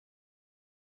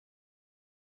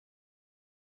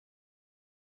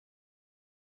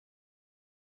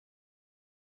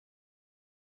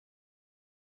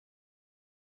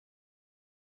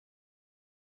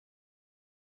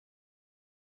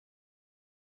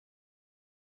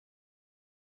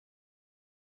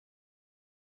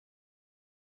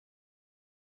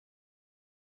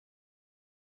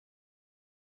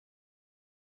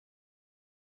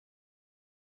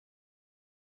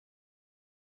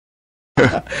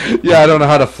 Yeah, I don't know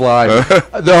how to fly.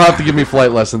 They'll have to give me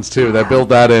flight lessons too. They build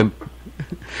that in,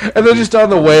 and then just on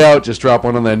the way out, just drop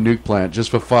one on that nuke plant just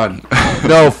for fun.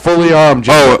 No, fully armed.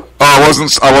 I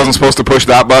wasn't supposed to push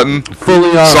that button.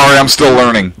 Fully armed. Sorry, I'm still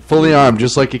learning. Fully armed,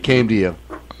 just like it came to you.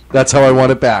 That's how I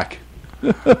want it back.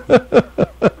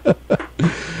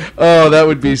 Oh, that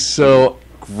would be so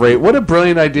great! What a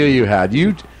brilliant idea you had.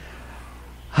 Which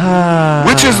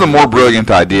is the more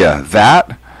brilliant idea,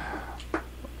 that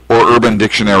or Urban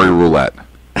Dictionary roulette?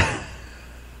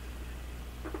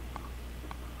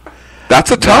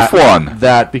 That's a tough one.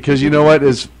 That, because you know what,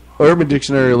 is Urban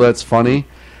Dictionary roulette's funny.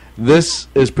 This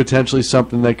is potentially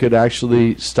something that could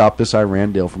actually stop this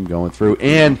Iran deal from going through.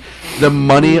 And the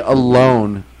money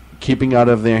alone, keeping out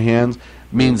of their hands,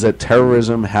 means that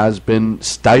terrorism has been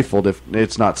stifled. If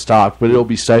it's not stopped, but it'll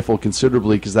be stifled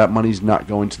considerably because that money's not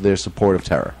going to their support of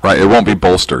terror. Right, it won't be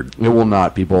bolstered. It will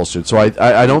not be bolstered. So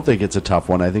I don't think it's a tough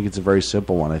one. I think it's a very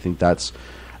simple one. I think that's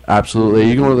absolutely... Are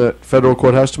you going to the federal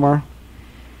courthouse tomorrow?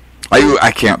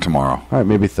 I can't tomorrow. All right,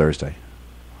 maybe Thursday.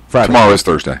 Friday. Tomorrow is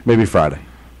Thursday. Maybe Friday.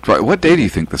 What day do you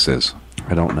think this is?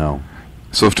 I don't know.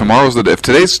 So if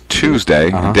today's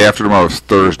Tuesday, the day after tomorrow is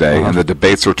Thursday, and the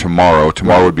debates are tomorrow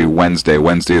would be Wednesday.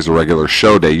 Wednesday is a regular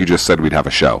show day. You just said we'd have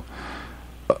a show.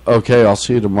 Okay, I'll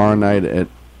see you tomorrow night at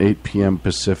 8 p.m.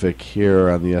 Pacific here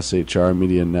on the SHR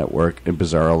Media Network in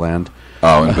Bizarro Land.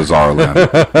 Oh, in Bizarro Land.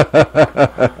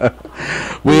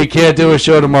 We can't do a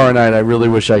show tomorrow night. I really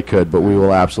wish I could, but we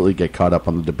will absolutely get caught up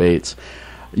on the debates.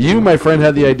 You, my friend,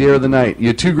 had the idea of the night. You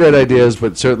had two great ideas,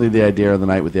 but certainly the idea of the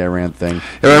night with the Iran thing.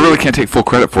 Yeah, I really can't take full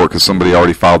credit for it because somebody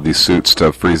already filed these suits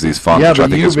to freeze these funds, which I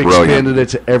think is brilliant. Yeah, but you've expanded it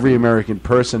to every American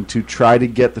person to try to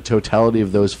get the totality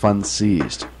of those funds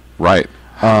seized. Right.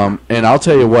 And I'll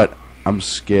tell you what, I'm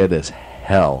scared as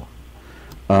hell.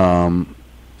 They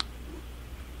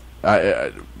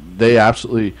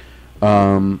absolutely...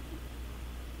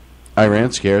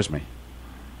 Iran scares me.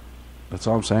 That's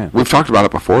all I'm saying. We've talked about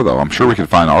it before, though. I'm sure we can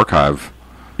find archive.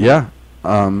 Yeah.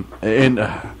 And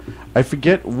I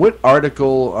forget what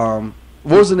article...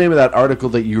 what was the name of that article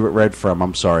that you read from?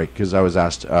 I'm sorry, because I was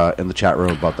asked in the chat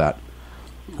room about that.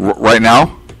 Right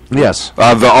now? Yes.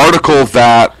 The article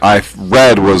that I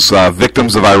read was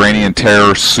Victims of Iranian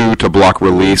Terror Sue to Block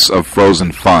Release of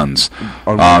Frozen Funds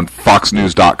on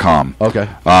FoxNews.com. Okay.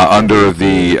 Under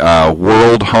the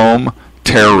World Home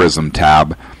Terrorism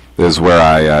tab is where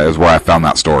I found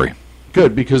that story.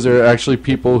 Good, because there are actually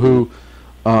people who,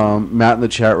 Matt in the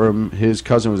chat room, his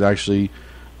cousin was actually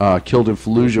killed in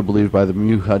Fallujah, believed by the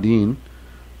Mujahideen,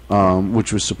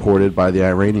 which was supported by the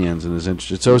Iranians and is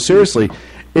interested. So seriously,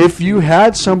 if you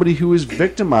had somebody who was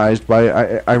victimized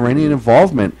by Iranian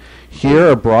involvement here,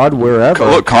 abroad,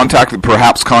 wherever,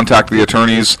 perhaps contact the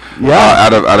attorneys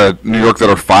out of New York that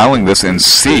are filing this and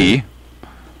see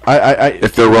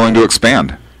if they're willing to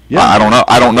expand. Yeah.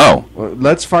 I don't know. Well,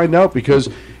 let's find out, because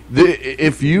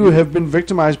if you have been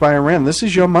victimized by Iran, this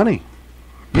is your money.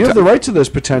 You have the right to this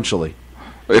potentially.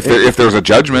 If there's a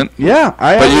judgment. Yeah.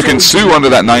 But you can sue under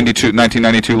that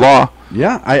 1992 law.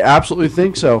 Yeah, I absolutely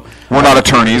think so. We're not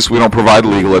attorneys. We don't provide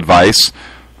legal advice.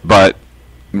 But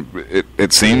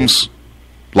it seems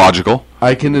logical.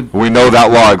 We know that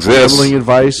law exists. Gambling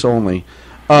advice only.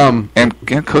 And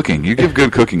cooking. You give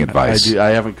good cooking advice. I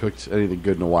haven't cooked anything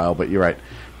good in a while, but you're right.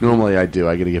 Normally I do.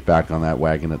 I got to get back on that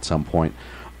wagon at some point.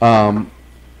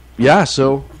 Yeah,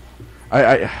 so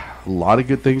I a lot of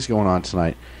good things going on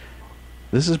tonight.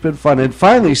 This has been fun. And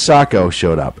finally, Sacco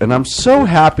showed up. And I'm so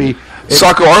happy.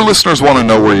 Sacco, our listeners want to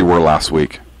know where you were last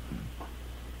week.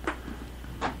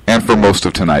 And for most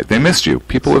of tonight. They missed you.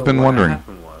 People have been wondering.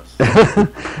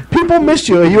 People missed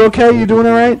you. Are you okay? You doing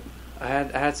all right? I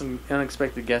had some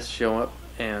unexpected guests show up,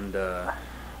 and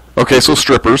okay, so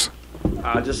strippers.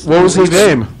 What was his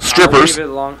name? Strippers.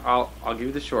 I'll give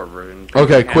you the short version.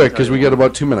 Okay, quick, because we got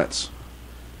about 2 minutes.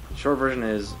 Short version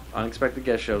is unexpected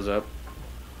guest shows up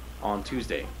on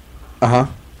Tuesday.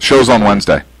 Shows on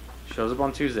Wednesday. Shows up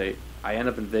on Tuesday. I end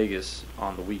up in Vegas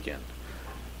on the weekend.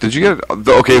 Did you get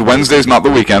okay? Wednesday's not the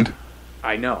weekend.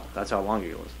 I know. That's how long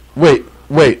ago it was.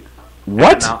 Wait.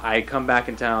 What? Now I come back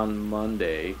in town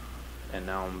Monday, and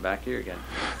now I'm back here again.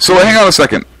 So hang on a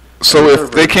second. So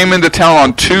if they came into town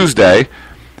on Tuesday,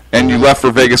 and you left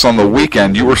for Vegas on the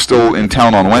weekend, you were still in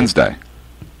town on Wednesday.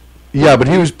 Yeah, but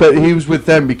he was with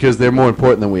them because they're more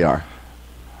important than we are.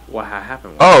 What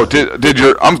happened? Oh, did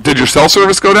your cell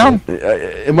service go down?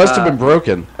 It must have been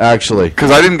broken, actually.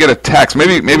 Because I didn't get a text.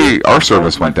 Maybe our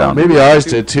service went down. Maybe ours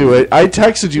did too. I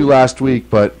texted you last week,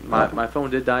 but my phone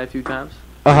did die a few times.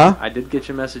 I did get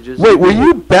your messages. Wait, were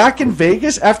you back in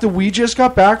Vegas after we just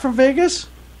got back from Vegas?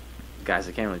 Guys,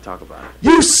 I can't really talk about it.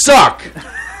 You suck.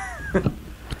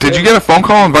 Did you get a phone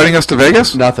call inviting us to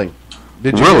Vegas? Nothing.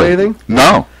 Did you really? get anything?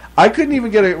 No. I couldn't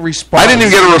even get a response. I didn't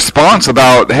even get a response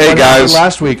about, hey, guys.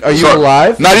 Last week. Are you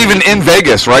alive? Not even in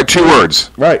Vegas, right? 2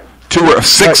 words. Right. 2 words.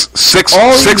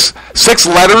 Six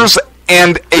letters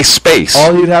and a space.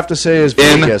 All he'd have to say is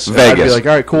Vegas. In Vegas. I'd be like,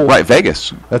 all right, cool. Right,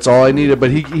 Vegas. That's all I needed,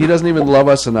 but he doesn't even love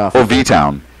us enough. Or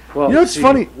V-Town. Well, you know what's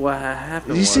funny? What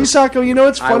happened? You see, Sacco, you know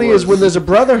what's funny is when there's a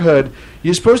brotherhood,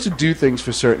 you're supposed to do things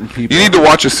for certain people. You need to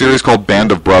watch a series called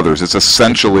Band of Brothers. It's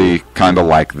essentially kind of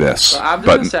like this,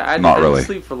 but not really. I didn't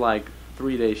sleep for like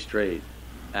 3 days straight.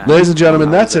 Ladies and gentlemen,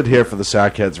 that's it here for the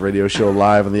Sackheads Radio Show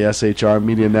live on the SHR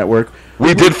Media Network.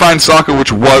 We did find Sacco,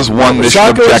 which was one mission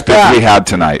objective we had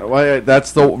tonight.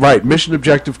 That's the right mission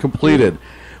objective completed.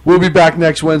 We'll be back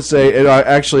next Wednesday. And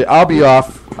actually, I'll be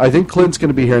off. I think Clint's going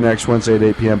to be here next Wednesday at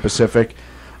 8 p.m. Pacific.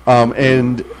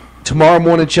 And tomorrow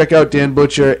morning, check out Dan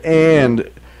Butcher and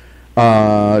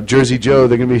Jersey Joe.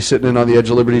 They're going to be sitting in on the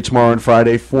Edge of Liberty tomorrow and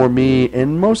Friday for me,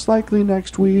 and most likely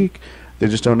next week. They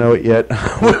just don't know it yet.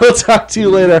 We'll talk to you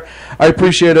later. I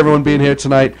appreciate everyone being here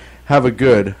tonight. Have a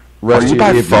good rest of your evening.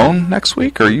 Are you by phone next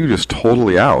week, or are you just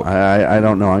totally out? I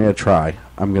don't know. I'm going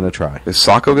to try. Is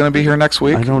Sacco going to be here next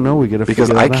week? I don't know. We got to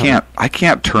because I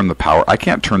can't turn the power. I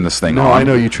can't turn this thing on. No, I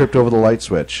know you tripped over the light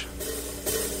switch.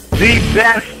 The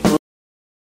best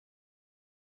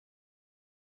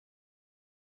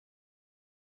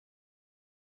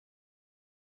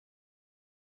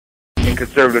in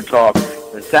conservative talk,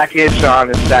 the Sackhead Sean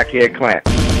and Sackhead Clint.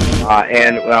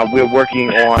 And we're working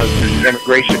on the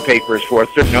immigration papers for a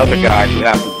certain other guy who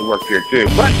happens to work here too.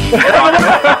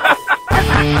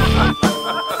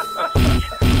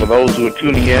 For those who are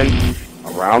tuning in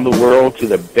around the world to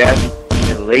the best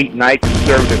in late night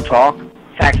conservative talk,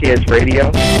 Sackheads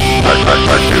Radio.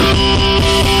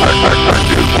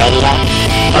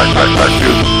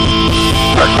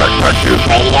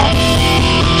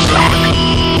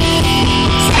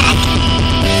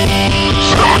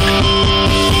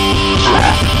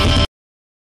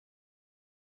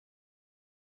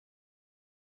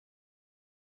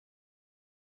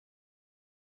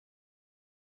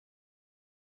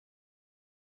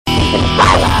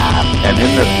 And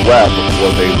in this web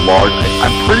was a large,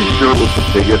 I'm pretty sure it was the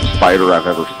biggest spider I've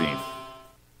ever seen.